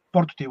 teiksim,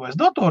 portatīvais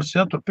dators,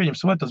 tur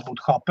pieņemsim, vai tas būtu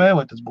HP,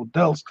 vai tas būtu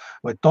Dell,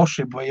 vai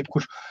Toshiba, vai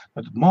jebkurš,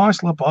 tad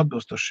mājaslapā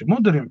atbilstoši šim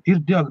modelim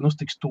ir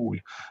diagnostikas tūļi.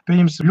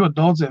 Pieņemsim, ļoti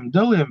daudziem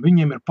Delliem,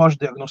 viņiem ir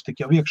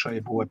pašdiagnostika jau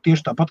iekšēji būvēt,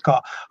 tieši tāpat kā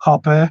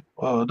HP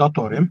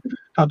datoriem.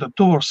 Tātad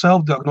tu var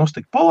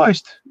self-diagnostiku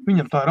palaist,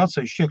 viņam tā ir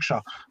atsevišķi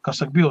iekšā, kā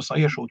saka, biosā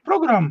iešūt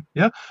programmu,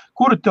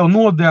 kura tev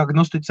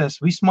nodiagnosticēs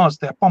vismaz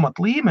tajā pamat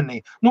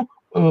līmenī,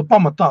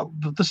 pamatā,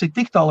 tas ir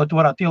tik tā, lai tu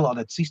varētu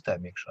ielādēt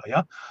sistēmu iekšā,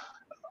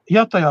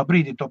 Ja tajā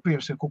brīdī to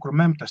pieņemsim, kaut kur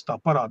memtestā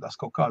parādās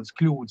kaut kādas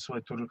kļūdas,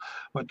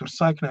 vai tur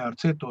saiknē ar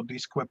cieto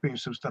disku, vai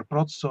pieņemsim starp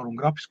procesoru un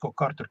grafisko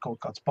kartu ir kaut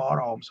kāds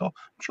pārāvums,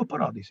 viņš jau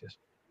parādīsies.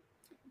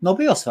 No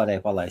BIOS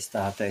varēja palaist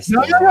tā testu.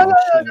 Jā.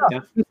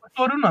 Mēs par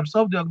to runājam,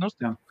 savu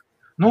diagnostiku.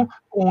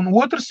 Un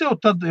otrs jau,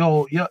 tad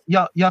jau,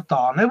 ja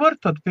tā nevar,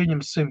 tad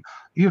pieņemsim,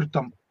 ir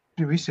tam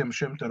pie visiem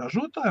šiem te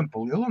ražotājiem, pa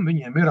lielam,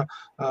 viņiem ir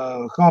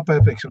HP,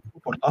 pieksim,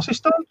 support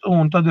asistanti,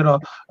 un tad ir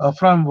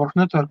Framework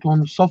Network un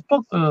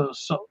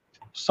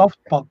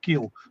Softpack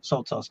Kill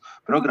saucās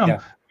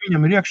programma.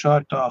 Viņam ir iekšā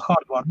tā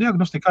hardware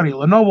diagnostika, arī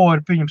Lenovo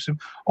ir, pieņemsim,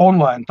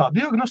 online tā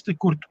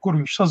diagnostika, kur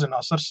viņš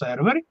sazinās ar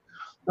serveri,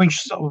 viņš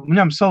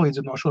ņem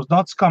salīdzinošos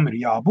datus, kam ir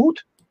jābūt,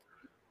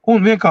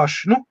 un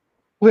vienkārši,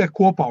 liek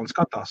kopā un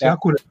skatās,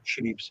 kur ir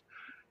atšķirības.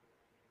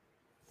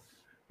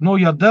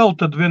 Ja Dell,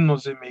 tad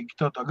viennozīmīgi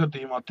tādā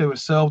gadījumā tev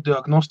ir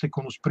self-diagnostika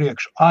un uz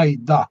priekšu.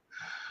 Aida!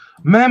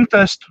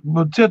 Memtest,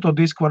 cieto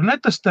disku var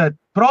netestēt,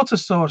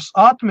 procesors,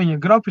 atmiņa,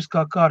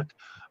 grafiskā karta,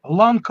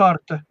 LAN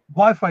karte,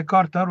 Wi-Fi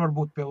karte arī var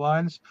būt pie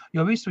vainas,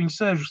 jo visi viņi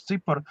sēž uz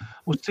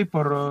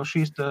ciparu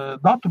šīs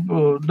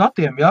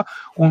datiem,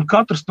 un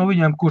katrs no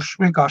viņiem,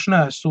 kurš vienkārši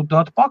neaizsūt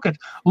datu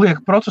paketi,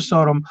 liek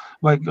procesoram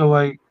vai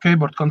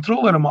keyboard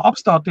controlleram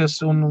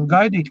apstāties un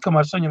gaidīt,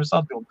 kamēr saņems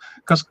atbildi.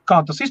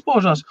 Kā tas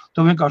izpaužās,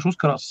 tev vienkārši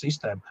uzkarās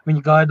sistēma. Viņi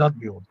gaida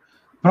atbildi.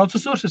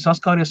 Procesors ir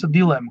saskāries ar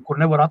dilemmu, kur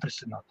nevar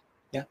atrisināt.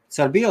 Ja,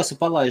 caur BIOSu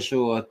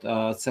palaižot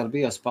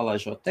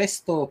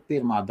testu,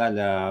 pirmā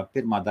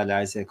daļa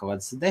aiziet kaut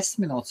kāds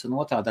 10 minūtes un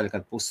otrā daļa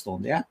kad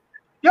pusstundu, ja?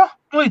 Jā,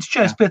 līdz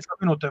 45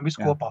 minūtēm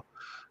visu kopā.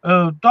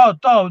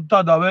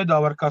 Tādā veidā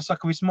var, kā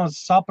saka, vismaz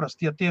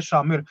saprast, ja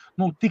tiešām ir,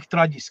 tik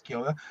traģiski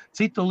jau, ja?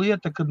 Cita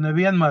lieta, kad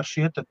nevienmēr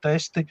šie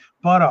testi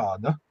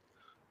parāda.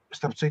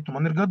 Starp citu,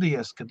 man ir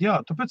gadījies,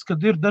 tāpēc, kad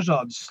ir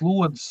dažādas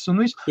slodzes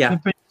un viss,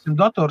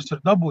 dators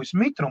ir dabūjis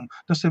mitrumu,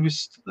 tas ir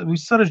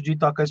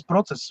vissarežģītākais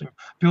process viņu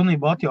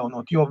pilnībā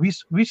atjaunot, jo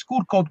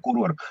kaut kur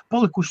var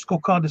palikušas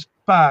kaut kādas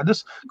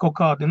pēdas, kaut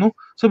kādi,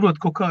 saprot,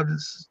 kaut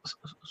kādas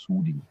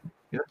sūdiņi,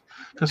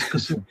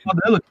 kas ir tāda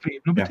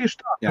elektrība, bet tieši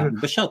tā.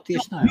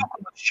 Tieši tā.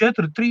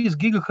 4-3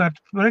 GHz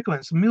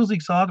frekvences,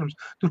 milzīgs ātrums,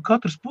 tur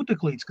katrs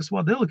puteklīts, kas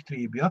vada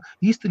elektrību,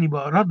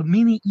 īstenībā rada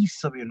mini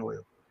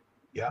izsavienojumu,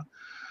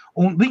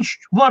 Un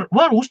viņš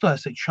var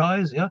uztaisīt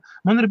šaizi,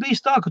 Man ir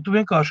bijis tā, ka tu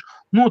vienkārši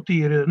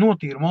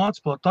notīri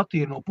mācplātu,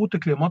 attīri no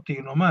putekļiem,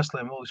 attīri no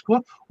mēsliem vēl visko,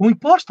 un viņi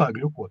pārstāja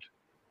gļukot.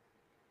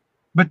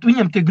 Bet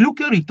viņam tie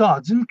gļuki arī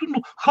tādi,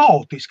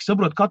 haotiski,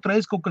 saprot, katru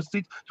reizi kaut kas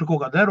cits, tur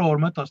kaut kāda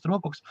errora metās, tur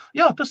vēl kaut kas.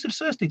 Jā, tas ir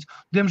saistīts.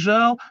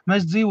 Diemžēl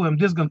mēs dzīvojam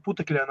diezgan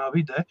putekļainā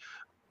vidē,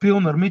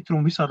 pilna ar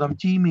mitrumu, visādām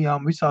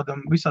ķīmijām,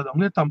 visādām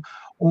lietām,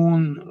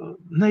 un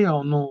ne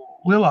jau,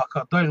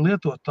 lielākā daļa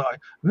lietotāji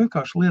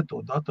vienkārši lieto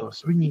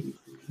dators. Viņi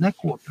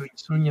nekop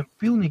viņus, viņiem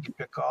pilnīgi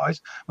pie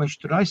kājas, vai viņš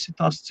tur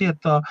aizsitās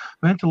cietā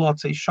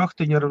ventilācijas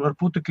šahtiņa ar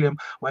putekļiem,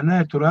 vai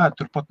nē, tur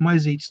pat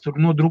maizītes, tur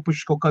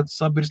nodrupušas kaut kādas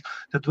sabirst,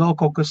 tad vēl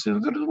kaut kas ir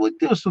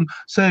lities un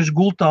sēž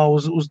gultā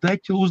uz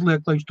deķi,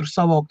 uzliek, lai viņš tur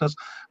savāk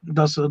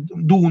tās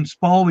dūnas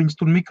palviņas,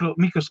 tur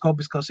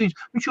mikroskopiskās viņas,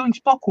 viņš jau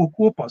viņus pako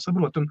kopā,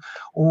 saprot,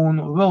 un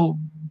vēl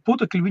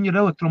putekļi, viņi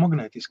ir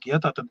elektromagnētiski,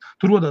 tātad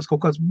tur rodās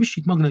kaut kāds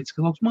bišķīt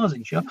magnētiski lauks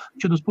maziņš,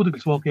 viņš tos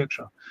putekļus valk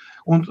iekšā.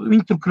 Un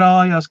viņi tur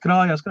krājās.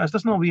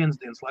 Tas nav vienas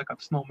dienas laikā,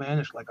 tas nav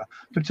mēneša laikā.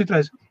 Tur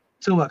citreiz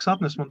cilvēks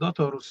atnes man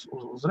datoru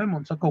uz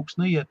remontu, saka, kaut kas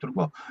neiet tur.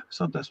 Es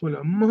attēs vaļā,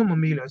 mamma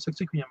mīļā, es saku,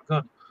 cik viņam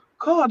gadu?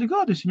 Kādi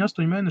gadi? Es viņu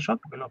 8 mēneši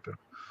atpakaļ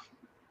apirku.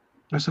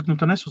 Es saku,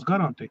 tā nes uz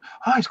garantiju.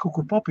 Es kaut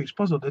kur papīrs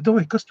pazudēju,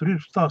 davai, kas tur ir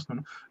stāst?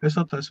 Es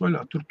attēs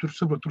vaļā,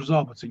 tur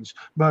zābaciņas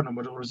bērnam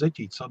ar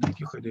zeķīti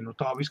sadīt, no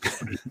tā viss, kas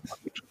tur ir.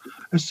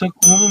 Es saku,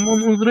 un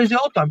uzreiz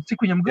jautājumu, cik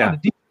viņam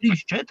gadi? 2,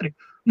 3, 4?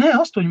 Nē,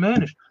 8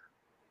 mēneši.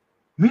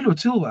 Mīļo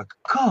cilvēku,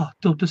 kā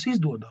tev tas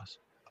izdodās?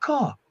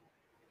 Kā?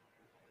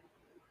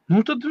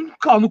 Tad,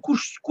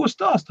 ko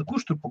stāsta?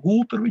 Kurš tur pa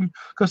gultu ar viņu?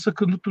 Kas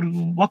saka, tur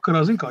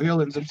vakarā, kā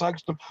ielien zem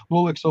sēkas, tur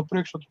noliek savu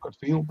priekšā, tur kādu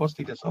filmu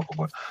pastīties,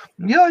 kaut.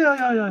 Jā.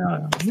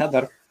 Tad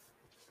var.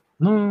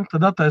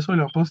 Tad attēs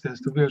vaļā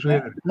pasties, tu bieži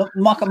vien ir.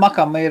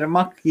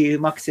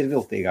 Maks ir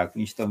viltīgāk,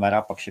 viņš tomēr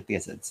apakši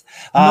piesēdz.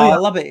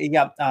 Labi,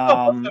 jā.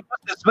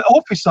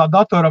 Ofisā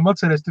datoram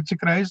atceries, tur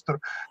cik reizes tur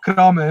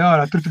krāmēja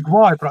ārā, tur tik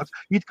vājprāts.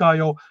 It kā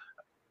jau,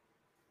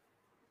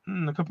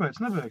 kāpēc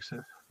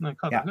nebeigsies?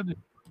 Kādā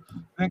gadījumā?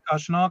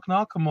 Vienkārši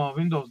nākamā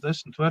Windows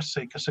 10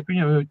 versija, kas saka,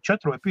 viņam jau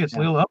 4 vai 5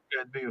 lieli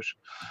upgrade bijuši.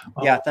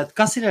 Jā, tad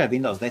kas ir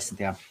Windows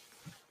 10, jā?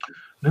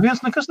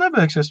 Neviens nekas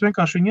nebeigsies,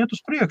 vienkārši viņi iet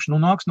uz priekšu.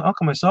 Nāks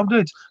nākamais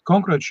updates,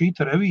 konkrēti šī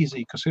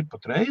revīzija, kas ir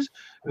patreiz,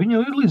 viņa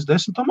ir līdz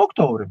 10.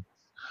 oktobrim.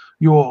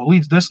 Jo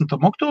līdz 10.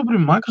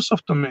 oktobrim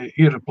Microsoftam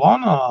ir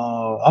plānā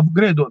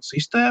upgradeot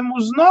sistēmu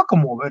uz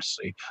nākamo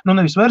versiju.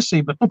 Nevis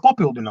versiju, bet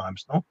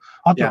papildinājums,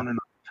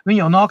 atjauninājums. Viņi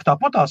jau nāk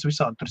tāpatās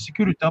visādi, tur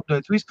security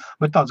update, viss,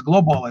 bet tāds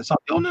globālais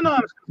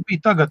atjauninājums, kas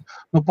bija tagad,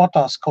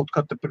 patās kaut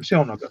kad pirms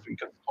jaunā gada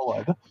viņa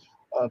palaida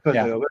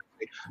pēdējo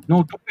versiju.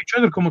 Tur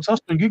bija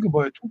 4,8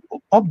 gigabaitu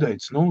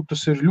updates,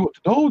 tas ir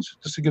ļoti daudz,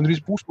 tas ir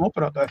gandrīz pusi no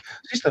operētāja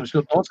sistēmas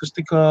ļoti daudz, kas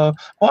tika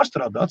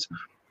pārstrādāts.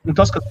 Un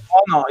tas, kas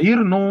plānā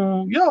ir,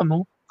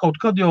 kaut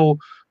kad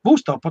jau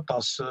būs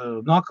tāpatās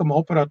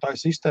nākamā operētāja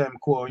sistēma,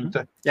 ko viņi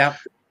te... Jā.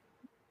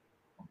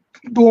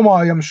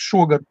 Domājams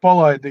šogad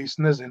palaidīs,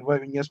 nezinu, vai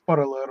viņi ies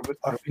paralēli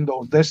ar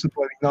Windows 10,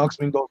 vai viņi nāks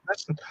Windows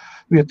 10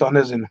 vietā,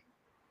 nezinu.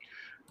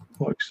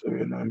 Laiks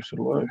savienojums ir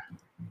lai.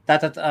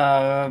 Tātad,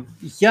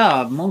 jā,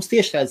 mums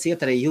tiešraides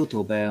iet arī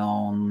YouTube,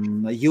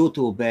 un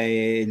YouTube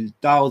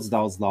daudz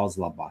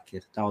labāk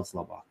ir, daudz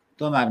labāk.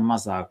 Tomēr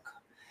mazāk.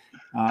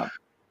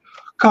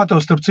 Kā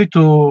tev starp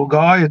citu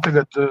gāja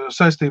tagad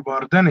saistībā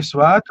ar Denisu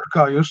Vētru,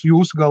 kā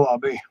jūsu galā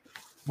bija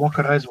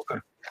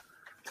aizvakar?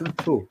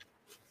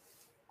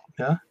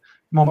 Ja?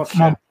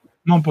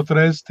 Man pat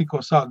reiz tikko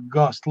sāk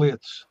gāzt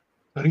lietas.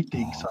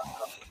 Ritīgi sāk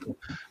gāzt.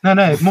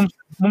 Nē,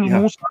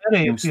 mums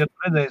arī ir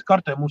pēdējais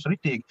kartē, mums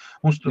ritīgi.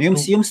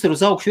 Jums tur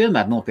uz augšu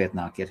vienmēr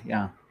nopietnāk ir,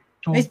 jā.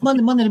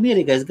 Man ir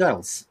mierīgais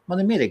gals.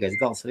 Man ir mierīgais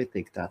gals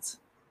ritīgi tāds.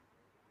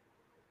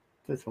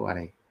 Tas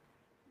arī.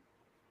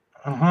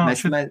 Aha,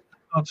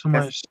 tāds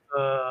mēs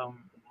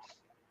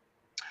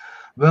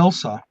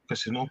Velsā,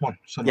 kas ir no man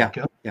sanāk,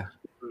 jā.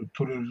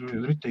 Tur ir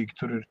ritīgi,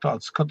 tur ir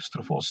tāds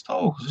katastrofāls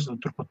stāvoklis,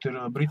 tur pat ir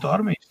Britu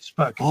armijas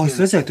spēki. Es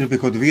redzēju, tur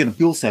bija kaut viena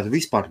pilsēta,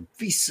 vispār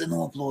visa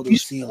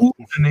noplūdus iela.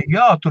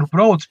 Jā, tur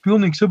brauc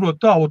pilnīgi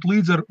saprot tā,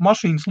 līdz ar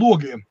mašīnas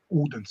logiem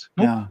ūdens.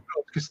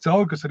 Kas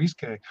cauri, kas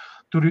riskēja.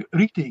 Tur ir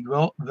ritīgi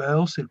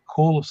Vels ir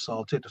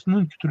kolosāli cietas.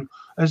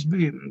 Es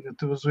biju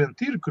uz vienu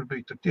tirgu, kur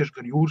bija tieši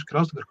gar jūras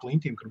krastu, gar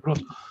klintīm, kur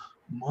brauc.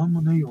 Man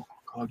nejauka,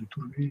 kādu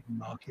tur viņi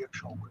nāk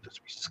iekšā, un tas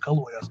viss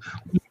skalojās.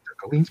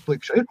 Kā līdz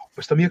plikšā ir,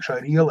 pēc tam iekšā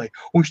ir ielai.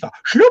 Un viņš tā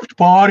šļupt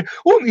pāri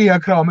un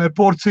iekrāmē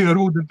porciju ar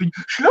ūdentiņu.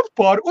 Šļupt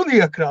pāri un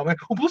iekrāmē.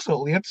 Un plus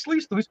vēl lietas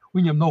līst, un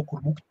viņam nav kur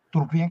mukt.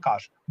 Tur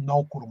vienkārši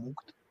nav kur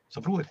mukt.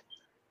 Saproti?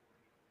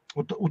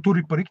 Un tur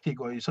ir par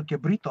riktīgo. Ja saka, ja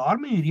Britu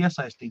armija ir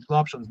iesaistīta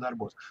glābšanas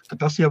darbos, tad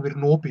tas jau ir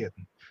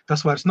nopietni.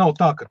 Tas vairs nav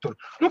tā, ka tur,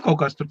 kaut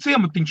kāds tur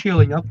ciematiņš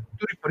ieliņā,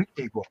 tur ir par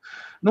riktīgo.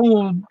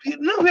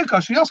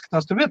 Vienkārši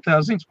jāskatās tur vietējā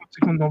ziņas,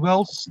 cik man no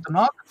Velsas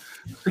nāk.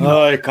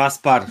 Oi,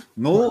 Kaspar,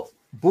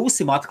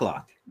 būsim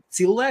atklāti.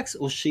 Cilvēks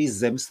uz šīs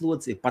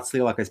zemeslodes ir pats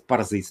lielākais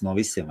parazīts no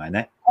visiem, vai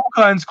ne?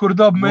 Okains, kur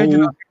daba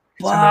mēģina.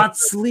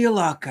 Pats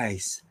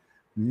lielākais.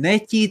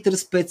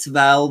 Neķītras pēc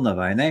velna,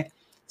 vai ne?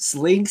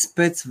 Slings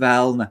pēc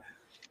velna.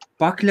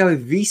 Pakļauj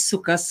visu,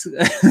 kas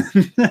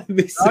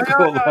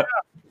ko var.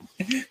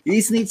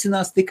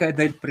 Iznīcinās tikai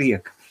dēļ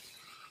prieka.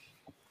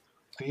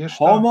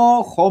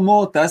 Homo,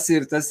 tas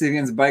ir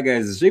viens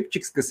baigais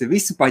žipčiks, kas ir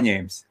visu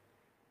paņēmis.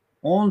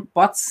 Un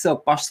pats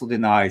sev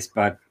pašsludinājis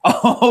par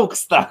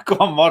augstāko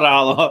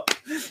morālo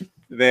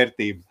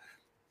vērtību.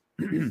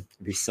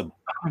 Visam.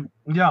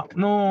 Jā,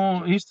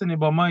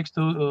 īstenībā, Maiks,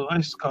 tu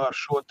aizskār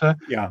šo te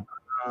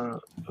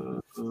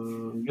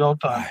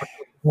jautājumu.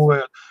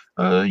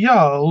 Jā,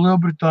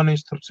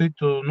 Lielbritānijas, starp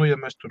citu, ja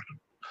mēs tur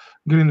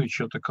Greenwich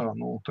jau tā kā,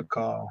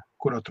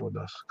 kur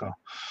atrodas?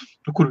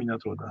 Kur viņi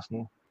atrodas?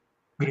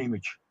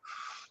 Greenwich.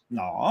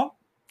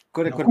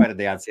 Kur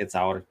meridiāns iet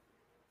cauri?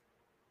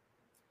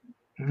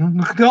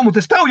 Helmut,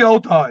 es tev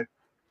jautāju.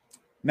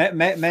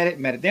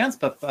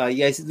 Meridiāns,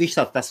 ja viņš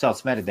tas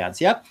sauc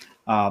meridiāns, jā?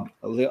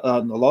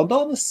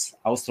 Londonas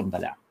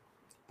austrumdaļā.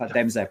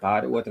 Temzē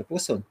pāri otru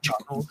pusi un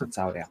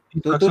caurjā.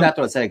 Tur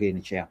atrodas arī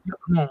Greenwich, jā.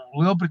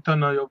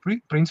 Lielbritānijā jau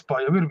principā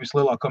jau ir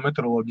vislielākā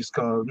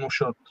meteoroloģiskā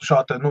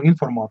šāda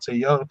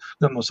informācija,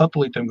 gan no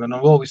satelītiem, gan no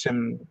vēl visiem.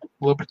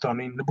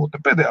 Lielbritānija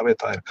nebūtu pēdējā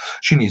vietā ir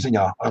šī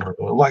ziņā ar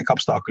laika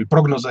apstākļu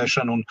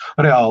prognozēšanu un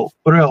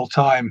real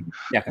time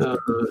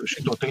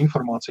šito te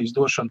informācijas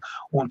došanu.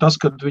 Un tas,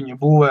 kad viņi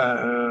būvē,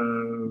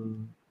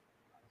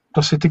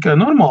 tas ir tikai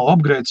normāli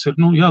upgrades, ir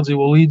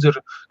jādzīvo līdzi ar,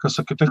 kas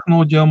saka,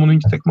 tehnoloģijām, un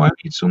viņi tiek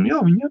mainīts, un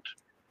jā, viņi iet.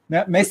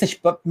 Mēs taču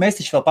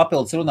vēl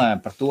papildus runājam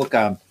par to,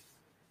 ka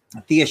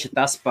tieši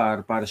tas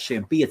par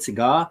šiem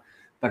 5G,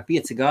 par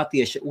 5G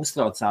tieši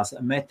uztraucās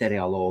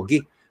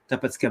meteorologi,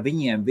 tāpēc, ka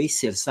viņiem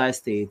viss ir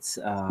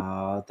saistīts,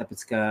 tāpēc,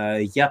 ka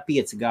ja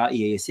 5G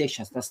ieies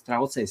iekšā, tas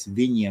traucēs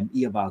viņiem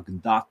ievākt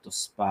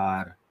datus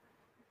par,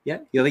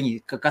 jo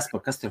viņi, kas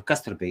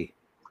tur bija?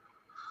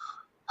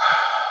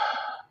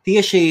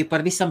 Tieši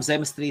par visam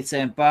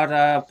zemestrīcēm, par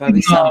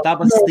visām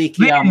dabas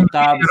stīkjām un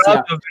tādas.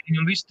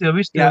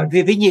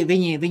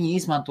 Viņi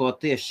izmanto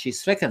tieši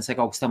šīs frekvences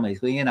kaut kas tam līdz,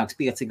 kad ienāks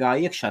 5G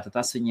iekšā, tad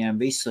tas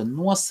viņiem visu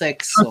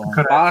noseks un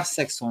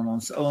pārseks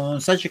un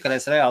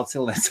sačakarēs reāli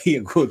cilvēks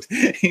iegūt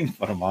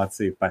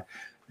informāciju par.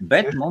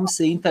 Bet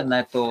mums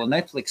internetu,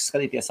 Netflix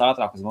skatīties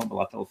ātrāk uz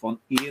mobilā telefonu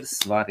ir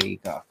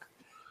svarīgāk.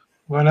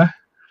 Vai ne?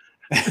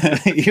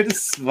 Ir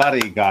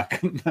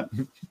svarīgāk.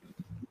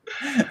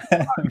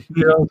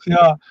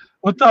 Jā.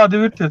 Un tādi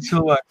ir tie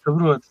cilvēki,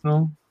 saprot,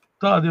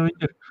 tādi jau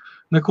ir.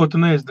 Neko tu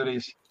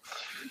neizdarīsi.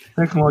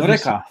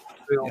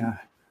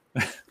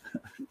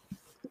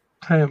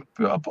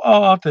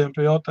 Ātējiem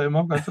pie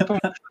jautājuma apkārt.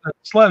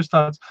 Slaivs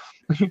tāds.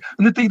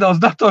 Ne tik daudz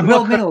datoru.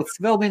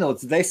 Vēl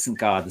minūtes 10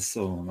 kādas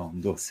un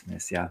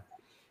dosimies, jā.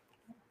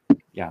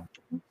 Jā.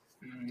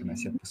 Tu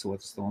mēs jau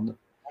pusotru stundu.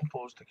 Un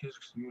pūs tik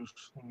izrakstīt,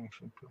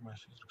 pirmais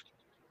izrakstīt.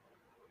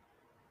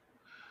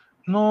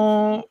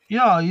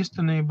 Jā,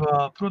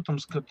 īstenībā,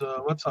 protams, kad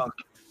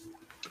vecāki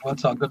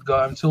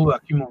gadgājumi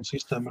cilvēku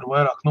imūnsistēma ir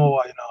vairāk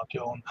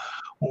novājināti,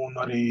 un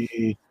arī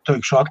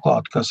teikšu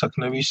atklāti, ka saka,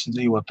 ne visi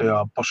dzīvo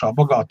tajā pašā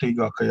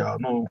bagātīgākajā,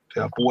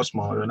 tajā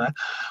posmā, jo ne?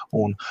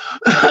 Un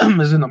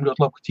mēs zinām ļoti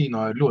labi, ka Ķīnā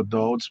ir ļoti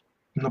daudz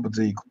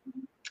nabadzīgu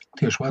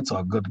tieši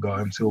vecāku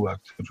gadagājumu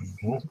cilvēku ir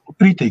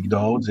ritīgi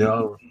daudz, jā.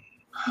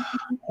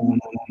 Un,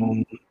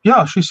 jā,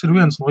 šis ir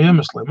viens no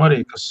iemesliem arī,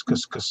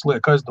 kas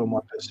liek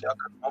aizdomāties, jā,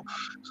 ka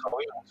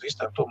savu imūnu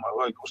sistēmu tomēr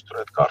vajag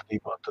uzturēt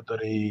kārtībā, tad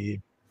arī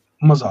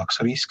mazāks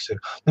risks ir.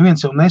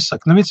 Neviens jau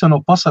nesaka, neviens jau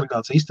nav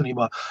pasargāts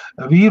īstenībā.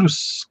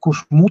 Vīrus,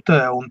 kurš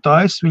mutē un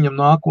viņam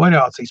nāk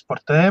variācijas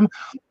par tēmu,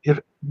 ir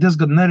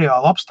diezgan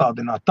nereāli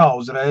apstādināt tā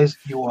uzreiz,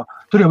 jo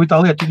tur jau ir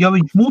tā lieta, ja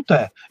viņš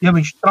mutē, ja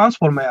viņš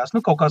transformējās,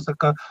 kaut kāds tā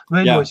kā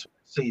veidojas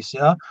versijas,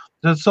 jā.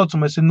 Tad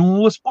saucamais ir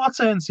 0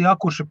 pacients, jā,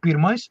 kurš ir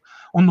pirmais,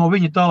 un no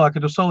viņa tālāk,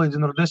 ja tu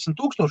salīdzini ar 10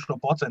 000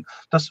 pacientu,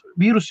 tas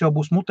vīrus jau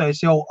būs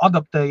mutējis, jau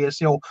adaptējies,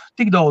 jau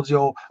tik daudz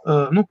jau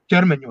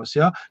ķermeņos,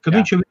 jā, kad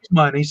viņš jau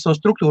izmainīs savu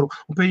struktūru,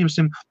 un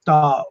pieņemsim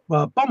tā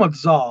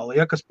pamatzāle,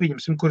 jā, kas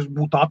pieņemsim, kuras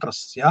būtu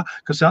atrasts, jā,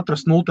 kas ir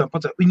atrasts 0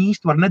 pacientu, viņi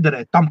īsti var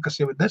nederēt tam,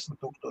 kas jau ir 10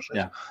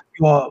 000,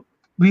 jo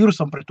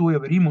vīrusam pret to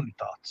jau ir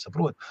imunitāte,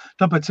 saprot.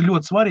 Tāpēc ir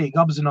ļoti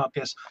svarīgi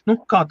apzināties,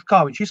 kā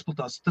viņš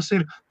izplatās. Tas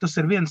ir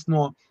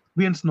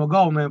viens no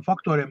galvenajiem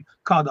faktoriem,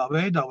 kādā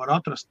veidā var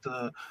atrast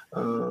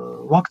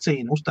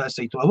vakcīnu,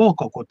 uztaisīt vai vēl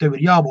kaut ko. Tev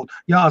ir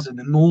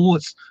jāzina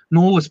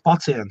 0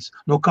 pacients,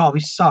 no kā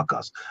viss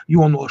sākās.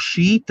 Jo no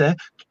šī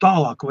tu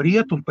tālāk var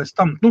iet un pēc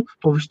tam,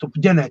 to visu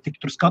ģenētiku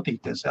tur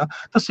skatīties. Ja?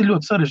 Tas ir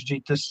ļoti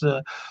sarežģīti. Es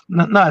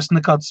neesmu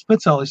nekāds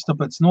speciālists,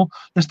 tāpēc,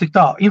 es tik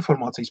tā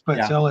informācijas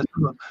pēc, ja, lai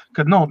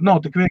kad nav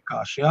tik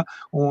vienkārši. Ja?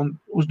 Un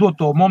uz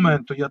doto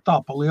momentu, ja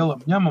tā pa lielam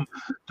ņemam,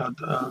 tad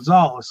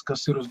zāles,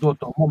 kas ir uz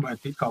doto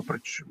momentu, it kā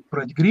pret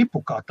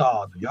gripu kā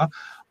tādu, ja,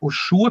 uz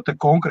šo te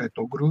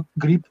konkrēto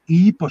gripu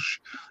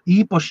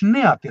īpaši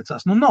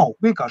neatiecās. Nav,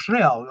 vienkārši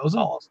reāli jau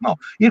zāles nav.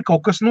 Ir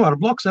kaut kas, ar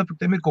blakus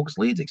efektiem ir kaut kas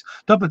līdzīgs.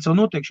 Tāpēc jau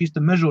notiek šīs te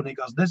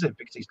mežonīgās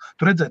dezinfekcijas.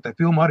 Tu redzēji, tā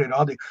filma arī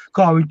rādīja,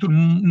 kā viņi tur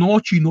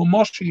nočī no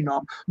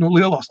mašīnām, no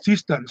lielās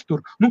cisternas,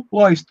 tur,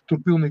 laista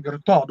tur pilnīgi ar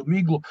tādu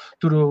miglu,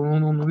 tur,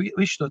 un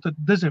visu tā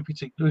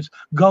dezinfekcija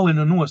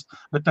galina nost,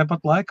 bet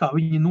tāpat laikā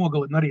viņi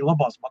nogalina arī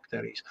labās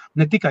baktērijas.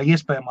 Ne tikai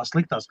iespējamās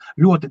sliktās,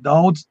 ļoti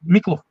daudz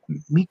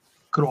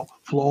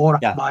mikroflora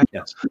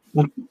mainās.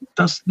 Un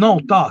tas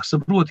nav tā,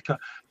 saproti,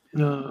 ka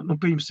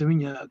pieņemsim,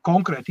 viņa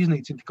konkrēti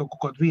iznīcina kaut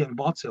kādu vienu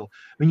bacilu.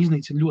 Viņa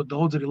iznīcina ļoti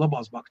daudz arī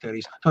labās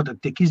baktērijas. Tātad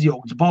tiek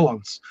izjaukts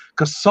balanss,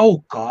 kas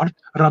savukārt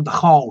rada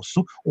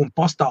hausu un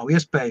pastāv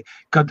iespēja,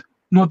 kad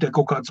notiek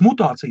kaut kādas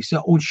mutācijas,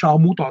 ja, un šā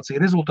mutācija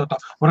rezultātā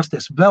var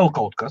rasties vēl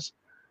kaut kas.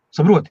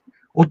 Saproti?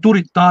 Un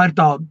tur tā ir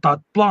tā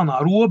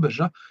plānā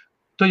robeža.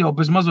 Tā jau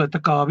bez mazliet tā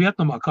kā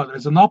Vietnamā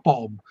kādreiz ar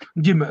napalmu,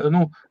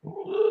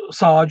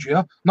 sāģi,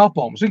 ja,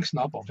 napalms, zini, kas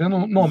napalms, ja,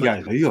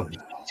 nomēr.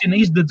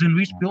 Izdedzina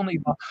visu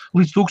pilnībā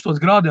līdz 1000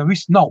 grādiem,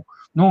 viss nav,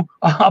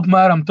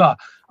 apmēram tā,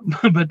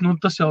 bet,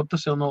 tas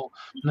jau nav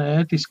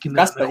neētiski.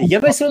 Kaspar, ja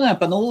mēs runājam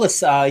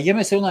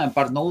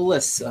par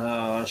nulles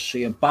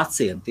šiem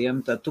pacientiem,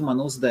 tad tu man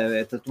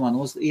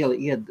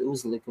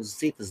uzliki uz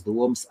citas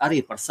domas, arī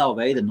par savu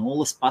veidu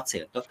nulles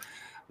pacientu.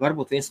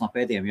 Varbūt viens no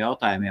pēdējiem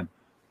jautājumiem.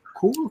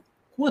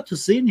 Ko tu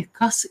zini,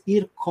 kas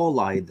ir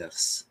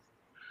koliders?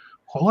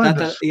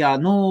 Koliders? Jā,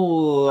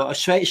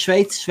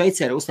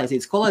 Šveicē ir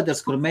uztaisīts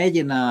koliders, kur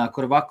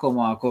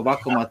vakumā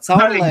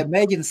caurulē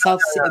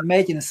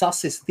mēģina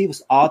sasist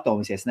divus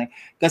atomus,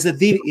 kas ir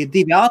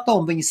divi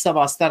atomi, viņi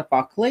savā starpā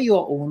klejo,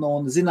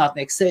 un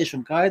zinātnieki sēž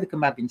un gaida,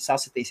 kamēr viņi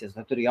sasitīsies.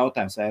 Tad tur ir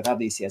jautājums, vai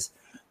radīsies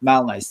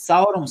melnais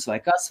caurums, vai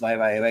kas, vai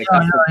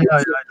kas. Jā.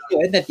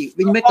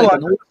 Viņi meklē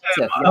nulles.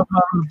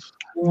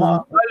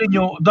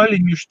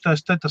 Daļiņš,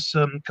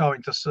 kā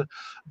viņi tas,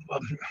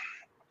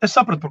 es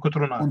sapratu, par ko tu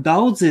runāji. Un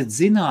daudzi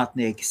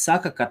zinātnieki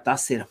saka, ka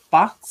tas ir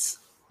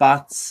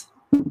pats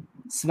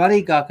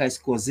svarīgākais,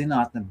 ko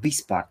zinātne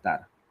vispār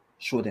dara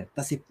šodien.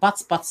 Tas ir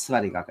pats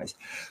svarīgākais.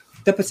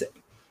 Tāpēc,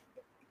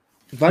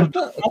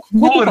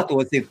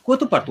 ko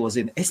tu par to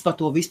zini? Es par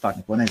to vispār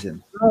neko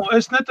nezinu.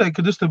 Es neteiktu,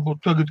 ka es te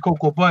būtu tagad kaut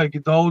ko baigi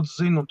daudz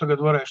zinu, un tagad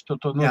varēšu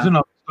to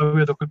zinātnisko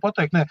viedokļu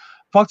pateikt. Nē,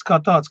 fakts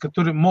kā tāds, ka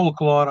tur ir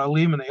molekulārā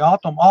līmenī,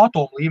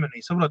 atomu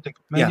līmenī, saprotiek,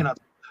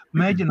 mēģināt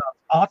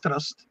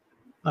atrast,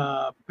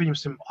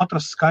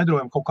 atrast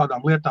skaidrojumu kaut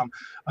kādām lietām,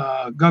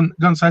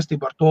 gan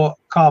saistībā ar to,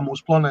 kā mūsu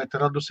planēta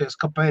radusies,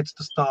 kāpēc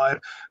tas tā ir,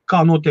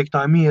 kā notiek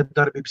tā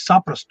miedarbība,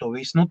 saprast to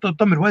visu.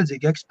 Tam ir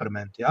vajadzīgi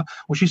eksperimenti, ja?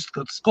 Un šis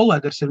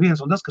koliders ir viens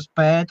un tas, kas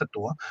pēta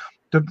to.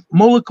 Tad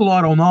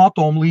molekulāra un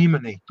atomu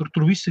līmenī.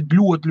 Tur viss ir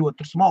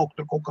ļoti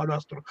smalki, tur kaut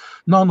kādās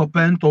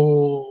nanopentu.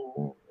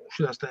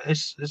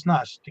 Es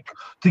neesmu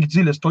tik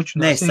dziļi, es toču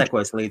neesmu.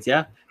 Nesekojas līdz,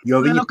 ja? Jo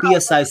viņi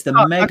piesaista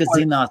mega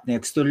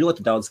zinātniekus, tur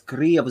ļoti daudz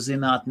krievu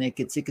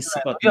zinātnieki, cik es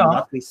saprotu,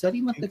 Latvijas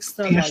arī man tiek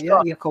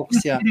strādā, ja kaut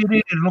kas, jā.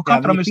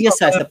 Viņi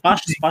piesaista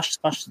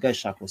pašus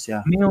gaišākos,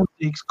 jā.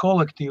 Milzīgs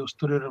kolektīvs,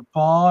 tur ir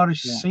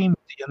pāris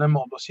simti, ja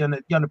nemaldos, ja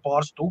ne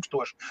pāris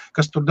tūkstoši,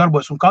 kas tur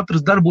darbojas, un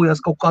katrs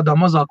darbojas kaut kādā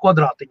mazā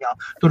kvadrātiņā.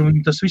 Tur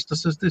viņi tas viss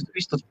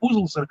tas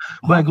puzls ar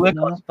baigi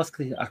liekās.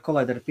 Paskatīt, ar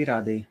kolēderi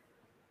pierādīja.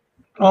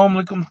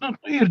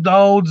 Ir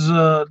daudz,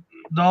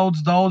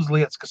 daudz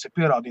lietas, kas ir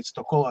pierādīts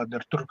to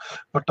kolaideru, tur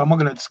par tā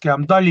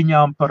magnetiskajām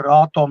daļiņām, par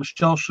ātomu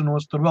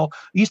šķelšanos, tur vēl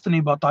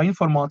īstenībā tā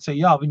informācija,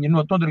 jā, viņi ir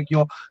noderīgi,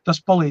 jo tas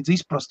palīdz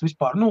izprast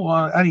vispār,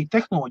 arī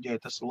tehnoloģijai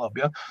tas ir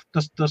labi, ja,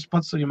 tas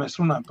pats, ja mēs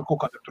runājam par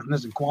kaut kādiem, tur,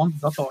 nezinu, kvantu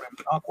datoriem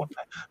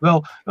nākotnē, vēl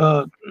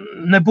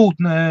nebūt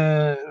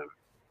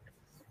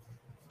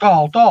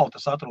tālu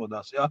tas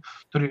atrodas, ja,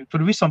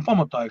 tur visam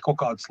pamatā ir kaut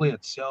kādas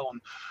lietas, ja,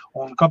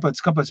 un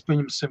kāpēc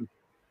pieņemsim,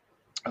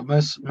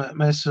 mēs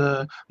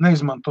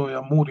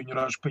neizmantojam mūriņu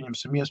ražu,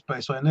 pieņemsim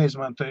iespējas, vai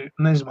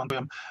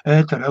neizmantojam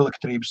ētera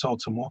elektrību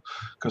saucamo,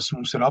 kas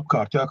mums ir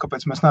apkārt, jā,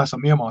 kāpēc mēs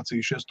neesam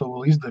iemācījušies to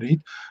vēl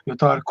izdarīt, jo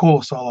tā ir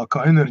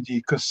kolosālākā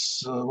enerģija, kas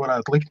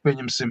varētu likt,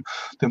 pieņemsim,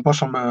 tiem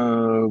pašam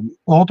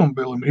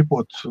automobilim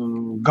ripot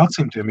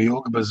gadsimtiem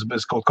ilgi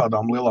bez kaut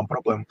kādām lielām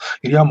problēmām.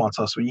 Ir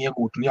jāmācās viņu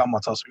iegūt un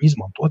jāmācās viņu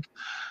izmantot.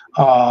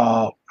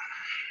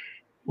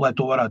 Lai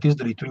to varētu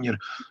izdarīt, viņi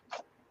ir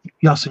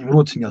jāsaņem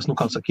rociņās,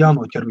 kā saka,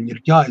 jānoķer, viņi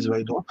ir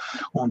jāizveido,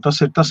 un tas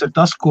ir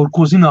tas,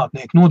 ko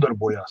zinātnieki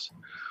nodarbojās.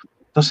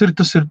 Tas ir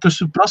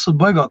prasot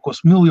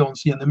baigākos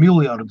miljonus, ja ne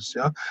miljardus,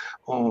 ja,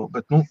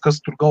 bet, kas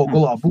tur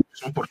galā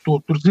būs, un par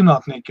to tur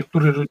zinātnieki,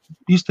 tur ir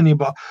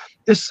īstenībā,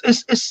 es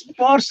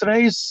pāris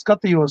reizes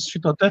skatījos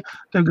šito te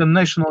gan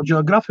National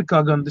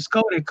Geographicā, gan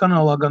Discovery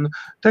kanālā, gan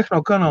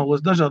Tehno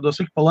kanālos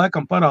dažādos ik pa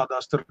laikam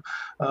parādās tur,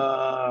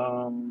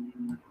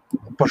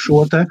 par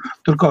šo te,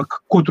 tur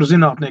ko tur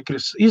zinātnieki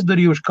ir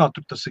izdarījuši, kā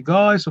tur tas ir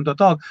gājis un tā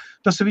tālāk.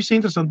 Tas ir viss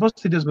interesanti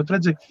paskatīties, bet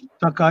redzi,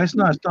 tā kā es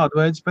neesmu tādu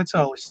veidu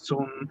speciālists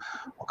un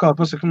kā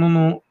pasaka,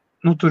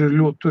 tur ir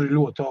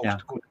ļoti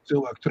augsti, kur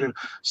cilvēki tur ir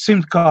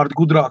 100 kārt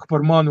gudrāki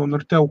par mani un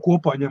ar tevi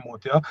kopā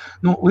ņemot, ja.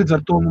 Līdz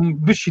ar to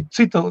bišķi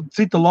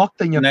cita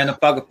lakteņa. Nē,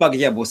 pagaid,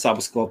 ja būs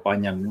abas kopā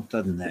ņem,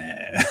 tad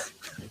nē.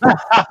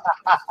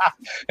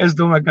 Es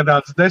domāju, ka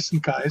tāds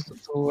 10 kā es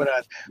to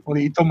varētu. Un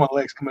tu man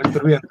liekas, ka mēs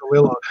tur vienu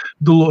lielo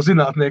dulo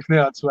zinātnieku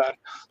neatsvērt.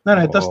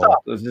 Nē, tas tā.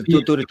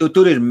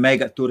 Tur ir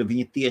mega,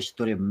 viņi tieši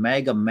tur ir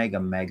mega.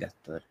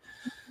 Tur.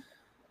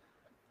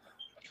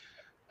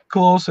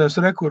 Klausies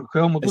rekur,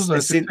 ka Helmut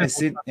uzlaicīt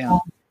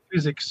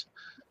fizikas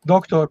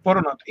doktoru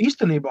parunāt.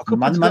 Īstenībā,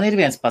 man ir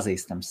viens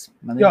pazīstams.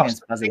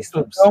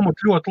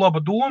 Helmut ļoti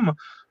laba doma.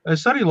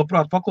 Es arī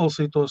labprāt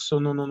paklausītos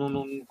un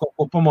kaut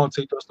ko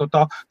pamācītos no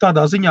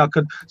tādā ziņā,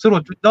 kad,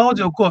 sarot, daudz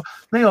jau ko,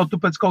 ne jau tu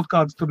pēc kaut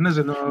kādas, tur,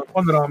 nezinu,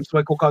 panorāmas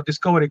vai kaut kā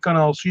Discovery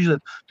kanālus izēt,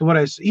 tu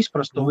varēsi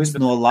izprast to visu.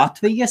 No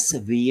Latvijas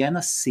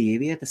viena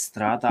sieviete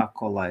strādā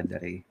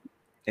kolaiderī.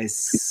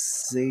 Es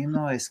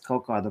zinu, es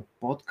kaut kādu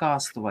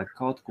podcastu vai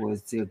kaut ko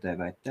es dzirdēju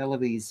vai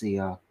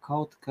televīzijā,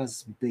 kaut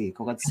kas bija,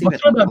 kaut kāda sieviete.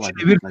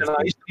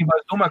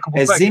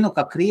 Es zinu,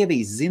 ka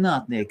Krievijas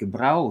zinātnieki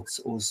brauc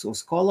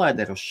uz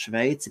kolaideru uz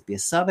Šveici pie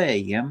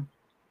savējiem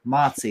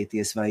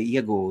mācīties vai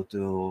iegūt,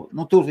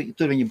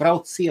 tur viņi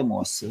brauc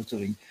ciemos, tur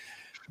viņi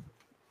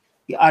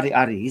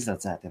arī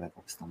izradzēti vai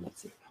kaut kas tam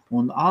līdzīgi.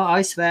 Un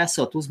ASV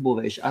esot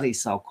uzbūvējuši arī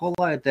savu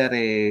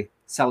kolaideri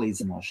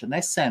salīdzinoši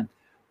nesen.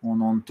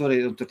 Un tur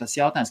tas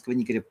jautājums, ka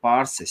viņi grib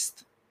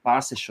pārsist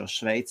šo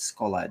Šveices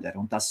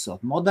kolaideru, un tas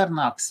ir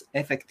modernāks,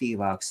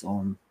 efektīvāks,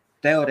 un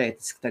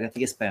teorētiski tagad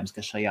iespējams,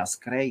 ka šajā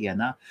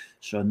skrējienā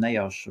šo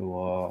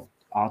nejaušo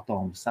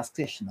atomu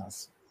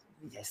saskiešanās,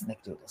 ja es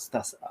nekļūdos,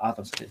 tas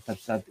atoms,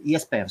 tad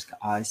iespējams,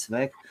 ka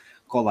ASV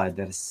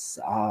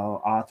kolaideris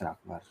ātrāk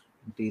var,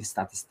 tīri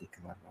statistika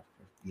var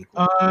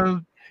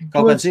iegūt.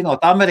 Kaut kad zinot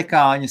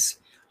amerikāņi,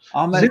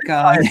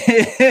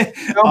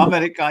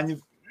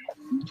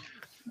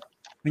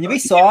 viņi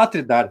visu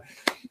ātri dara.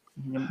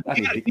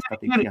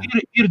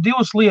 Ir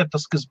divas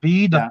lietas, kas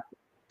bīda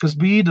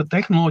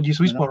tehnoloģijas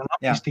vispār un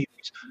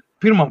attīstības.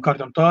 Pirmām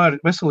kārtām tā ir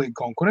veselīga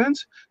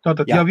konkurence.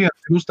 Tātad, ja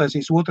viens ir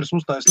uztaisījis, otrs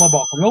uztais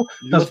labāk un vēl,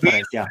 tas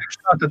bija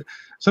tātad,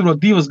 saprot,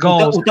 divas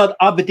galvas. Un tad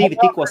abi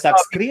divi tikko sāk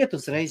skriet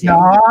uzreiz.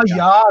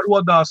 Jā,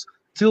 rodās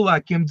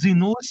cilvēkiem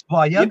dzinulis,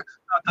 vajag,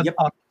 tātad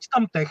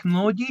attīstam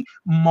tehnoloģiju,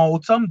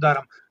 maucam,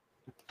 daram.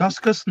 Tas,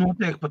 kas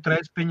notiek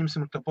patreiz,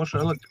 pieņemsim ar tā pašu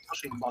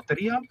elektromašīnu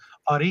baterijām,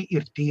 arī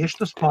ir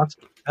tieši tas pats.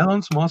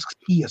 Elons Musks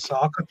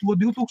iesāka to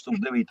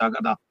 2009.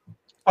 gadā.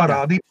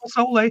 Parādīja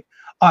pasaulē,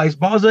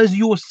 aizbāzēs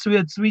jostas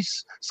vietas,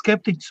 viss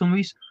skeptiķis un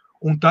viss.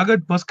 Un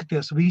tagad,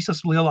 paskaties,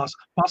 visas lielās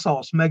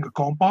pasaules mega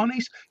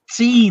kompānijas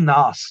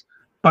cīnās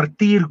par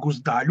tirgus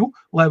daļu,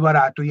 lai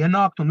varētu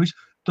ienākt un viss.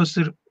 Tas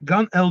ir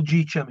gan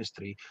LG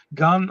Chemistry,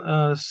 gan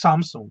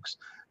Samsungs,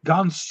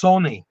 gan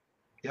Sony.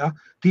 Ja,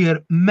 tie ir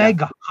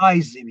mega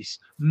haizivis,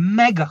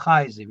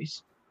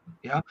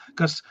 ja,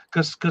 kas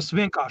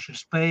vienkārši ir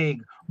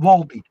spējīgi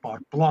valdīt pār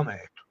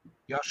planētu,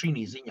 ja, šī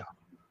ziņā.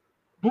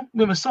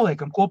 Ja mēs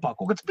saliekam kopā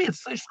kaut kāds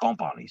 5-6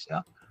 kompānijas, ja,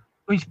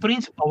 viņas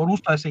principā var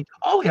uztaisīt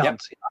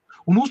aliansi, ja,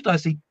 un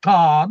uztaisīt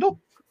tādu,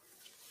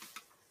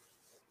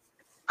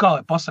 kā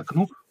lai pasaka,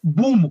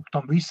 bumu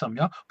tam visam,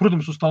 ja,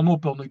 protams, uz tā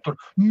nopelnīt tur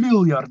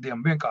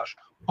miljardiem vienkārši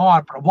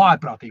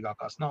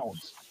vājprātīgākās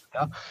naudas.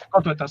 Ja?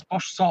 Kaut vai tās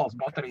pašas saules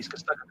baterijas,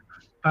 kas tagad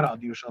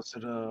parādījušās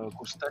ir,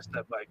 kuras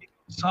testē baigi.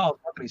 Saules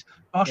baterijas,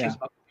 pašas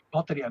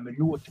baterijām ir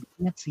ļoti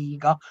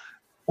niecīga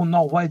un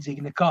nav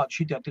vajadzīgi nekādi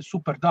šitie tie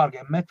super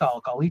dārgie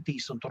metāli, kā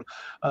litijs, un tur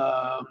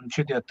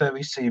šitie te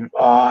visi,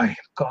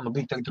 kā nu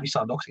bija tagad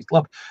visādi oksīti.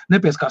 Labi,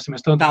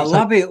 nepieskārsimies. Tā,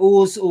 labi,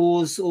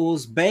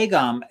 uz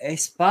beigām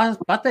es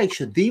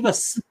pateikšu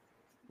divas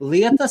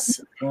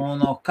lietas,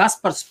 un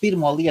Kaspars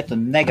pirmo lietu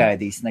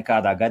negaidīs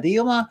nekādā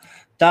gadījumā.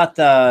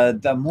 Tātad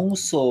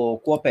mūsu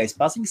kopējais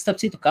paziņas, starp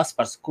citu,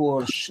 Kaspars,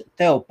 kurš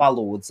tev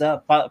palūdza,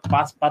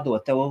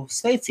 padot tev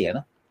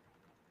sveicienu.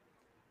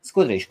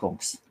 Skudrīša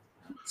kungs.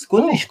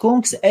 Skudrīša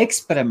kungs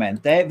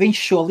eksperimentē, viņš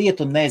šo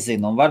lietu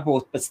nezina, un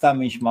varbūt pēc tam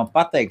viņš man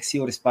pateiks,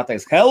 Juris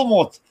pateiks,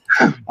 Helmut,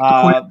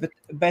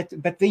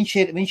 bet viņš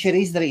ir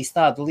izdarījis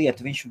tādu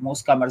lietu, viņš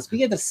mūsu kameras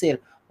biedrs ir,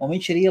 un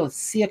viņš ir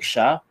ielicis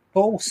iekšā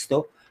postu,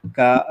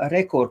 ka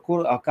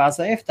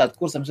KZF, tāda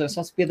Kurzemes zemes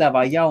valsts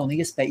piedāvā jaunu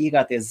iespēju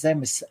iegāties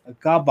zemes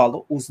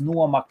gabalu uz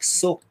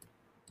nomaksu.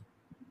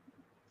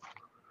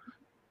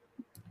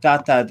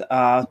 Tātad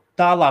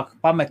tālāk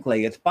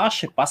pameklējiet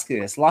paši,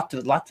 paskaties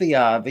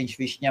Latvijā,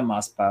 viņš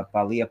ņemās pa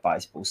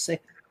Liepājas pusi.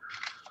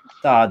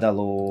 Tāda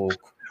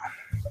lūk.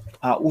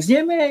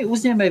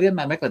 Uzņēmēji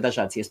vienmēr meklē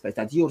dažādas iespējas.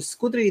 Tātad Juris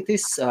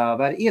Skudrītis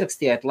var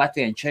ierakstīt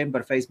Latvian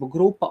Chamber Facebook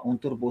grupa, un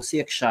tur būs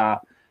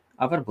iekšā,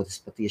 varbūt es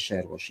pat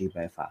iešērošu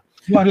IBF-ā.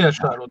 Var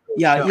iešērot.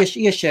 Jā,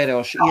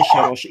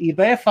 iešērošu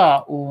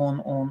IBF-ā,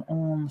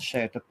 un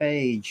share the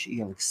page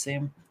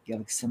ieliksim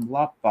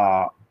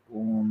lapā,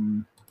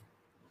 un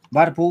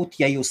varbūt,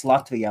 ja jūs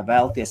Latvijā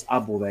vēlaties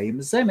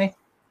apbūvējumu zemi,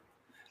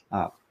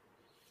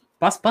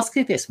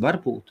 paskatieties,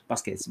 varbūt,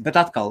 paskatieties. Bet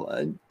atkal,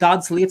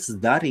 tādas lietas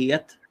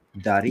dariet,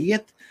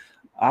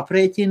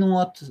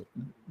 aprēķinot,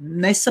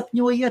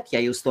 nesapņojiet, ja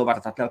jūs to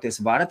varat atļauties,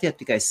 varat, ja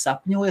tikai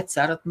sapņojat,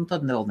 cerat, nu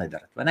tad vēl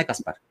nedarat. Vai ne,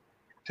 Kaspar?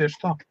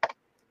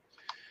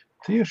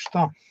 Tieši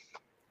tā.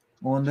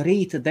 Un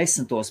rīta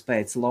 10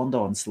 pēc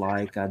Londonas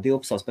laika,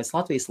 12 pēc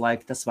Latvijas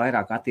laika, tas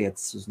vairāk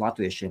attiecas uz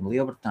latviešiem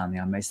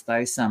Lielbritānijā. Mēs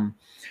taisam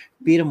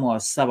pirmo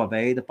sava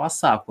veida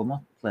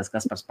pasākumu, lai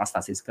Kaspars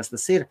pastāstīs, kas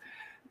tas ir.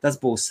 Tas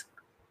būs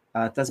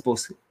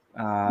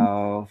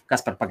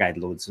Kaspar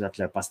pagaidi lūdzu,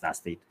 atļauj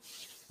pastāstīt.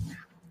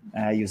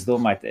 Jūs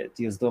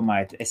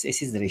domājat, es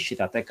izdarīšu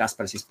šitā, te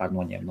Kaspars vispār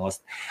noņēma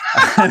nost.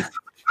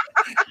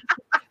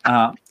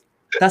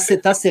 Tas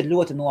ir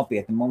ļoti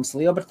nopietni. Mums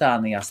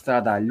Lielbritānijā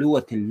strādā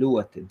ļoti,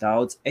 ļoti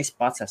daudz. Es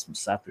pats esmu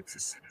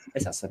saticis.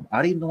 Es esmu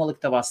arī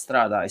noliktavās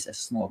strādājis,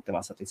 es esmu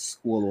noliktavās saticis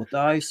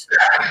skolotājus.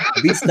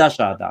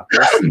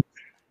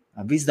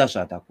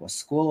 Visdažādākos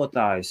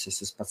skolotājus. Es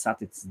esmu pats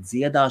saticis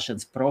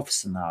dziedāšanas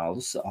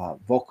profesionālus,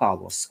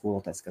 vokālos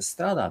skolotājus, kas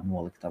strādā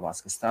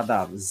noliktavās, kas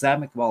strādā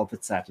zemi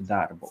kvalificētu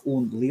darbu.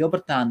 Un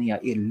Lielbritānijā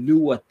ir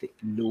ļoti,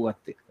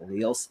 ļoti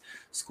liels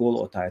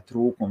skolotāju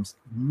trūkums,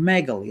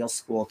 mega liels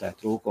skolotāju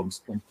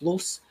trūkums, un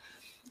plus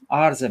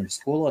ārzemju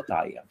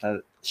skolotājiem.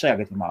 Tad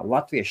šajā gadījumā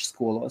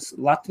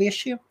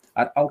latviešiem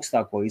ar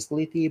augstāko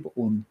izglītību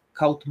un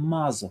kaut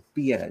mazu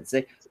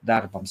pieredzi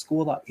darbam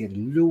skolā ir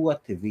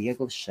ļoti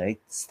viegli šeit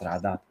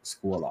strādāt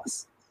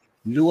skolās.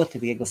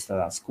 Ļoti viegli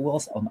strādāt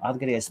skolas un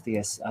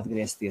atgriezties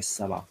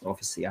savā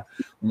profesijā.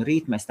 Un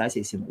rīt mēs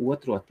taisīsim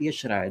otro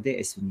tiešraidi,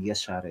 es viņu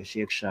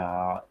iešārēšu iekšā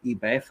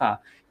IBF-ā.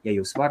 Ja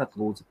jūs varat,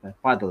 lūdzu,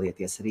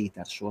 padalieties rīt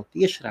ar šo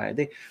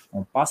tiešraidi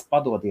un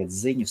padodiet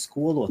ziņu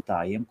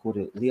skolotājiem,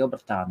 kuri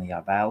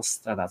Lielbritānijā vēlas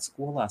strādāt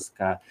skolās,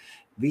 ka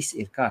viss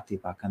ir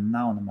kārtībā, ka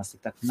nav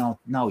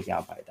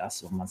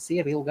jābaidās. Un man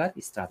sieva ilgi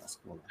arī strādā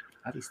skolā.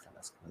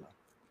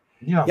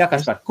 Jā,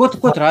 Kaspar, ko tu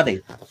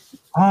rādīji?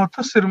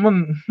 Tas ir man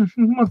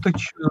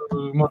taču...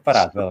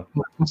 Parād vēl.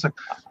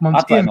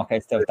 Atvaino, ka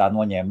es tev tā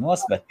noņēmu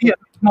nost, bet...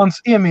 Mans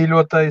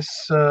iemīļotais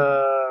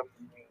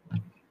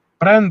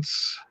brands...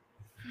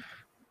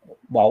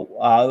 Wow,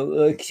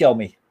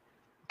 Xiaomi.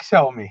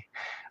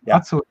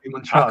 Atsūtīja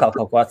man šādu. Atkal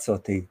kaut ko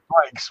atsūtīja.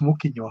 Vaigi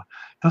smukiņo.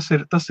 Tas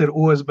ir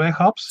USB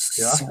hubs.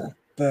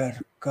 Super.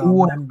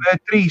 USB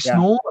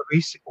 3.0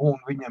 visi, un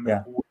viņam ir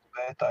USB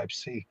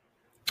Type-C.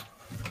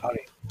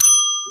 Arī.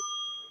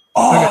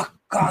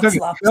 Kāds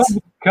labs.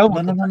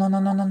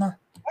 No.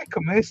 Vai, ka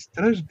mēs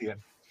trešdien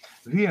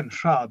vienu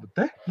šādu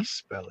te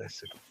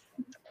izspēlēsim?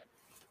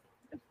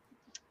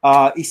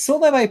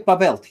 Izsolē vai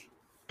pavelti?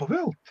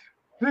 Pavelti.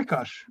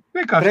 Vienkārši.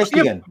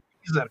 Trešdien.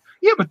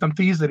 Iemetam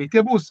tīzerī, tie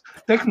būs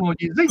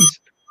tehnoloģija ziņas.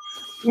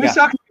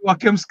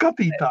 Visaktīvākiem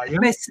skatītājiem.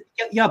 Mēs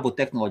jābūt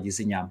tehnoloģiju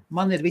ziņām.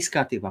 Man ir viss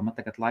kārtībā, man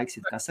tagad laiks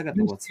ir kā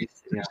sagatavots.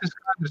 Tas ir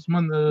skaidrs,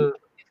 man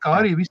kā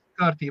arī viss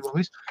kārtībā.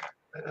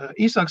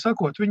 Īsāk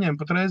sakot, viņiem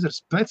patreiz ir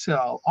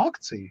speciāla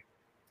akcija.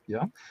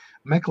 Ja?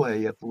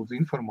 Meklējiet, lūdzu,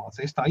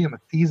 informāciju. Es tā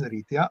iemetu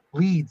tīzerīt, ja?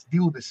 Līdz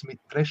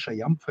 23.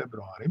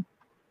 februārim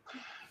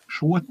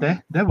šo te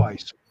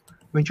devaisu.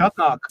 Viņš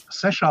atnāk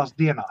 6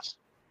 dienās.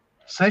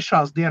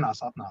 6 dienās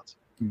atnāca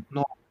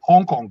no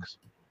Hongkongas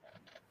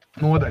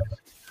nodaļas.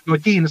 No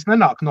Ķīnas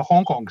nenāk, no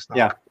Hongkongas nāk.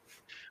 Jā.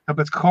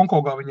 Tāpēc, ka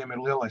Hongkongā viņiem ir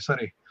lielais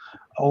arī.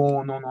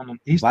 Un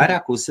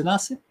vairāk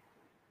uzzināsi?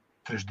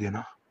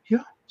 Trešdienā.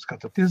 Jā,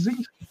 skatoties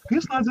ziņas.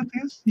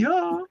 Pieslēdzaties. Jā.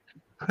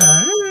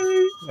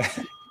 Hei!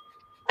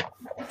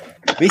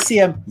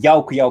 Visiem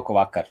jauku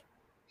vakaru.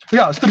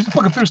 Jā,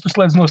 pagaid, pirms tu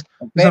slēdz nost.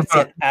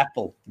 Pērciet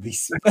Apple,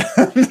 visu.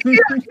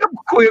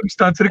 Iepakojums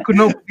tāds ir, kur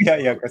nav.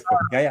 Jā,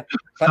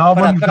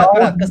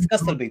 parād,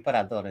 kas tur bija?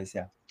 Parād vēlreiz,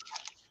 jā.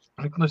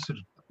 Tas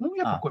ir,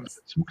 iepakojums.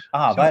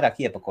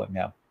 Vairāk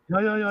iepakojumi, jā.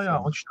 Jā,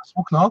 un šitā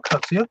smuk nāk,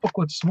 tāds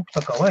iepakots, smuk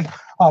tā kā vajag.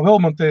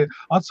 Vēl man te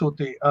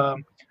atsūtīja,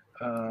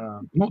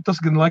 tas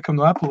gan laikam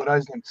no Apple ir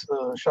aizņemts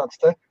šāds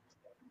te,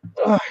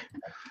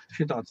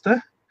 šitāds te,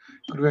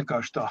 kur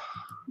vienkārši tā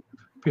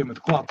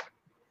piemet klāt.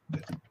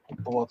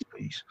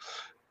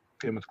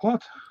 Piemet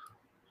klāt,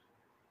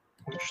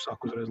 un viņš sāk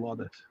uzreiz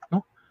lādēt.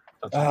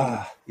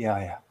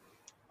 Jā.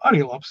 Arī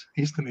labs,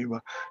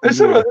 īstenībā.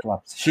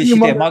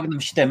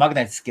 Šitie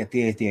magnetiskie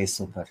tie ir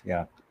super,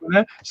 jā.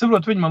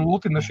 Saprot, viņi man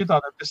lūtina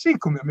šitādiem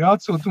sīkumiem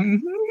jāatsūt, un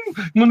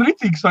man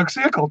ritīgi sāks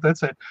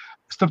iekaltecēt.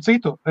 Starp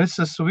citu, es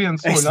esmu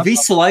viens soļ. Es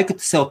visu laiku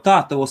sev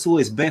tavos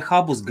USB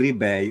hubus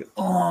gribēju.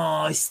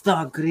 Es tā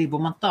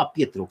gribu, man tā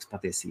pietrūks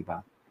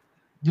patiesībā.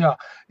 Jā,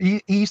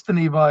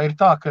 īstenībā ir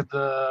tā, ka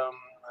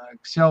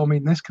Xiaomi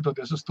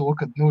neskatoties uz to,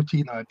 ka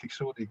Ķīnā ir tik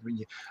sūdīgi,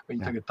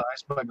 viņi tagad tā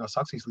aizbaigās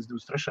akcijas līdz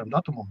 23.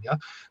 datumam, ja?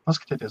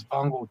 Paskatieties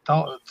Bangu,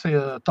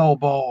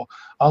 Taobao,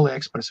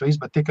 AliExpress,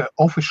 bet tikai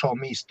Official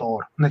Me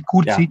Store,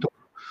 nekur citu.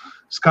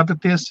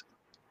 Skatieties,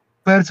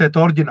 pērciet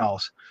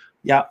oriģināls.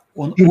 Jā,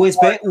 un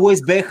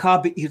USB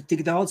hubi ir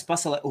tik daudz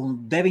pasaulē, un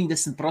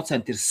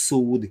 90% ir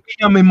sūdi.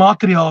 Viņam ir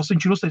materiāls,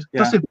 viņš ir uztaisījis.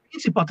 Tas ir,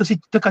 principā, tas ir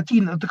tā kā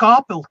Ķīna, tā kā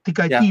Apple,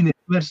 tikai Ķīna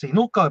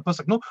versija. Kā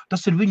pasaka,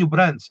 tas ir viņu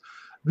brands.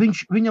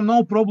 Viņam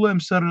nav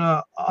problēmas ar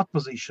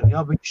atpazīšanu,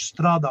 jā, viņš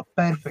strādā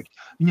perfekti.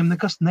 Viņam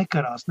nekas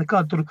nekarās,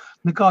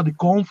 nekādi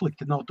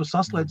konflikti nav. Tu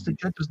saslēdz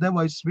 4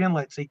 devices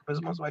vienlaicīgi, bez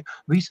maz vai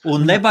visu.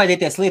 Un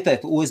nebaidieties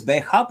lietot USB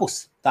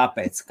hubus,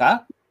 tāpēc,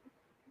 ka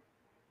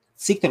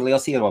cik tur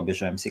liels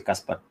ierobežojums ir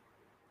Kaspar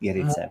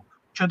ierīcē?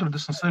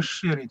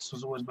 46 ierīces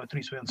uz USB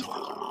 3.1.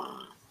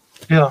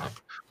 Jā.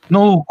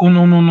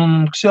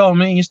 Un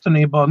Xiaomi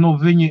īstenībā,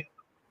 viņi,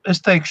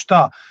 es teikšu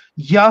tā,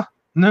 ja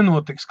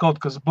nenotiks kaut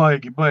kas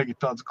baigi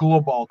tāds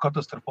globāli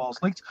katastrofāls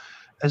slikts,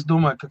 es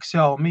domāju, ka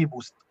Xiaomi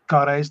būs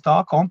kā reiz tā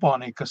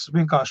kompānija, kas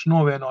vienkārši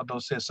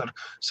novienodosies ar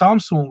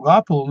Samsung,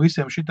 Apple un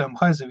visiem šitiem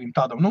haiziviem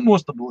tādam,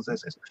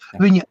 nostabilizēsies.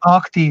 Viņi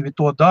aktīvi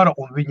to dara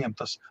un viņiem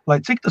tas, lai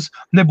cik tas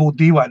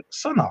nebūtu dīvaini,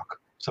 sanāk,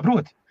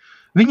 saproti?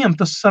 Viņiem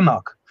tas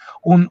sanāk.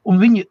 Un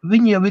viņi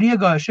jau ir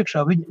iegājuši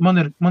iekšā, man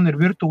ir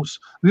virtūs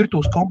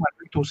komēr,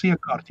 virtūs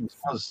iekārtiņas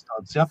mazas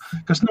tādas, ja,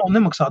 kas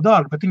nemaksā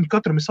dārgi, bet viņi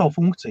katram ir savu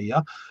funkciju,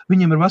 ja.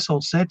 Viņiem ir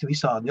veseli seti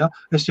visādi, ja.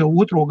 Es jau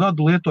 2.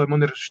 gadu lietoju,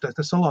 man ir šitais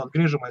te salātu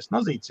griežamais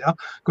nazīts, ja,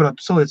 kurā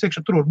tu saliec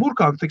iekšā tur ar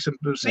burkānu, teiksim,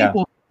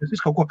 sīpolu,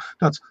 viss kaut ko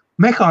tāds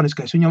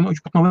mehāniskais,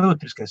 viņš pat nav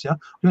elektriskais, ja.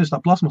 Un tā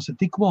plasmas ir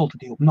tik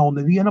kvalitatīva, nav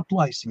neviena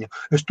plaisiņa.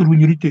 Es tur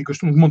viņu ritīgi,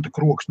 man te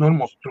kroks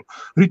normāls, tur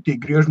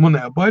ritīgi griež,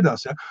 manējā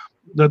baidās, ja.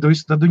 Tad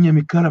viņiem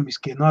ir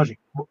keramiskie naži,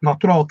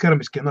 naturāli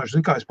keramiskie naži.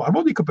 Zini, kā es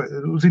pārbaudīju,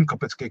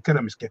 kāpēc ir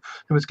keramiskie?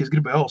 Tāpēc, ka es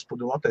gribēju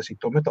elspudeli attaisīt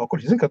to metālu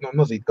kurķi. Zini, kā no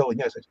nazīt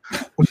galiņu aizsēc.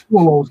 Un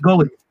nolauz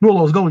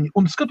galiņu.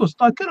 Un skatos,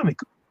 tā ir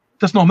keramika.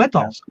 Tas nav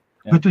metāls,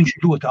 bet viņš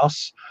ir ļoti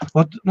ass.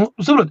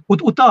 Saprot,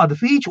 un tāda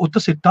fīča, un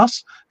tas ir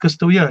tas, kas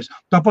tev jāies.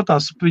 Tāpat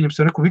tās,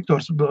 viņams ir,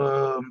 Viktors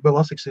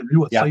Belasiks ir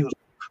ļoti sajūst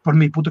par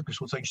mī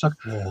putekļus. Viņš saka,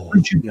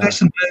 viņš ir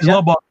 10 reizes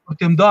labāk par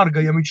tiem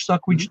dārgajiem. Viņš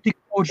saka, viņš ir tik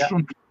foršs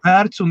un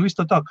vērts un viss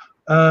tā.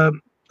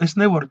 Es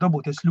nevaru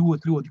dabūt, es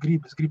ļoti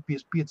gribu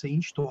 55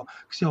 inču to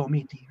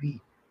Xiaomi TV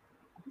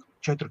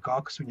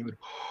 4K, kas viņam ir.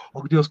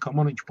 Ak, Dievs, kā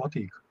man viņš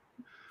patīk.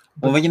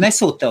 Un viņi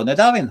nesūta tev,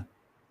 nedāvina?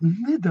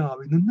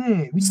 Nedāvina,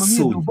 nē. Viņi man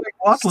iedod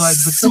baigu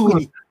atlaidi, bet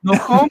saprot, no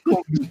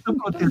Hongkongas,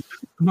 saproties,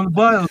 man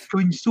bailes, ka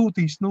viņi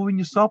sūtīs,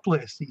 viņu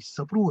saplēsīs,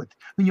 saproti.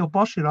 Viņi jau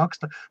paši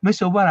raksta,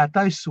 mēs jau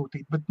varētu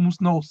aizsūtīt, bet mums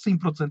nav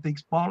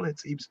 100%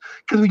 pārliecības,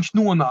 kad viņš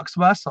nonāks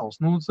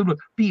vesels, saprot,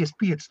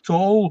 55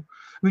 colu.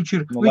 Viņš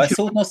ir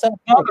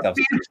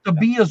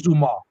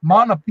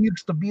mana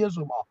pirksta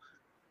biezumā.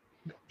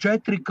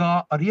 4K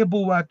ar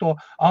iebūvēto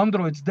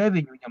Android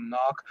 9 viņam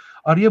nāk,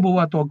 ar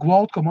iebūvēto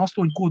Qualcomm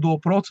 8 kodola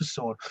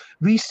procesoru,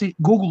 visi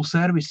Google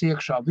servisi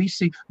iekšā,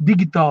 visi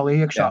digitāli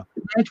iekšā,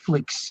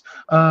 Netflix,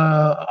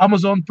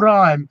 Amazon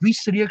Prime,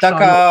 viss ir iekšā. Tā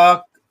kā,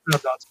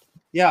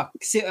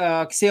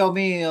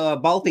 Xiaomi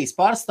Baltijas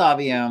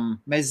pārstāvjiem,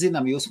 mēs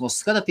zinām, jūs mūs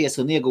skatāties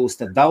un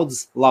iegūstat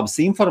daudz labas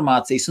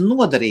informācijas un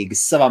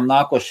noderīgas savam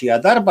nākošajā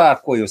darbā,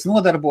 ar ko jūs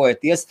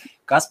nodarbojaties.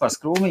 Kaspars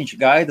Krūmiņš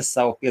gaida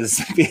savu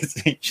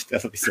 55 inču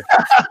televizoru.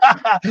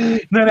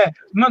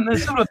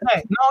 Es saprotu,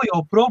 nav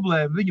jau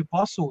problēma viņu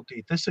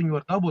pasūtīt. Es viņu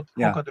varu dabūt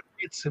kaut kādu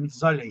 500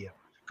 zaļajiem,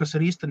 kas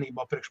ir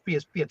īstenībā priekš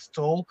 55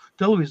 colu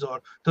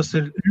televizoru. Tas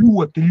ir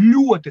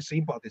ļoti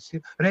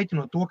simpātisks.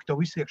 Rēķinot to, ka tev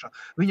viss iekšā.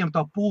 Viņam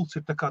tā pults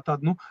ir tā kā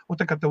tāda,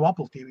 tā kā tev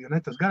Apple TV, ja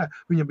ne tas garā.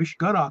 Viņam bišķi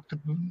garāk,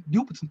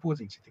 12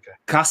 podziņas ir tikai.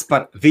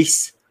 Kaspar,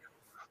 viss.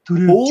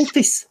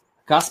 Pultis,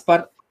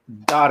 Kaspar,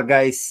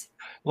 dārgais.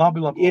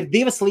 Labi. Ir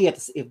divas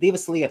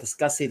lietas,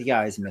 kas ir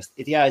jāizmirst.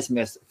 Ir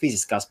jāizmirst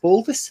fiziskās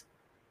pultis.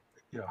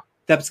 Jā.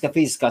 Tāpēc, ka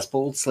fiziskās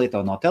pultis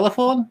lieto no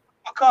telefona.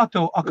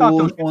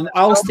 Un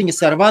austiņas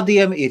ar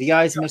vadiem ir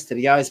jāizmirst, ir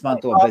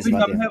jāizmanto bez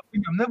vadiem.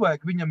 Viņam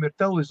nevajag, viņam ir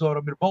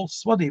televizoram, ir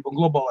balss vadība un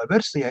globālai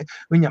versijai,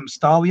 viņam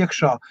stāv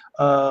iekšā.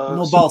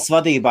 Balss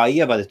vadībā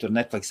ievadi tur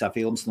Netflixā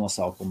filmas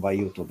nosaukumu vai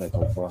YouTube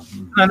kaut ko.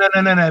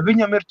 Nē,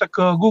 viņam ir tā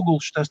kā Google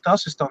šitais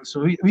asistants,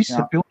 viss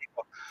ir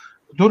pilnībā.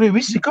 Tur ir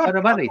visi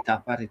kārtībā. Arī tā,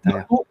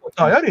 jā.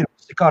 Tā arī ir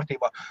visi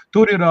kārtībā.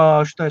 Tur ir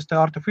šitais te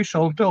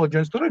artificial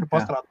intelligence, tur ir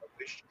pastrādāt.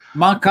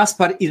 Man,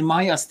 Kaspar, ir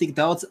mājās tik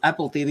daudz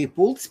Apple TV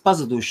pultis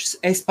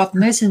pazudušas. Es pat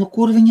nezinu,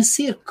 kur viņas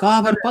ir.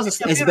 Kā var pazust?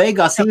 Es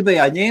beigās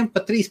eBayā ņēmu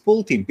pa 3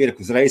 pultīm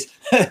pirku uzreiz.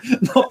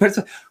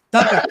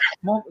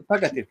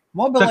 Tagad ir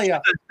mobilajā,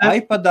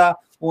 iPadā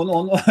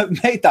un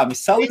meitām ir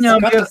salīdz,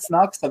 katrs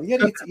nāk savu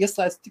ierīci,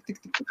 ieslēdz tik.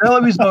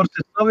 Televizors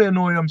ir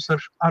savienojams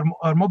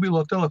ar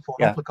mobilo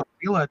telefonu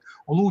aplikāciju ielēt,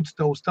 un lūdzu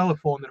tev uz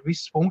telefonu ir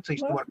visas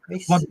funkcijas, tu var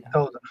vadīt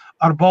televizoru,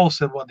 ar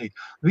balsi var vadīt.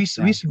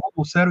 Visi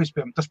Google servisi,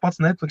 piemēram, tas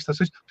pats Netflix, tas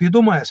viss. Tu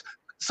iedomājies,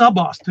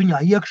 sabāst viņā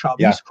iekšā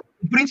visu,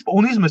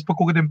 un izmest pa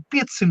kaut kādiem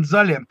 500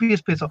 zaļiem,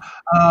 55,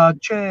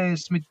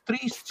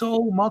 43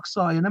 colu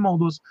maksā, ja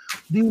nemaldos,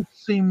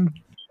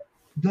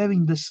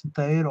 290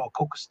 eiro,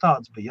 kaut kas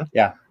tāds bija.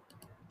 Jā.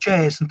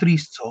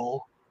 43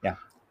 colu. Jā.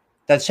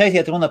 Tad šeit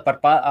iet runa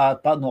par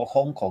no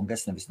Hongkonga,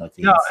 es nevis no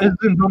Ķīnas. Jā, es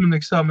zinu,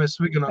 Dominiks, mēs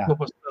Viganā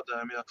kopā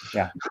strādājam, jā.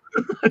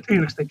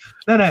 Tīrakstīgi.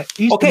 Nē,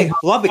 īstenībā.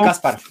 Ok, labi,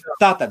 Kaspar.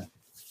 Tātad,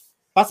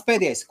 pats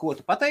pēdējais, ko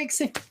tu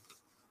pateiksi?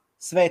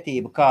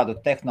 Svētību kādu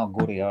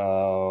tehnoguri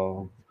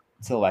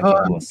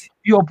cilvēkiem dosi?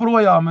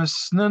 Joprojām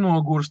es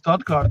nenogurstu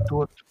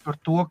atkārtot par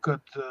to, ka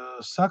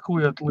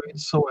sekojiet līdz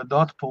savai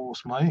datu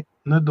plūsmai,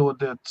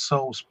 nedodiet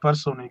savus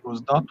personīgos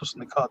datus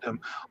nekādiem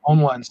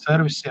online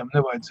servisiem,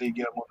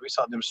 nevajadzīgiem un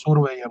visādiem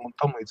survejiem un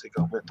tam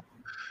līdzīgām lietām.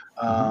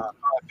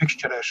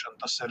 Pikšķerēšana,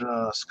 tas ir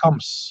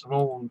skams,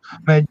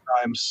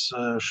 mēģinājums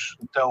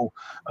tev,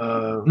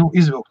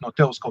 izvilkt no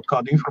tevs kaut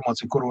kādu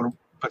informāciju, kuru var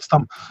pēc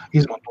tam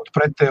izmantot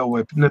pret tev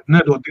vai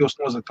nedod Dievs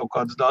nozagt kaut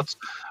kādas datus.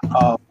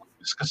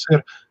 Kas ir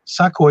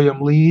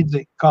sekojam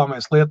līdzi, kā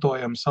mēs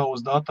lietojam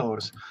savus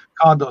datorus,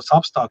 kādos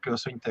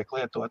apstākļos viņi tiek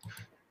lietot.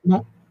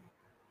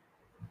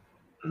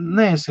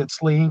 Neesiet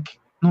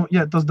slinki.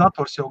 Ja tas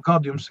dators jau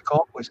gadu jums ir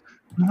kalpojis,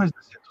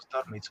 aiznesiet uz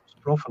darbnīcu, uz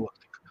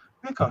profilaktiku.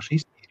 Vienkārši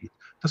iztīrīt.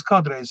 Tas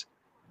kādreiz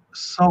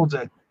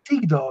saudzē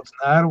tik daudz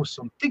nervus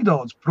un tik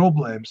daudz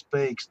problēmas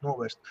spējīgs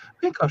novērst.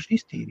 Vienkārši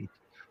iztīrīt.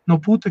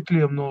 No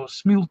putekļiem, no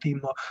smiltīm,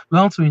 no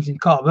velnsviņas,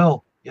 kā vēl.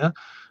 Ja?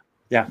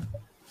 Jā.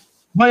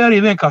 Vai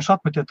arī vienkārši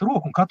atmetiet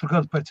roku un katru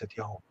gadu pērciet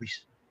jaunu.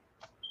 Viss.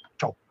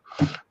 Čau.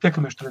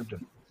 Tiekamies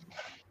trešdien.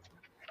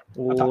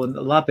 Un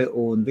labi,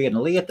 un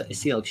viena lieta,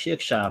 es ielikšu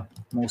iekšā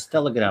mūsu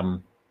telegramu,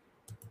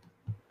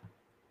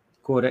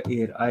 kura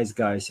ir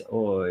aizgājusi,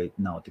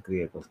 nav tik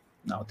viegli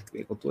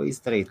to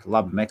izdarīt.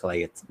 Labi,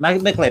 meklējiet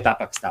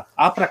aprakstā.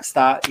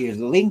 Aprakstā ir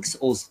links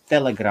uz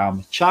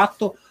telegramu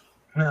čatu.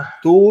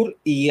 Tur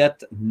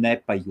iet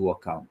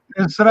nepajokām.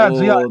 Es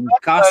redzu, jā. Un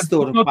kas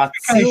tur pa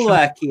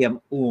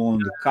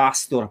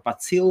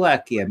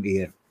cilvēkiem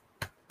ir?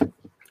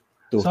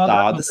 Tur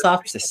tādas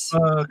apses.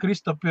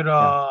 Kristap ir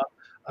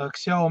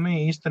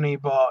Xiaomi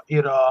īstenībā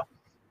ir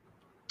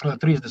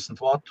 30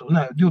 vatu,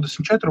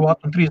 24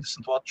 vatu un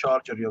 30 vatu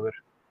charger jau ir.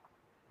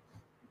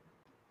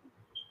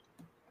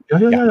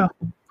 Jā.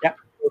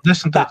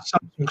 10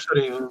 Samsungs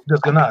arī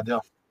diezgan ēd,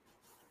 jā.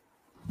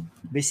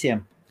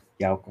 Visiem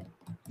jauku.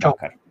 Čau.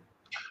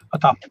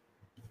 Tā.